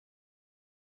waffles?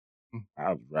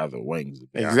 I'd rather wings. to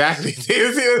be Exactly.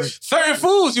 Certain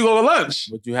foods you go to lunch.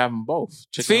 But you have them both.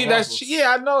 Chicken See, and that's waffles.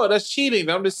 yeah, I know that's cheating.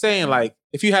 I'm just saying, like,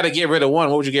 if you had to get rid of one,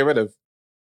 what would you get rid of?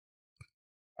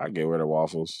 honest. I'd get rid of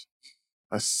waffles.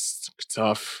 That's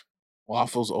tough.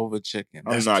 Waffles over chicken.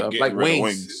 I'm That's not tough. getting Like rid of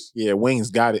wings. wings. Yeah,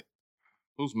 wings got it.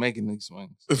 Who's making these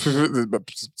wings?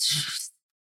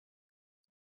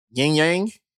 Yin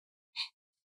yang.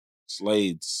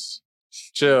 Slades.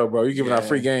 Chill, bro. You giving out Yeah.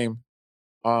 free game.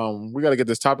 We gotta get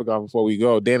this topic off before we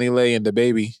go. Danny Lay and the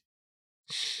baby.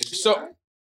 So,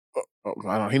 I don't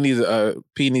know. He needs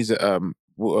P needs a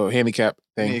handicap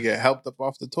You thing. get helped up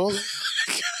off the toilet?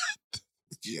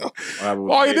 Yo.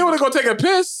 All you did was go take a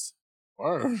piss.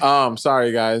 Word.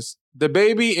 Sorry guys. The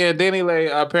baby and Danny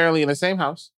Lay are apparently in the same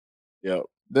house. Yep.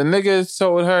 The nigga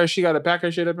told her she got to pack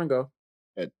her shit up and go.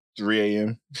 3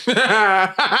 a.m.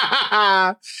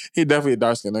 He definitely a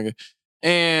dark skin nigga.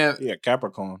 And Yeah,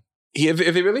 Capricorn. if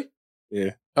he really?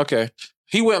 Yeah. Okay.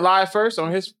 He went live first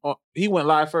he went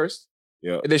live first.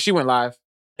 Yeah. And then she went live.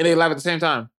 And they live at the same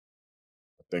time.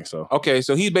 I think so. Okay,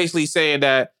 so he's basically saying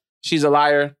that she's a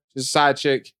liar, she's a side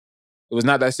chick. It was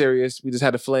not that serious. We just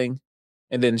had a fling.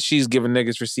 And then she's giving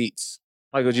niggas receipts.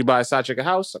 Like, would you buy a side chick a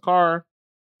house, a car,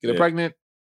 get her Yeah. pregnant?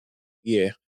 Yeah.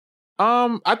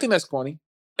 I think that's corny.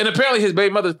 And apparently his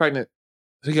baby mother's pregnant.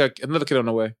 He got another kid on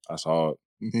the way. That's hard.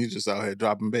 You just out here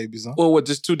dropping babies, huh? Or with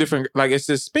just two different, like it's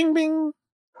just bing bing.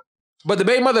 But the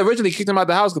baby mother originally kicked him out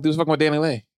the house because he was fucking with Danny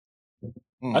Lay.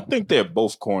 I think they're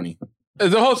both corny.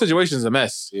 The whole situation is a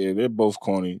mess. Yeah, they're both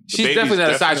corny. She's definitely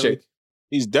not a side chick.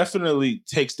 He's definitely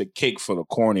takes the cake for the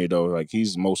corny though. Like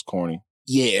he's most corny.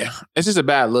 Yeah, it's just a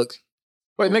bad look.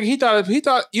 But nigga, he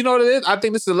thought, you know what it is? I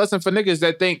think this is a lesson for niggas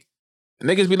that think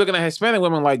niggas be looking at Hispanic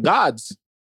women like gods.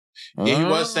 Yeah, he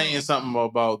was saying something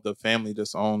about the family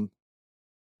disowned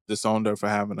her for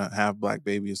having a half black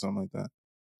baby or something like that.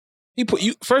 He put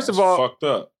you first of all fucked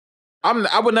up.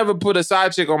 I would never put a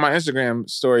side chick on my Instagram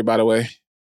story, by the way.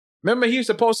 Remember he used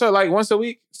to post her like once a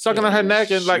week, sucking on her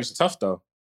neck and like she's tough though.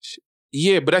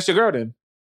 Yeah, but that's your girl then.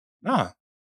 Nah.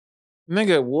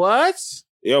 Nigga, what?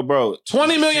 Yo, bro.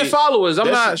 20 million followers.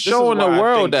 I'm not showing the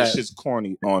world that. This shit's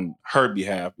corny on her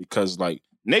behalf because like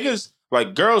niggas,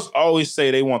 like girls always say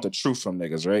they want the truth from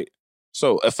niggas, right?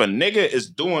 So if a nigga is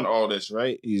doing all this,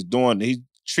 right? He's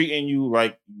treating you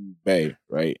like babe,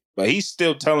 right? But he's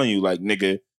still telling you like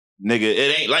nigga,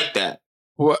 it ain't like that.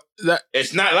 What?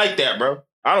 It's not like that, bro.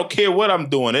 I don't care what I'm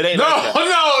doing. It ain't like that.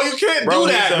 No, you can't bro,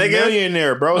 do that, he's a nigga.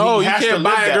 millionaire, bro. No, he you has can't to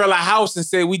buy live a girl a house and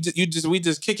say we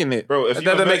just kicking it, bro. If that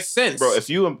doesn't make sense, bro. If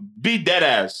you be dead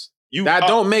ass,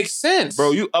 don't make sense,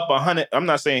 bro. You up 100. I'm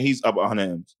not saying he's up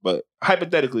 100 M's, but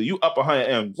hypothetically, you up 100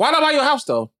 M's. Why not buy your house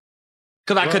though?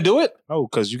 Because I could do it. Oh,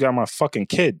 because you got my fucking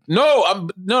kid. No,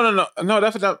 no.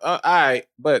 Definitely. All right,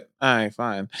 but all right,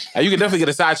 fine. You can definitely get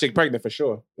a side chick pregnant for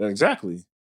sure. Exactly.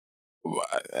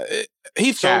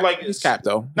 He's capped. Like he's capped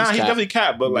though. He's definitely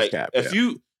capped. But like, if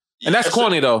you and that's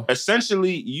corny though.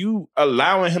 Essentially, you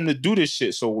allowing him to do this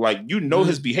shit, so like you know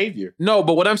his behavior. No,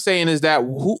 but what I'm saying is that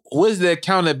who is the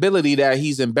accountability that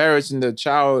he's embarrassing the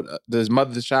child, his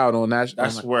mother's child on that?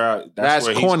 That's where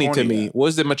he's corny to me.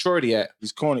 Where's the maturity at?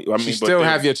 He's corny. I mean, you still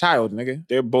have your child, nigga.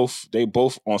 They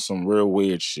both on some real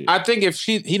weird shit. I think if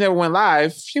he never went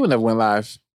live, she would never went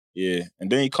live. Yeah, and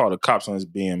then he called the cops on his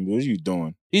BM. What are you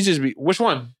doing? He's just which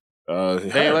one? He called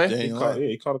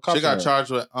the cops. She got charged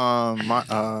with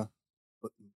not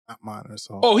minor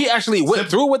assault. Oh, he actually went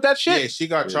through with that shit? Yeah, she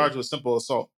got charged with simple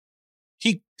assault.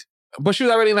 But she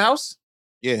was already in the house?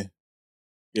 Yeah.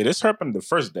 Yeah, this happened the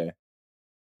first day.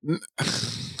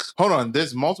 Hold on,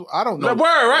 there's multiple. I don't know. Word,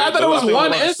 right? I thought it was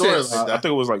one incident. I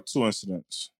think it was like 2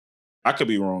 incidents. I could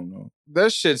be wrong though.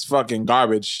 That shit's fucking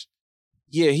garbage.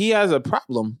 Yeah, he has a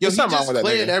problem. Yo, he just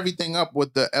cleared everything up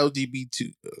with the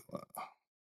LGBT.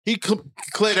 He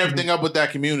cleared everything up with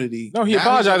that community. No, he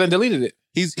apologized and deleted it.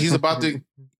 He's about to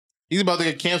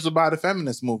get canceled by the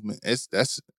feminist movement.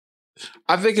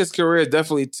 I think his career is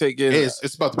definitely taking.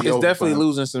 It's about to be. It's definitely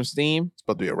losing some steam. It's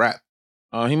about to be a wrap.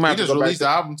 He might just released the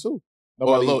album too,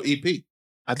 or a little EP.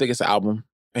 I think it's an album,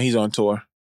 and he's on tour.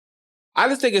 I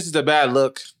just think it's just a bad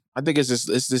look. I think it's just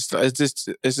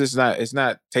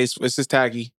not tasteful. It's just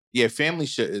tacky. Yeah, family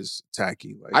shit is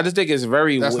tacky. Like, I just think it's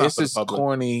it's just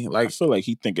corny. Like, I feel like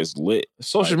he think it's lit.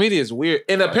 Social media is weird.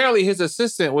 And apparently his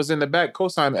assistant was in the back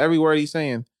co-signing every word he's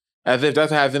saying, as if that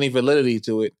has any validity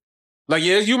to it. Like,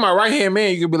 yeah, you my right-hand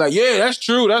man. You could be like, yeah, that's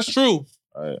true. That's true.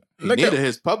 He needed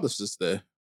his publicist there.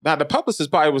 Now, the publicist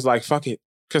probably was like, fuck it.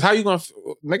 Because how you going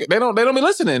to... They don't be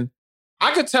listening.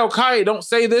 I could tell Kanye, don't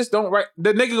say this, don't write.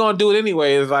 The nigga gonna do it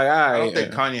anyway. It's like, all right. I don't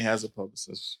think Kanye has a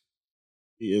publicist.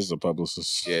 He is a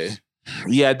publicist. Yeah.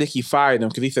 Yeah, I think he fired him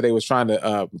because he said they was trying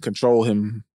to control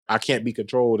him. I can't be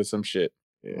controlled or some shit.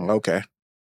 Yeah. Okay.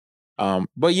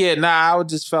 But yeah, I would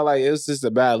just felt like it was just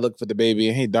a bad look for the baby.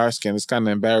 And he dark skinned. It's kind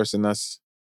of embarrassing us.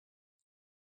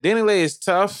 Danny Lay is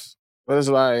tough, but it's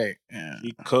like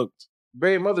he cooked.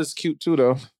 Baby mother's cute too,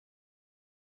 though.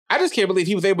 I just can't believe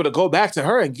he was able to go back to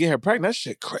her and get her pregnant. That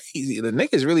shit crazy. The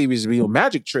niggas really be doing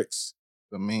magic tricks.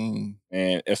 I mean,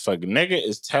 and if a nigga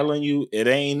is telling you it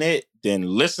ain't it, then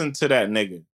listen to that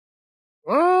nigga.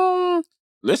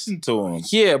 Listen to him.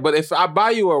 Yeah, but if I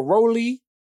buy you a Rollie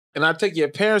and I take your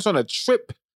parents on a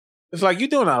trip, it's like you're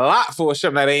doing a lot for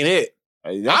something that ain't it.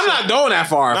 I'm not going that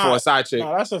far for a side chick.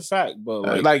 No, that's a fact.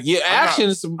 But like your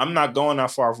actions. I'm not going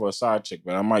that far for a side chick,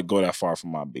 but I might go that far for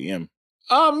my BM.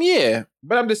 Yeah,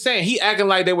 but I'm just saying he acting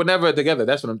like they were never together.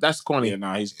 That's corny.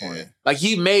 Yeah, he's corny. Like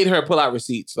he made her pull out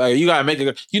receipts. Like you gotta make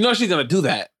it. You know she's gonna do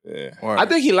that. Yeah. I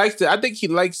think he likes the.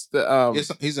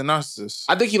 He's a narcissist.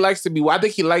 I think he likes to be. I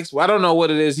think he likes. I don't know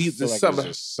what it is. He's it's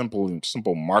just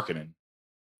simple marketing.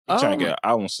 He's trying to get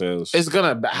album sales. It's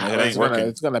gonna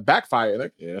backfire.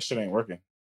 Like. Yeah, that shit ain't working.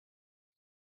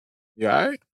 You all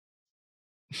right?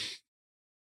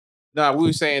 Nah, we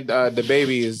were saying the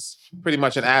baby is pretty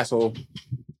much an asshole,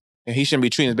 and he shouldn't be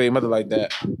treating his baby mother like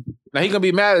that. Now he gonna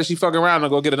be mad if she fuck around and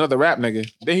go get another rap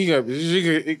nigga. Then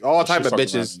she all type of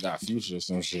bitches. Got Future or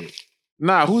some shit.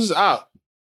 Nah, who's up?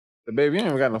 The baby ain't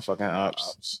even got no fucking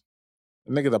ops.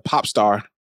 The nigga's a pop star.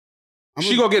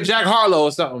 She gonna get Jack Harlow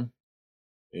or something.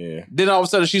 Yeah. Then all of a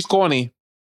sudden she's corny.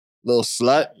 Little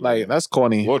slut. Like, that's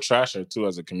corny. We'll trash her too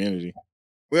as a community.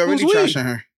 We already Who's we? trashing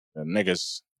her. The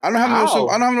niggas. I don't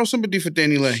have no sympathy for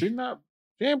Danny Lay. She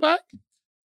ain't black?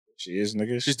 She is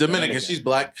niggas. She's Dominican. She's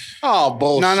black. Oh,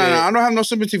 bullshit. No. I don't have no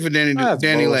sympathy for Danny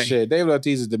Lay. David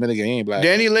Ortiz is Dominican. He ain't black.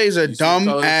 Danny Lay's a You see dumb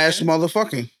the color ass skin?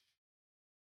 motherfucker.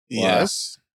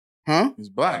 Yes. Huh? He's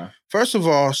black. First of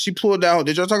all, she pulled out.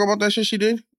 Did y'all talk about that shit she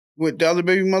did with the other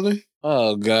baby mother?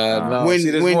 Oh, God. No. When See,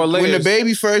 there's more when the layers.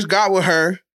 baby first got with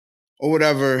her or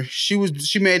whatever, she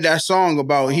made that song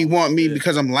about he want me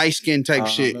because I'm light skinned type I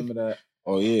shit. remember that.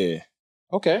 Oh yeah.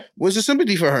 Okay. What's the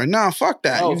sympathy for her? Nah, fuck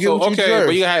that. Oh, You get what you deserve.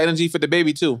 but you got energy for the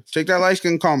baby, too. Take that light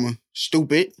skin karma.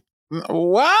 Stupid.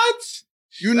 What?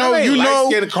 You know karma,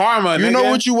 you nigga. know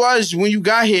what you was when you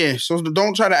got here. So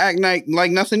don't try to act like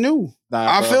nothing new. Nah,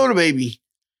 I bro. feel the baby.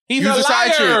 He's You's a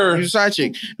side chick. liar. You're a side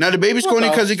chick. Now the baby's What corny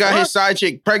the because he got fuck? his side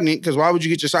chick pregnant. Because why would you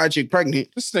get your side chick pregnant?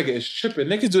 This nigga is tripping.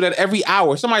 Niggas do that every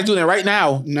hour. Somebody's doing it right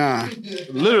now. Nah.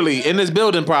 Literally, in this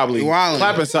building probably. Wildin'.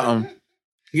 Clapping something.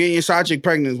 Getting your side chick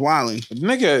pregnant is wilding.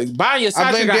 Nigga, buying your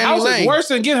side blame chick a Danny house Lay. is worse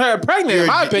than getting her pregnant, in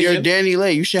my opinion. You're Danny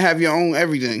Lay. You should have your own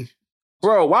everything.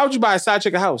 Bro, why would you buy a side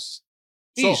chick a house?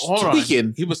 He's So hold tweaking.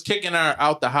 on. He was kicking her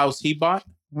out the house he bought.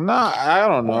 Nah, I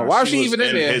don't know. Why was she even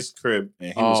in there? His crib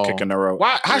and he was kicking her out.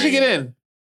 Why? How'd she get in?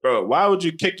 Bro, why would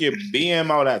you kick your BM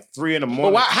out at 3 a.m?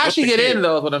 But why? How'd With she the get kid? in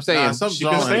though? Is what I'm saying. Nah, something's She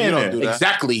been wrong. staying You don't there. do that.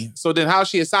 Exactly. So then, how's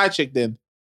she a side chick then?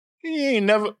 He ain't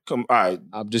never come. All right.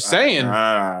 I'm just saying.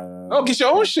 Oh, Oh, get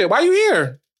your own shit. Why you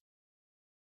here?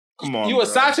 Come on. You a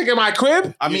bro. side chick in my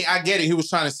crib? I mean, I get it. He was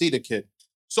trying to see the kid.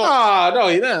 So Oh no,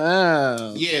 he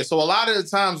didn't. yeah, so a lot of the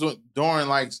times during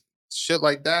like shit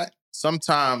like that,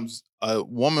 sometimes a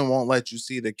woman won't let you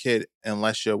see the kid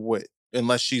unless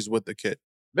she's with the kid.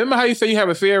 Remember how you said you have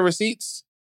a fear of receipts?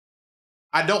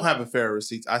 I don't have a fear of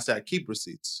receipts. I said I keep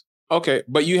receipts. Okay,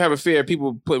 but you have a fear of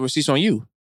people put receipts on you.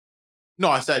 No,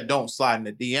 I said don't slide in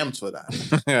the DMs for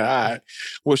that. All right.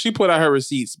 Well, she put out her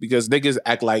receipts because niggas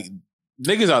act like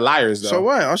niggas are liars though. So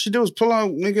what? All she did was pull out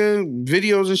nigga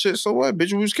videos and shit. So what?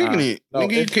 Bitch, we was kicking it. No,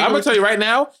 Nigga, you I'm kicking gonna it. tell you right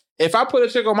now, if I put a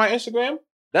chick on my Instagram,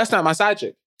 that's not my side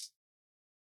chick.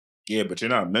 Yeah, but you're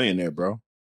not a millionaire, bro.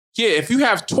 Yeah, if you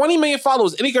have 20 million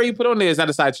followers, any girl you put on there is not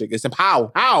a side chick. It's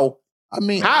how? I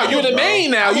mean, How? You're the main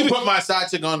now. I You would put my side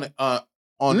chick on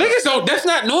niggas don't. That's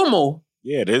not normal.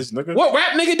 Yeah, it is, nigga. What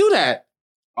rap nigga do that?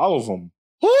 All of them.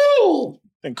 Who?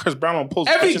 Then Chris Brown will post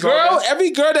Every pictures all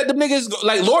day. girl that the niggas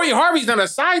like Lori Harvey's not a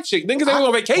side chick. Niggas ain't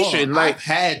on vacation. Like I've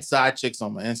had side chicks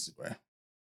on my Instagram.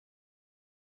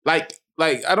 Like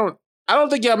I don't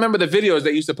think y'all remember the videos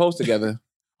that used to post together.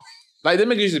 Like them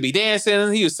niggas used to be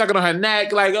dancing. He was sucking on her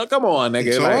neck. Like, oh, come on,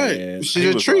 nigga. So Like, what? yeah, She's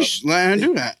he a was treat. Let her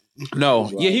do that. no,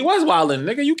 yeah, he was wilding,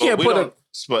 nigga. You can't But we put a don't-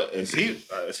 But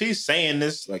if he's saying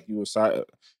this, like you were side,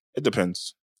 it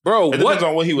depends. bro. It depends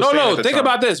on what he was saying. No, at the think time.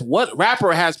 about this. What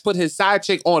rapper has put his side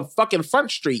chick on fucking Front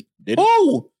Street? Did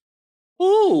he?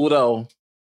 Who though?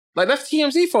 Like that's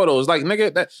TMZ photos. Like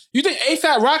nigga, that you think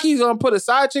ASAP Rocky's gonna put a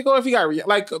side chick on if he got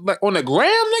like on the gram,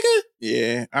 nigga?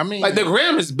 Yeah, I mean, Like the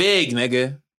gram is big,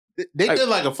 nigga. they like- did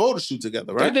like a photo shoot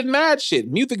together, right? They did mad shit,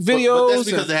 music But videos. that's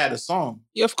because and- they had a song.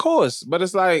 yeah, of course. But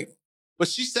it's like But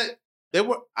she said they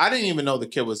were. I didn't even know the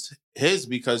kid was his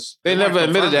because they never weren't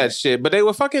admitted confirming that shit. But they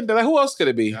were fucking. Like who else could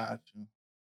it be? Gotcha.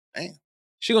 Damn,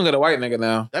 She gonna get a white nigga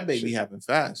now. that baby happened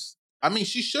fast. I mean,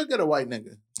 she should get a white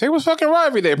nigga. They was fucking raw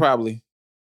every day, probably.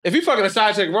 If you fucking a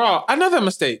side chick raw, another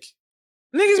mistake.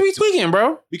 Niggas be tweaking,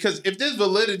 bro. Because if there's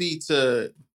validity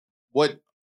to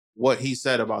what he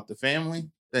said about the family,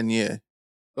 then yeah,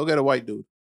 go get a white dude.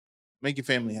 Make your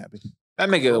family happy. That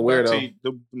nigga a Go back weirdo.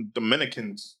 to The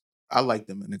Dominicans. I like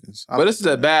Dominicans. But this is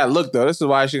a bad look, though. This is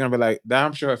why she gonna be like,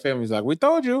 I'm sure her family's like, we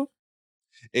told you.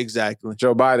 Exactly.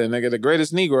 Joe Biden, nigga, the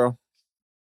greatest Negro.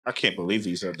 I can't believe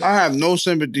he said that. I have no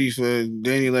sympathy for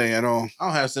Danny Lay at all. I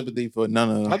don't have sympathy for none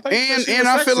of them. And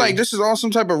I feel like this is all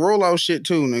some type of rollout shit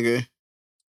too, nigga.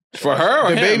 For her or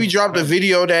The him? baby dropped a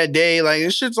video that day. Like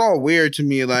this shit's all weird to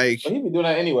me. Like But he be doing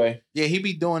that anyway. Yeah, he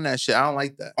be doing that shit. I don't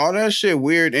like that. all that shit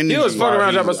weird. And He was fucking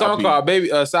around dropping a I song be- called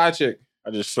Baby Side Chick. I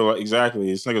just feel like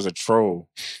exactly this nigga's a troll.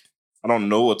 I don't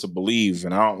know what to believe,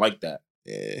 and I don't like that.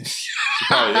 Yeah.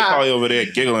 They probably over there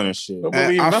giggling and shit. Don't I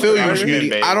believe feel nothing, you, nigga. Sweetie.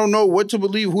 baby. I don't know what to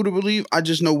believe, who to believe. I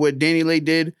just know what Danny Lay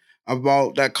did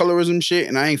about that colorism shit,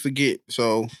 and I ain't forget.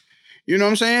 So, you know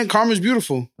what I'm saying? Karma's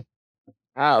beautiful.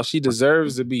 How? She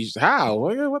deserves to be. How?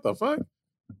 What the fuck?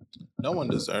 No one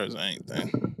deserves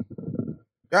anything.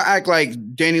 Y'all act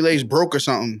like Danny Lay's broke or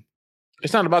something.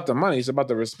 It's not about the money. It's about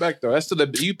the respect, though. That's still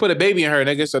you put a baby in her,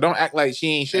 nigga. So don't act like she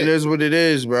ain't shit. It is what it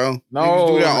is, bro. No, niggas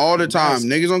do that all the time.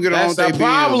 Niggas don't get along with their BM. That's the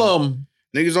problem.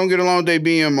 Niggas don't get along with their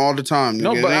BM all the time. Nigga.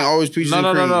 No, but they ain't always peaches and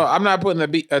cream. No. I'm not putting the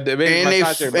baby in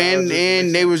my side chick,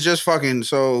 and they was just fucking.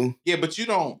 So yeah, but you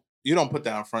don't put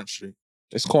that on Front Street.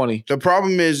 It's corny. The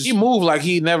problem is he moved like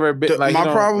he never been. Like my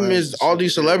problem is all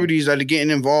these celebrities that are getting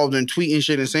involved and tweeting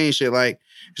shit and saying shit. Like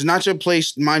it's not your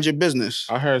place. Mind your business.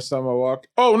 I heard Summer Walker.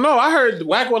 Oh no, I heard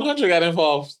Wack 100 got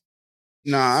involved.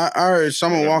 Nah, I heard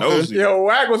Summer Walker. Yo,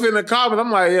 Wack was in the comments.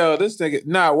 I'm like, yo, this nigga.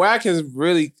 Nah, Wack has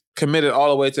really committed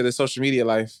all the way to the social media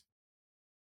life.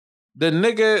 The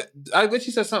nigga, I think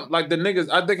she said something like the niggas.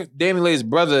 I think Danny Lay's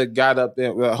brother got up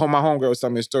there. My homegirl was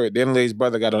telling me a story. Danny Lay's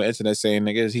brother got on the internet saying,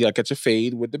 niggas, he got to catch a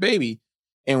fade with the baby.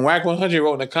 And Wack 100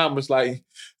 wrote in the comments like,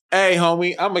 hey,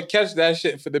 homie, I'm going to catch that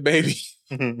shit for the baby.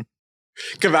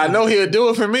 Because I know he'll do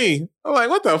it for me. I'm like,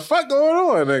 what the fuck going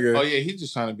on, nigga? Oh, yeah, he's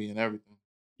just trying to be in everything.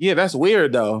 Yeah, that's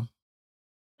weird, though.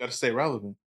 Got to stay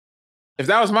relevant. If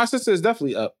that was my sister, it's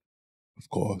definitely up. Of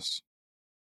course.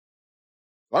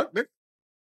 Fuck, nigga.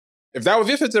 If that was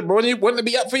your sister, bro, wouldn't it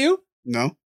be up for you?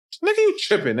 No. Nigga, you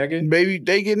tripping, nigga. Baby,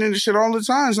 they getting into shit all the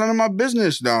time. It's none of my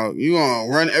business, dog. You gonna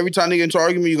run every time they get into an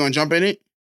argument, you gonna jump in it?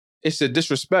 It's a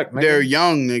disrespect, nigga. They're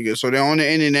young, nigga, so they're on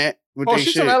the internet with their shit.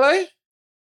 Oh, she's from LA?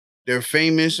 They're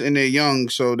famous and they're young,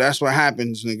 so that's what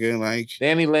happens, nigga. Like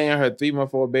Danny Lay and her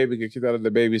 3-month-old baby get kicked out of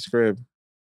the baby's crib.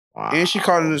 Wow. And she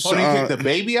caught an assault. Oh, they kicked the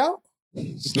baby out?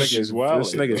 This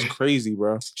nigga's crazy,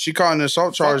 bro. She caught an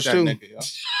assault charge too. That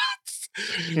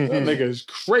nigga is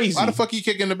crazy. Why the fuck you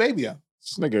kicking the baby out?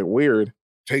 This nigga weird.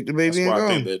 Take the baby That's why and go. I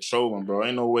think they're trolling, bro.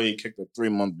 Ain't no way he kicked a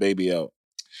 3-month baby out.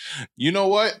 You know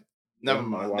what? Never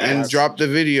mind. And drop the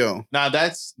video. Now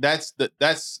that's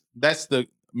the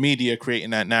media creating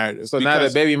that narrative. So now the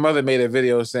baby mother made a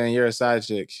video saying you're a side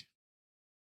chick.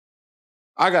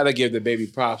 I gotta give the baby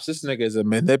props. This nigga is a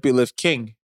manipulative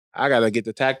king. I gotta get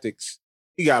the tactics.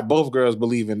 He got both girls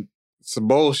believing some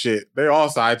bullshit. They all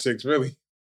side chicks, really.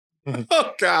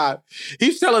 Oh, God.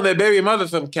 He's telling their baby mother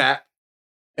some cap.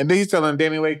 And then he's telling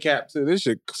Danny Lay cap, too. This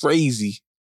shit crazy.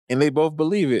 And they both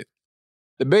believe it.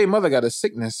 The baby mother got a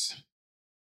sickness.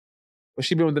 But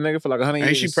she been with the nigga for like 100 years.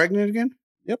 Ain't she pregnant again?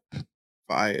 Yep.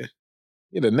 Fire.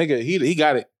 Yeah, the nigga, he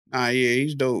got it. Yeah,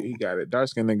 he's dope. He got it. Dark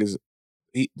skin niggas,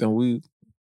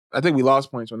 I think we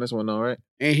lost points on this one, though, right?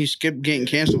 And he skipped getting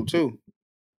canceled, too.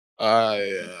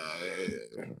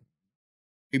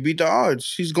 He beat the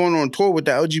odds. He's going on tour with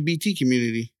the LGBT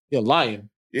community. You're lying.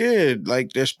 Yeah,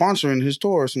 like they're sponsoring his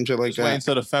tour or some shit like Just that. wait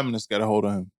until the feminists get a hold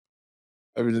of him.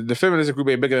 I mean, the feminist group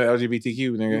ain't bigger than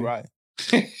LGBTQ, nigga. You're right.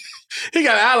 He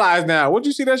got allies now. What'd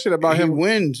you see that shit about him? He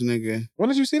wins, nigga. When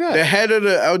did you see that? The head of the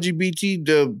LGBT,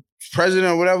 the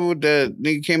president or whatever, the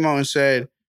nigga came out and said,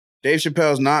 Dave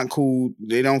Chappelle's not cool.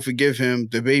 They don't forgive him.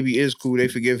 The baby is cool. They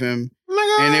forgive him.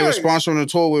 And they were sponsoring a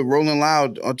tour with Rolling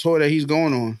Loud, a tour that he's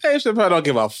going on. Dave Chappelle don't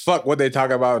give a fuck what they talk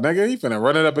about, nigga. He finna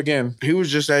run it up again. He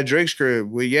was just at Drake's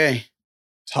crib with Ye.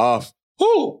 Tough.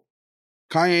 Who?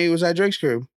 Kanye was at Drake's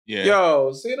crib. Yeah.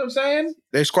 Yo, see what I'm saying?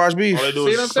 They squash beef. All they do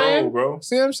See what I'm is troll, saying? bro.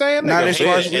 See what I'm saying? Nah, Nigga, they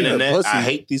squash beef. Internet. I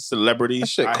hate these celebrities. That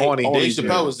shit I hate corny. all Dave these Chappelle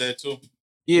niggas. was there too.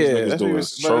 Yeah, These niggas that's doing what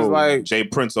is it's troll. like. Jay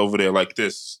Prince over there like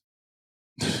this.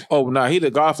 Oh, nah, he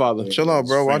the Godfather. Chill out,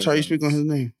 bro. Watch how you speak on his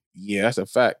name. Yeah, that's a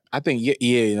fact. I think,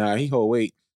 nah, he hold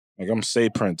weight. Like I'm Say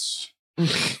Prince.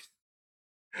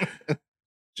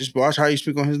 Just watch how you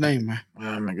speak on his name, man.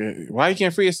 Nigga, why you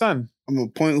can't free his son? I'm gonna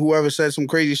point whoever said some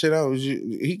crazy shit out.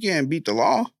 He can't beat the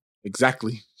law.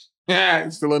 Exactly. Yeah,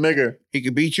 he's still a nigga. He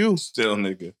could beat you. Still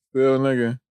nigga. Still a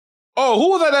nigga. Oh, who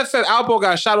was that said Alpo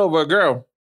got shot over a girl?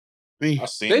 Me. I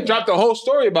seen They that. dropped a whole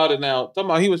story about it now. Talking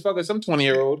about he was fucking some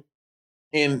 20-year-old.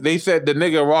 And they said the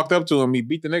nigga walked up to him. He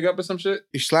beat the nigga up or some shit.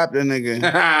 He slapped the nigga.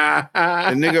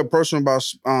 The nigga approached him about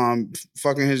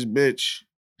fucking his bitch.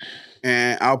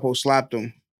 And Alpo slapped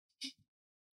him.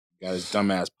 Got his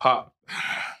dumbass pop.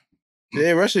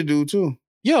 They arrested dude too.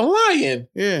 You're lying.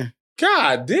 Yeah.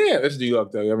 God damn. It's New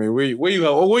York, though. I mean, where you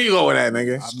go? Where you going at,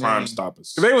 nigga? It's Crime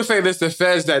Stoppers. They would say this the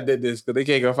feds that did this because they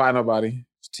can't go find nobody.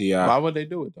 It's T.I. Why would they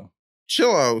do it though?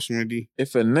 Chill out, Smitty.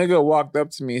 If a nigga walked up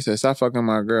to me and said, "Stop fucking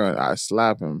my girl," I'd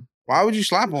slap him. Why would you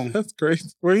slap him? That's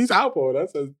crazy. Well, he's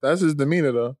Alpo. That's his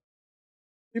demeanor, though.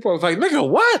 People was like, "Nigga,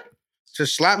 what?" To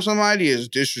slap somebody is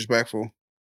disrespectful.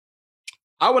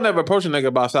 I would never approach a nigga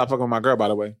about stop fucking my girl, by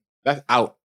the way. That's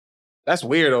out. That's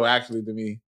weird, though, actually, to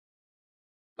me.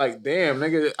 Like, damn,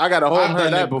 nigga, I got a whole I've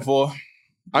done that before.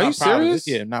 Are you Not proud of serious?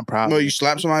 it. Yeah, not proud. Well, of you it.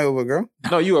 slap somebody over a girl?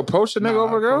 No, you approached a nigga Nah,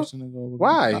 over a girl? approach a nigga over a girl.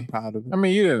 Why? Not proud of it. I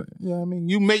mean, you didn't. Yeah, I mean,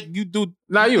 you do.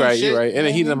 Nah, you're do right. shit, You're right. In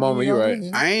the heat of the you know, moment, you're right.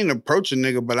 yeah. I ain't approach a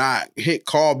nigga, but I hit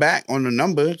call back on the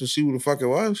number to see who the fuck it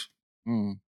was.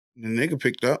 Mm. The nigga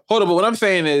picked up. Hold on, but what I'm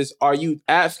saying is, are you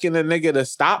asking the nigga to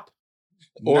stop?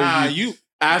 Or Nah, you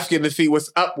asking to see what's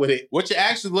up with it? what you're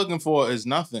actually looking for is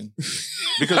nothing.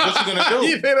 Because what you gonna do?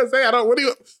 You know what I'm saying? I don't. What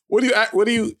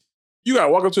do you? You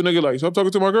gotta walk up to a nigga like, so I'm talking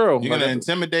to my girl. You're gonna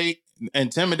Like,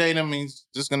 intimidate him means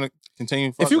just gonna continue.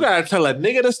 if you fucking. gotta tell a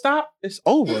nigga to stop, it's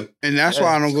over. And that's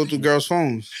why I don't go through girls'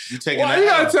 phones. you taking Why that you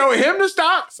gotta L. tell him to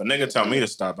stop? If a nigga tell me to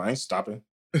stop, I ain't stopping.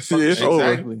 See, it's over.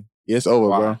 Exactly. Yeah, it's over,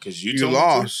 Why? bro. Because You told me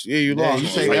lost. Yeah, you Yeah, lost. you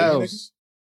Oh, take like L's.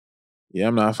 Yeah,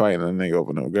 I'm not fighting a nigga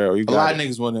over no girl. You A got lot it. of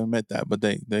niggas wouldn't admit that, but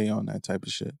they on that type of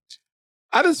shit.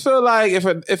 I just feel like if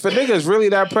a nigga is really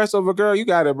that pressed over a girl, you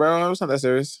got it, bro. It's not that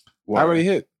serious. I already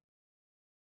hit.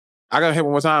 I gotta hit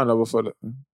one more time though before the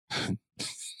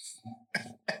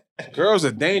girls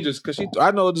are dangerous because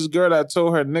I know this girl that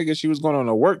told her nigga she was going on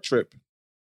a work trip,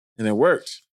 and it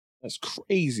worked. That's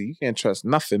crazy. You can't trust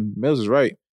nothing. Mills is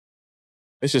right.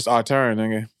 It's just our turn,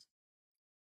 nigga,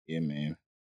 Yeah, man.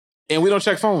 and we don't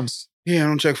check phones. Yeah, I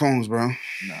don't check phones, bro. I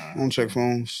Nah. don't check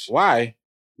phones. Why?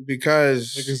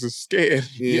 Because Niggas is scared.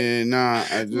 yeah, nah.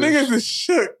 I just, Niggas is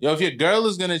shook. Yo, if your girl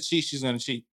is gonna cheat, she's gonna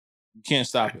cheat. You can't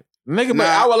stop it. Nigga, but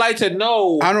Nah. I would like to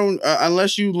know. I don't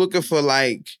unless you looking for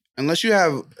unless you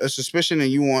have a suspicion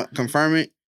and you want confirm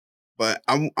it. But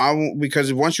I won't,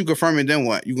 because once you confirm it, then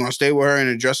what? You gonna stay with her and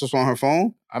address us on her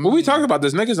phone? But we talking about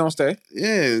this. Niggas don't stay.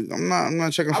 Yeah, I'm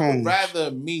not checking I phones. would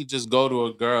rather me just go to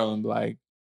a girl and be like,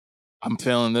 I'm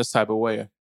feeling this type of way.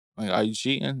 Like, are you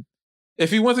cheating?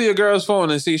 If you went to your girl's phone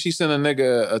and see she sent a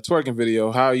nigga a twerking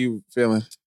video, how are you feeling?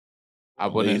 I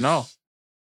wouldn't know.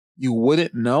 You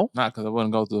wouldn't know? Not because I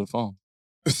wouldn't go through the phone.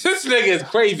 This nigga is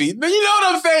crazy. You know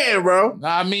what I'm saying, bro?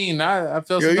 Nah, I mean, I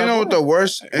feel. Yo, some you type know of what the way.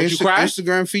 worst Would you cry?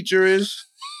 Instagram feature is?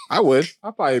 I would.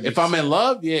 I'd probably be. If I'm in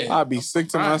love, yeah. I'd be sick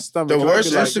to my fine. stomach. The I'd worst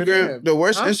be like, Instagram, "Damn." the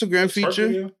worst Huh? Instagram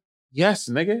feature. Yes,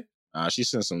 nigga. Nah, she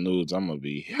sent some nudes. I'm gonna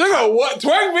be. Nigga, what?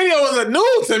 Twerk video is a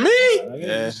nude to me?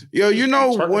 Yeah. Yo, you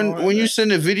know Twerking when on you that.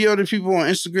 send a video to people on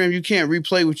Instagram, you can't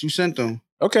replay what you sent them.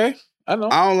 Okay. I know.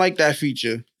 I don't like that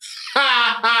feature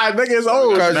Nigga, it's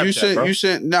old. because Snapchat, you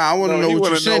sent. Nah, I want to No, know he what you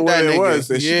wanna sent know that what it nigga.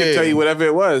 was. And she can tell you whatever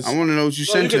it was. I want to know what you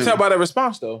No, you sent can him. tell by the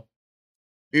response, though.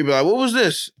 You be like, what was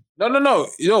this? No.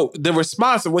 Yo, the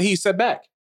response of what he said back.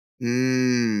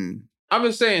 Mm. I'm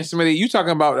just saying, Smitty, you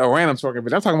talking about a random twerking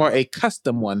video. I'm talking about a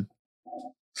custom one.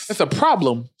 That's a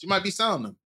problem. She might be selling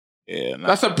them. Yeah, nah,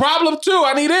 That's a problem, too.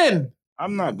 I need in.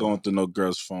 I'm not going through no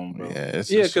girl's phone, bro. Yeah,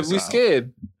 Yeah, because we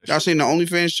scared. Y'all seen the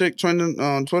OnlyFans chick trending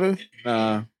on Twitter?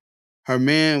 Nah. Her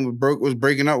man was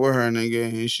breaking up with her, nigga,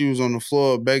 and she was on the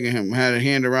floor begging him, had her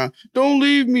hand around, don't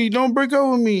leave me, don't break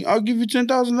up with me, I'll give you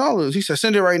 $10,000. He said,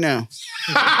 send it right now.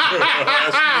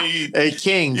 Hey,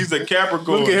 King. He's a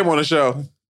Capricorn. Look at him on the show.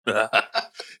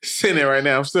 Sitting there right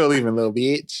now. I'm still leaving, little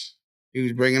bitch. He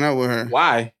was breaking up with her.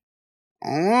 Why? I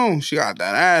don't know. She got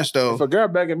that ass, though. If a girl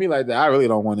begging me like that, I really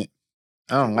don't want it.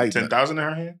 I don't like that. 10,000 in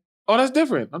her hand. Oh, that's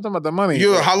different. I'm talking about the money.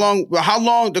 Yo, how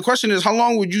long, the question is, how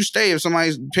long would you stay if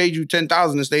somebody paid you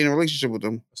 $10,000 to stay in a relationship with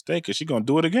them? Stay, because she going to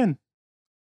do it again.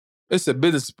 It's a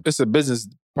business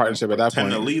partnership at that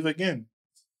Pretend to point. leave again.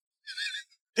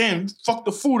 Damn, fuck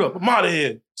the food up. I'm out of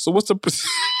here. So what's the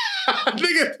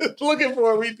nigga looking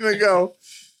for a reason to go?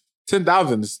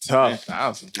 10,000 is tough.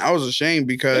 10,000. I was ashamed Nigga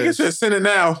because said send it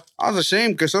now. I was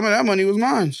ashamed because some of that money was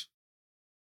mine.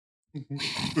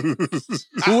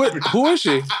 Who is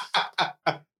she?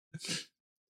 I'm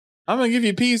gonna give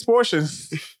you P's portion.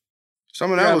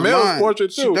 Some of Yeah, that was Mel's mine.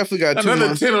 portrait She too. definitely got 2 Another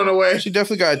months. 10 on the way. She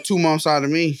definitely got 2 months out of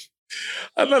me.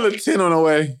 Another 10 on the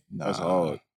way. That's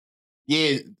hard.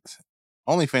 Yeah.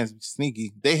 OnlyFans be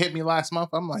sneaky. They hit me last month.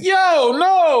 I'm like, Yo,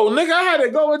 no, nigga, I had to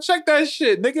go and check that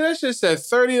shit. Nigga, that shit said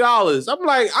 $30. I'm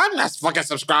like, I'm not fucking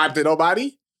subscribed to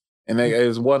nobody. And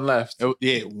there's one left.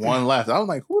 yeah, one left. I was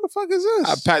like, who the fuck is this?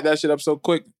 I packed that shit up so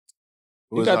quick.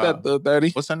 You Was, got that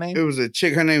 30? What's her name? It was a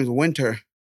chick. Her name's Winter.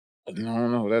 I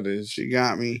don't know who that is. She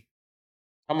got me.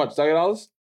 How much? $30?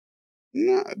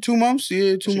 Nah, 2 months.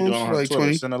 Yeah, 2 She months go on for her like Twitter,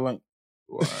 20. Send a link.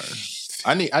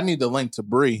 I need the link to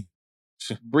Bree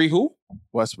Bree who?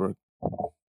 Westbrook.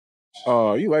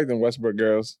 Oh, you like them Westbrook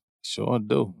girls. Sure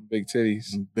do. Big titties.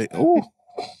 Big, ooh.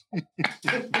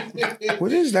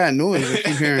 What is that noise I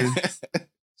keep hearing?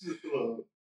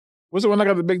 What's the one that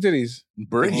got the big titties? The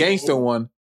Bree. gangster one.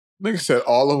 Nigga said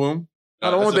all of them.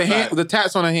 I don't that's want a fact. the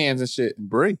tats on her hands and shit.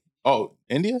 Bree. Oh,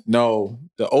 India? No,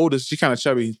 the oldest, she kind of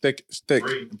chubby, thick.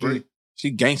 Bree. She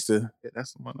gangster. Yeah,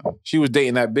 that's the one. She was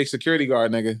dating that big security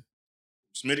guard nigga.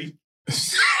 Smitty.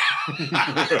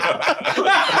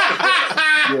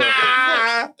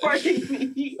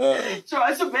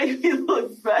 Try to make me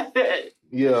look bad.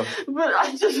 Yeah. But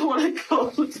I just want to go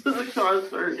to the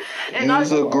concert. And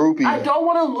You's a groupie. I don't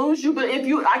want to lose you, but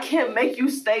I can't make you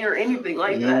stay or anything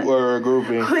like that. You are a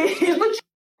groupie. Please, but you're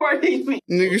hurting me.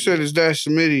 Nigga said it's that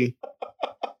Smitty.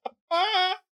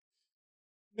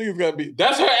 Niggas gotta be.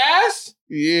 That's her ass?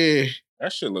 Yeah.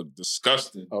 That shit look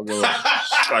disgusting. Okay.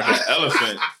 Like an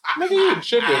elephant. Nigga, you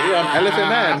tripping. Yeah, I'm elephant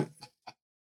man.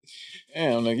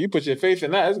 Damn, nigga, you put your faith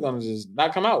in that, it's gonna just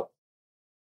not come out.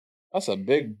 That's a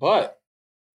big butt.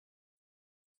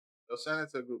 Yo, send it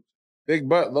to a group. Big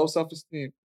butt, low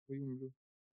self-esteem. What you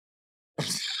gonna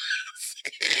do?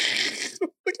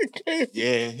 Look at Cam.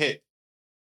 Yeah, hit.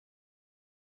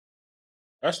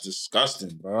 That's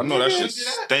disgusting, bro. I know that shit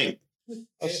stink.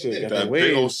 That shit got That the big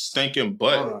wave. old stinking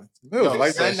butt. Yo,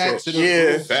 like send that that shit. to the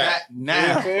Yeah. group chat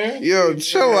now. Yo,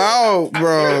 chill out,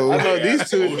 bro. I know these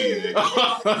two. Booty,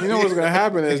 You know what's gonna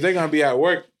happen is they're gonna be at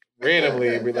work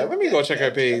randomly and be like, let me go check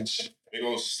her page. Big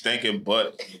old stinking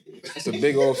butt. That's a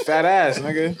big old fat ass,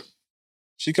 nigga.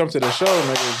 She come to the show,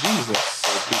 nigga. Jesus.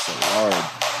 Piece of lard.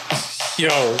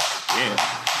 Yo. Yeah.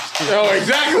 Yo,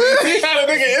 exactly. See how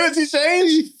the nigga energy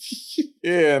change?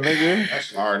 Yeah, nigga.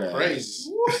 That's hard ass. Crazy.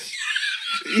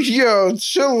 Yo,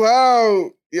 chill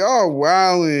out. Y'all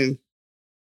wildin'.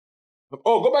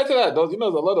 Oh, go back to that. Those, you know,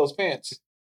 I love those pants.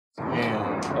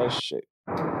 Damn. That shit.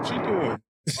 What you doing?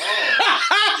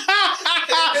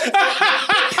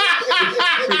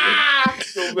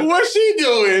 What's she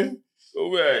doing?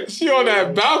 Go back. She on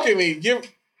that balcony. Give.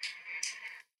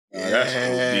 That's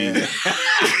OD.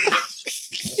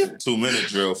 2-minute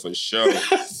drill for sure.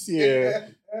 Yeah,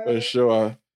 for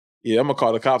sure. Yeah, I'm gonna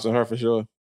call the cops on her for sure.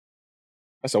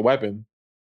 That's a weapon.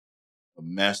 A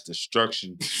mass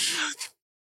destruction.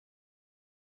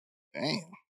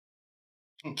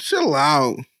 Damn. Chill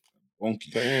out.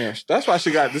 Wonky. Damn, that's why she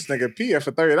got this nigga Pia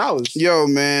for $30. Yo,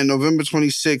 man, November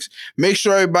 26th. Make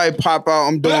sure everybody pop out.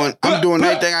 I'm doing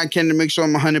everything I can to make sure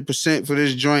I'm 100% for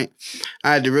this joint.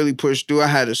 I had to really push through. I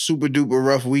had a super duper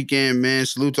rough weekend, man.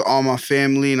 Salute to all my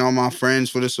family and all my friends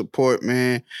for the support,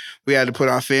 man. We had to put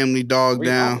our family dog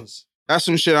down. That's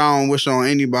some shit I don't wish on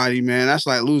anybody, man. That's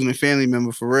like losing a family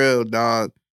member for real,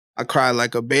 dog. I cried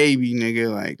like a baby,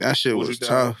 nigga. Like, that shit was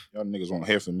tough. Y'all niggas won't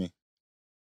hear from me.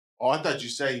 Oh, I thought you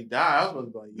said he died. I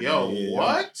was like, yo, Yeah.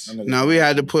 what? Now we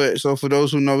had to put, so for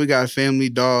those who know, we got a family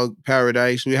dog,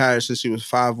 Paradise. We had her since she was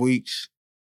 5 weeks.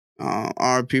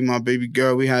 RP, my baby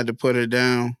girl, we had to put her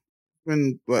down.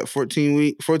 Been,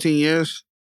 14 years?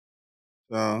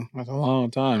 So, That's a long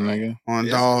time, nigga. on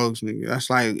Yeah. dogs, nigga. That's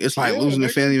like, it's like losing a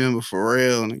family member for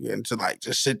real, nigga. And to like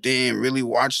just sit there and really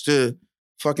watch the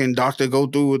fucking doctor go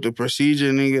through with the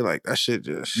procedure, nigga. Like, that shit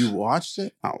just, You watched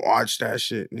it? I watched that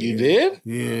shit, nigga. You did?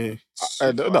 Yeah.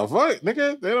 The fuck,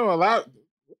 nigga? They don't allow.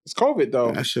 It's COVID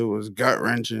though. That shit was gut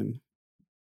wrenching.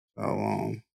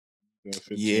 So,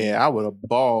 Yeah, I would have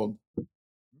balled.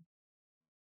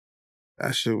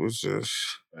 that shit was just.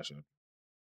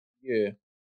 Yeah.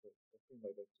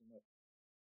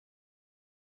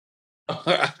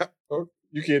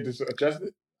 You can't just adjust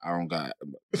it. I don't got.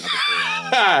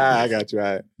 I got you. All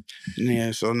right.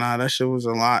 Yeah, so that shit was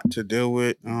a lot to deal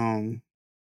with. I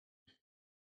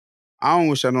don't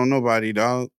wish I don't nobody,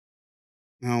 dog.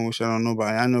 I don't wish I don't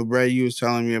nobody. I know, Brad, you was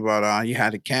telling me about you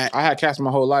had a cat. I had cats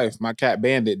my whole life. My cat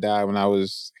Bandit died when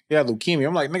he had leukemia.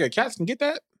 I'm like, nigga, cats can get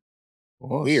that?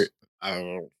 Weird. I don't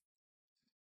know.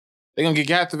 They gonna get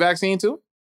cats the vaccine too?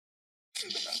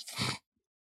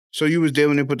 So you was there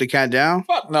when they put the cat down?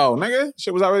 Fuck no, nigga.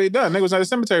 Shit was already done. Nigga was at the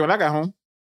cemetery when I got home.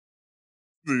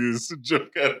 It's a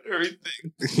joke out of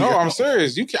everything. No, I'm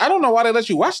serious. I don't know why they let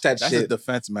you watch that That's a shit.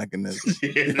 defense mechanism.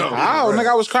 How? Nigga,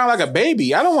 I was crying like a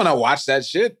baby. I don't want to watch that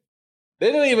shit.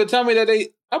 They didn't even tell me that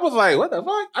I was like, what the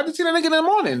fuck? I just see that nigga in the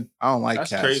morning. I don't like That's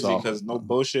cats. crazy so- because no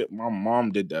bullshit. My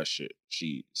mom did that shit.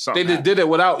 They Something just did it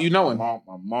without you knowing. My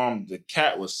mom, the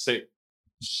cat was sick,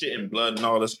 shitting blood and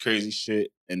all this crazy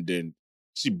shit. And then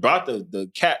she brought the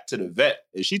cat to the vet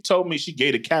and she told me she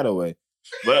gave the cat away.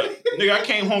 But nigga, I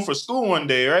came home from school one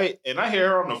day, right? And I hear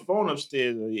her on the phone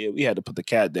upstairs. Yeah, we had to put the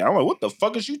cat down. I'm like, what the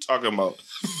fuck is you talking about?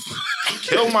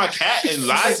 Kill my cat and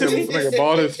lie to me? Nigga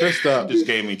balled his fist up. Just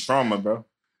gave me trauma, bro.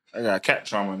 I got cat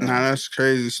trauma now. Nah, that's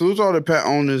crazy. Salute to all the pet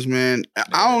owners, man.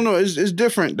 I don't know. It's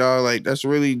different, dog. Like,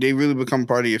 they really become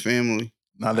part of your family.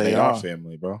 Now They they are are.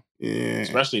 family, bro. Yeah.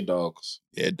 Especially dogs.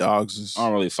 Yeah, dogs is. I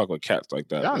don't really fuck with cats like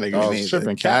that. Y'all niggas Dogs, ain't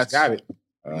tripping. cats. Cats got it.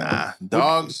 Nah,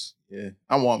 dogs. Yeah,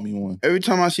 I want me one. Every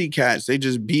time I see cats, they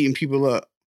just beating people up.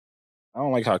 I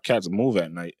don't like how cats move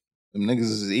at night. Them niggas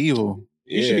is evil.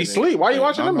 You should be asleep. Why you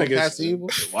watching them niggas? Cats evil.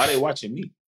 Why they watching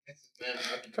me?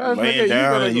 Cause, nigga, Laying you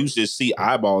down better- and you just see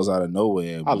eyeballs out of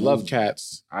nowhere. I love Move.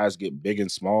 cats. Eyes get big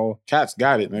and small. Cats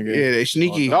got it, nigga. Yeah, they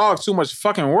sneaky. Dogs too much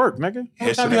fucking work, nigga. How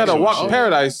Yes, time you had to that's walk shit.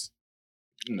 paradise?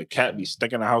 And the cat be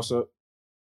sticking the house up.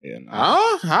 Yeah, nah.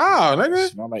 Huh? How, nigga?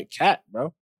 Smell like cat,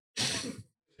 bro.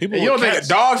 People You don't with think cats-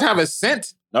 dogs have a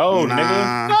scent? No, nigga.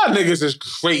 Nah. Y'all niggas is You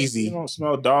crazy. don't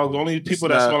smell dogs. The only people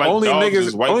that Nah, smell like only dogs niggas,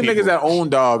 is white only people. niggas that own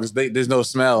dogs. There's no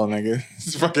smell, nigga.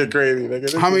 It's fucking crazy,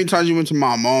 nigga. How many times you went to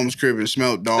my mom's crib and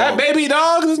smelled dog? That baby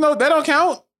dog? There's no. That don't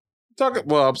count.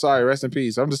 Well, I'm sorry. Rest in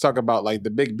peace. I'm just talking about like the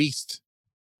big beast.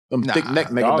 Them thick neck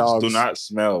nigga dogs. do not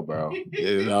smell, bro.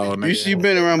 Yeah, no, nigga. You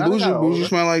been around Nah, they Bougie? got Bougie older.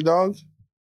 smell like dogs?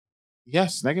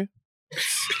 Yes, nigga.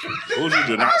 Bougie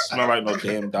do not smell like no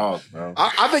damn dog, bro.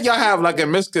 I think y'all have like a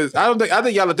cause I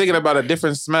think y'all are thinking about a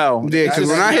different smell. Yeah, because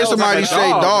when I hear somebody say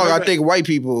dog, I think white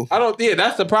people. I don't. Yeah,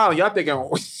 that's the problem. Y'all thinking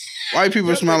White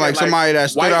people smell like like somebody that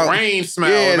stood white out. rain smell.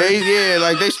 Yeah, nigga.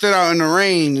 like they stood out in the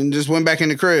rain and just went back in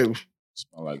the crib.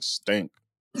 Smell like stink.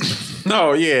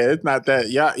 No, yeah, it's not that.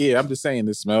 Yeah, I'm just saying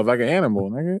this smells like an animal,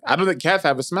 nigga. I don't think cats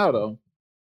have a smell though.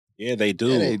 Yeah, they do.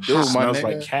 Yeah, they do, It my smells nigga.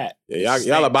 like cat. Yeah,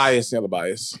 y'all are biased. Y'all are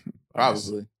biased.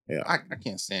 Probably. Yeah. I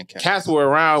can't stand cats. Cats were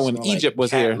around when Smell like Egypt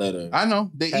was cat here. litter. I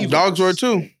know. They evil. Dogs were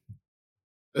too.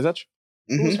 Is that true?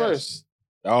 Who was Mhm. first?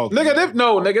 Dog.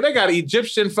 Nigga, they got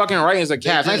Egyptian fucking writings of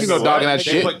cats. I ain't see no dog in that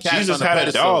They shit. put cats Jesus on had a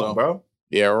pedestal, dog, though. bro.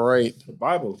 Yeah, right. The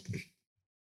Bible.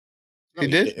 He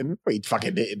did? No, he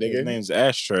fucking did, His nigga. name's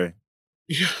Ashtray.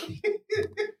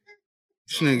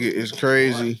 This nigga is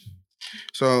crazy.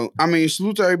 So, I mean,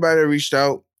 salute to everybody that reached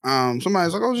out.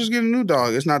 Somebody's like, "Oh, just get a new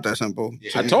dog." It's not that simple.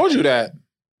 I told you that.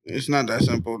 It's not that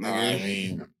simple, I nigga.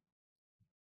 mean,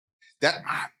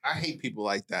 I hate people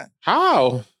like that.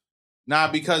 how? Nah,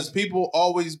 because people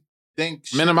always think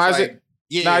shit's Minimize like, it?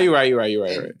 Yeah, Nah, you're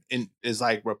right. and it's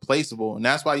like replaceable, and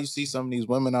that's why you see some of these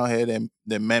women out here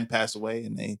that men pass away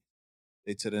and they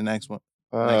to the next one,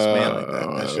 next man like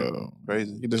that. That shit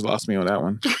crazy. You just lost me on that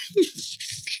one.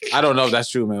 I don't know if that's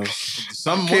true, man.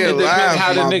 Some Can't It women, laugh. depends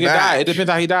how the my nigga back. died. It depends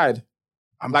how he died.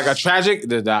 I'm Like a tragic,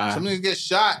 the die. some niggas get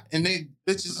shot and they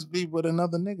bitches be with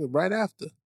another nigga right after.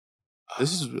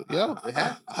 This is it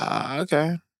happens.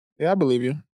 Okay. Yeah, I believe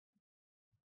you.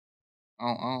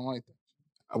 I don't like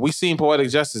that. We seen Poetic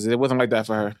Justice. It wasn't like that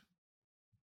for her.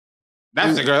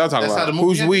 That's the girl I'm talking That's how about. the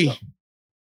movie Who's we?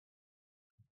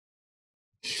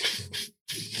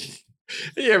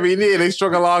 Yeah, I mean, yeah, they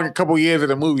strung along a couple years in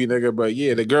the movie, nigga. But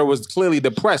yeah, the girl was clearly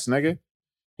depressed, nigga.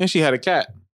 And she had a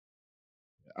cat.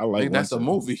 I like Like, that's a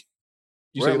winter. movie.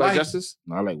 You Real say like life. Justice?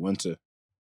 No, I like winter.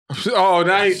 Oh,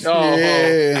 nice. Oh,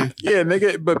 Yeah. yeah,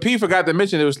 nigga. But P forgot to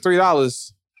mention it was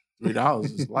 $3. $3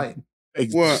 is light.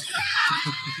 What?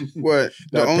 What?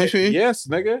 The only fee? Yes,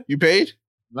 nigga. You paid?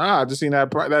 Nah, I just seen that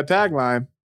tagline.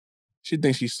 She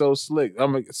thinks she's so slick.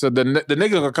 So the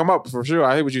nigga gonna come up for sure.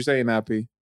 I hear what you're saying now, P.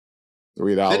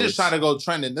 $3. They're just trying to go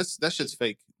trending. That shit's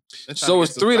fake. They're trying So to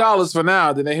it's get subscribers. $3 for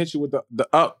now. Then they hit you with the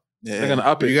up. Yeah. They're gonna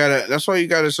up it. You gotta. That's why you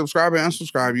gotta subscribe and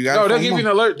unsubscribe. You gotta. No, they'll phone give you them.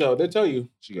 an alert though. They'll tell you.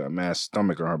 She got a mad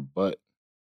stomach on her butt.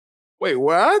 Wait,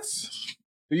 what?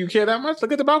 Do you care that much?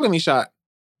 Look at the balcony shot.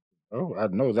 Oh, I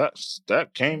know that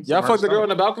came. Y'all from her fucked the girl in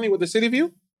stomach. the balcony with the city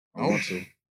view? I want to.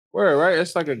 Where, right?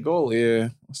 It's like a goal. Yeah.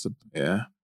 Yeah.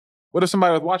 What if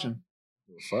somebody was watching?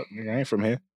 Fuck, nigga, I ain't from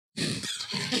here.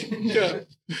 Yeah.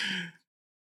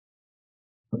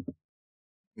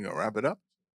 You gonna wrap it up?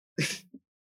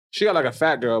 She got like a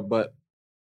fat girl, but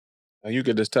you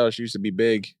could just tell she used to be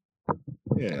big.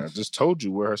 Yeah, I just told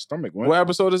you where her stomach went. What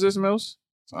episode is this, Mills?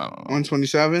 I don't know.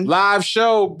 127 Live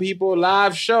show, people.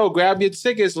 Live show. Grab your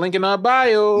tickets. Link in our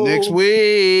bio. next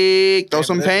week. Throw Yeah,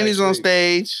 some but that's panties next on week.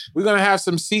 stage. We're gonna have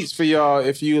some seats for y'all.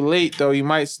 If you late though, you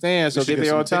might stand. So We should get give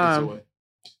there on some tickets time. away.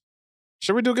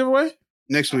 Should we do a giveaway?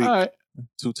 Next week. All right.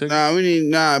 2 tickets. Nah, we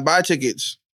need buy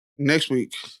tickets next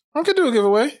week. I could do a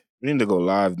giveaway. We need to go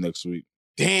live next week.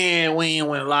 Damn, we ain't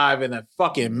went live in a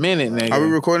fucking minute, nigga. Are we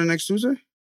recording next Tuesday?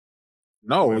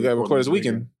 No, We're we got to record recording this this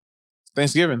weekend.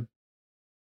 Thanksgiving.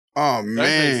 Oh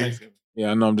man,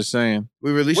 Yeah, I know. I'm just saying.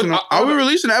 we releasing. What- Are we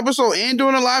releasing an episode and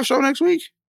doing a live show next week?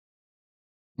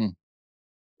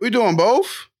 We doing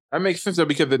both? That makes sense though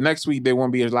because the next week there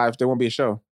won't be a live. There won't be a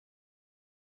show.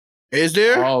 Is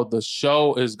there? Oh, the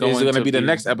show is going It's going to to be the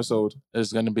next episode.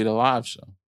 It's going to be the live show.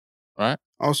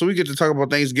 Oh, so we get to talk about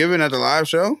Thanksgiving at the live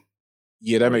show?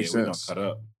 Yeah, that makes we gonna sense. cut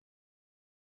up.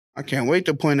 I can't wait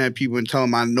to point at people and tell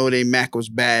them I know they mac was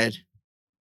bad.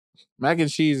 Mac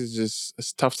and cheese is just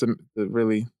it's tough to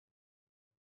really.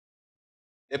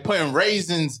 They're putting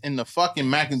raisins in the fucking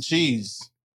mac and cheese.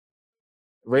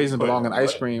 Raisins belong in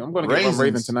ice cream. I'm going to get one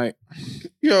raisin tonight.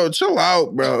 Yo, chill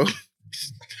out, bro.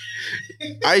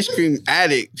 Ice cream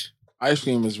addict. Ice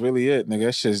cream is really it, nigga.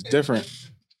 That shit's different.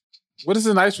 What is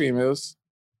an ice cream, is?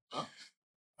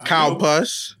 Cow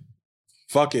puss.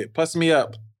 Fuck it. Puss me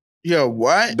up. Yo,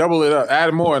 what? Double it up.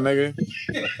 Add more, nigga.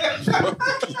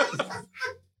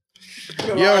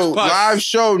 Yo, live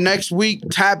show next week.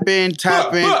 Tap in.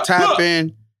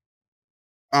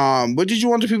 What did you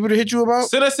want the people to hit you about?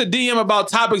 Send us a DM about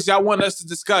topics y'all want us to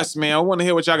discuss, man. I want to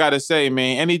hear what y'all got to say,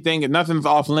 man. Anything, nothing's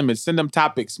off limits. Send them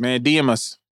topics, man. DM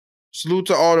us. Salute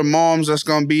to all the moms that's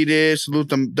gonna be there. Salute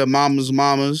the mamas.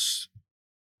 Mamas.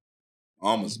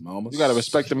 You gotta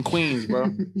respect them queens, bro.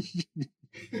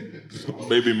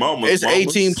 Baby mamas. It's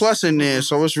 18 plus in there,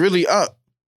 so it's really up.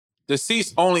 The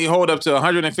seats only hold up to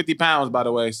 150 pounds, by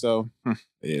the way, so.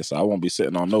 Yeah, so I won't be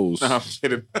sitting on those. No, I'm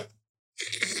kidding.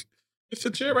 It's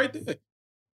a chair right there.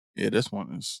 Yeah, this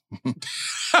one is.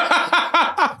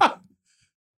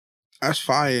 That's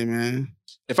fire, man.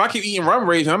 If I keep eating rum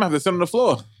raisin, I'm gonna have to sit on the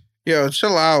floor. Yo,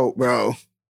 chill out, bro.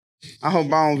 I hope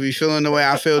I don't be feeling the way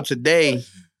I feel today.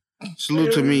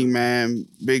 Salute to me, man.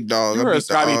 Big dog. You heard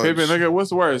Scottie Pippen, nigga.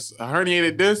 What's worse, a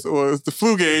herniated disc or it's the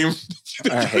flu game?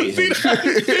 I hate him.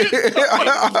 Scottie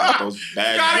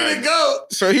the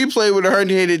GOAT. So he played with a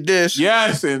herniated disc.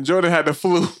 Yes, and Jordan had the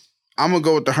flu. I'm gonna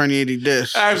go with the herniated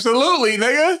disc. Absolutely,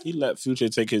 nigga. He let Future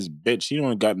take his bitch. He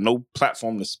don't got no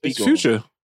platform to speak on. Future.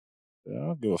 I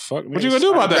don't give a fuck. What you gonna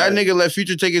do about that? That nigga let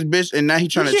Future take his bitch, and now he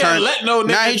trying to turn.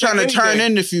 Now he trying to turn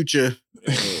in the Future.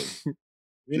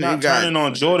 We're not turning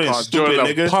on Jordan, stupid Jordan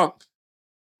nigga. Punk.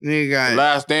 Nigga got The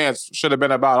Last Dance should have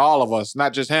been about all of us,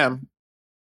 not just him.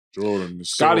 Jordan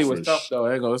is Scottie was selfish. tough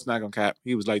though. It's not gonna cap.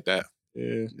 He was like that.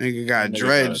 Yeah. nigga got Nigga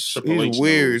dreads. got a Triple He's H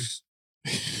weird.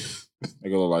 nose.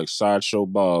 Nigga look like Sideshow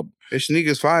Bob. His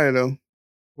sneakers fire though.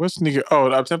 What's nigga? Oh,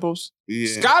 the up tempos.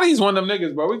 Yeah. Scottie's one of them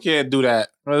niggas, bro. We can't do that.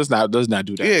 Let's not do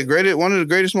that. Yeah, one of the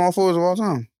greatest small forwards of all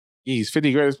time. He's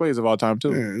 50 greatest players of all time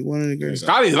too. Yeah, one of the greatest.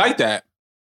 Scottie's like that.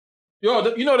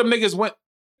 Yo, you know them niggas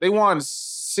they won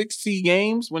 60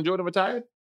 games when Jordan retired?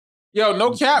 Yo, no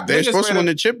cap. They're Niggas supposed to ran win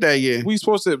the chip that year. We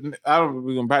supposed to, I don't know if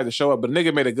we're going to back the show up, but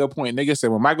nigga made a good point. Nigga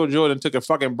said when Michael Jordan took a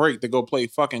fucking break to go play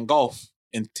fucking golf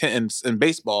in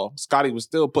baseball, Scottie was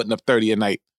still putting up 30 a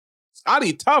night.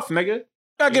 Scottie tough, nigga.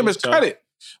 Gotta give him his credit.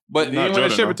 But he didn't win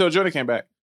the chip until Jordan came back.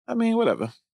 I mean,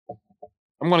 whatever.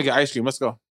 I'm going to get ice cream. Let's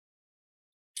go.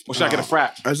 Or should I get a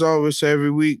frat? As I always say every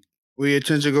week, where your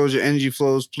attention goes, your energy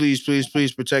flows. Please, please,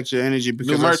 please protect your energy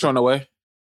because New merch on the way.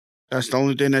 that's the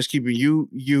only thing that's keeping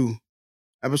you.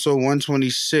 Episode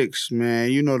 126,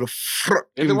 man. You know the fucking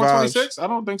Is it vibes. 126? I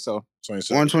don't think so.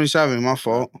 127, my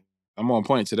fault. I'm on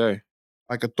point today.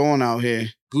 Like a thorn out here.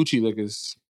 Gucci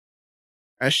liquors.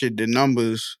 That shit, the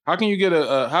numbers. How can you get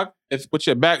with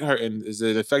your back hurting, is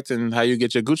it affecting how you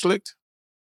get your gooch licked?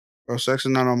 Bro, sex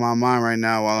is not on my mind right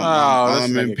now while Oh,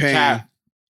 I'm in pain. Cap.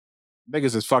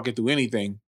 Niggas is fucking through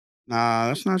anything. Nah,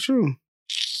 that's not true.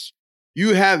 You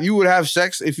would have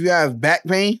sex if you have back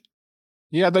pain?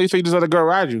 Yeah, I thought you said you just let a girl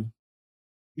ride you.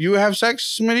 You would have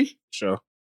sex, Smitty? Sure.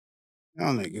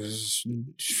 Y'all niggas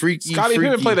freaky. Scottie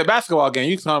Pippen played a basketball game.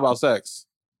 You talking about sex.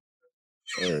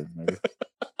 Sure, nigga.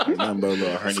 Remember a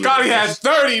little hernia. Scottie has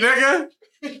 30, nigga.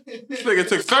 This nigga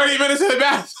took 30 minutes in the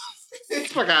bath.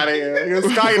 Fuck out of here.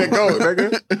 Nigga. Scottie the GOAT,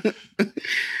 nigga.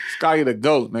 Scottie the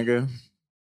GOAT, nigga.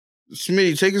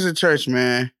 Smitty, take us to church,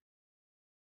 man.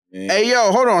 Hey,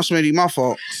 yo, hold on, Smitty. My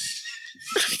fault.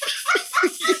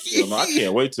 Yo, no, I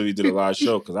can't wait till we do the live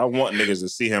show because I want niggas to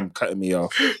see him cutting me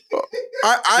off.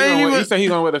 I didn't even. He said he's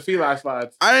going with the feline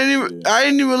slides. I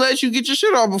didn't even let you get your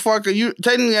shit off before I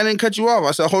didn't cut you off.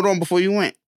 I said, hold on before you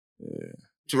went. Yeah.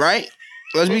 Right?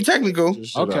 Let's be technical.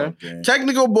 Okay.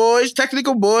 Technical boys.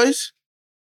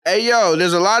 Hey, yo,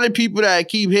 there's a lot of people that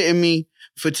keep hitting me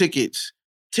for tickets.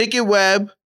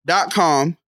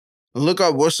 Ticketweb.com. Look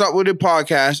up What's Up With It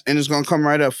podcast, and it's going to come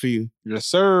right up for you. Yes,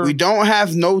 sir. We don't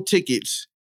have no tickets.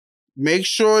 Make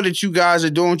sure that you guys are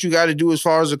doing what you got to do as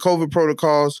far as the COVID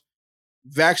protocols,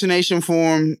 vaccination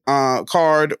form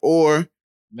card, or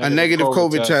a negative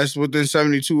COVID test within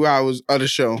 72 hours of the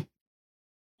show.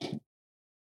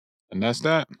 And that's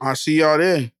that. I'll see y'all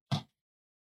there.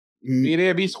 Be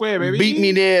there, be square, baby. Beat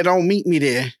me there, don't meet me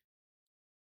there.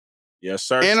 Yes,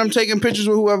 sir. And I'm taking pictures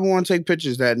with whoever want to take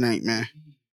pictures that night, man.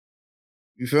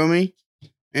 You feel me?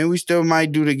 And we still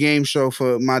might do the game show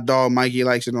for my dog, Mikey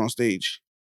Likes It on stage.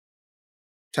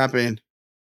 Tap in.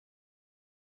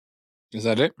 Is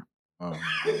that it? Oh,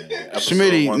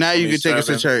 Smitty, now you can take us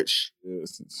to church.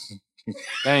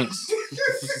 Thanks.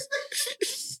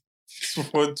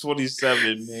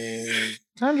 127, man.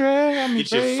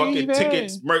 Get your fucking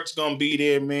tickets. Merch gonna be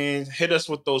there, man. Hit us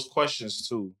with those questions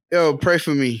too. Yo, pray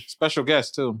for me. Special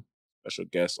guest too. Special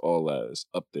guests, all that is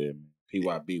up there, man.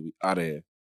 PYB, we out of here.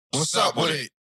 What's up with it?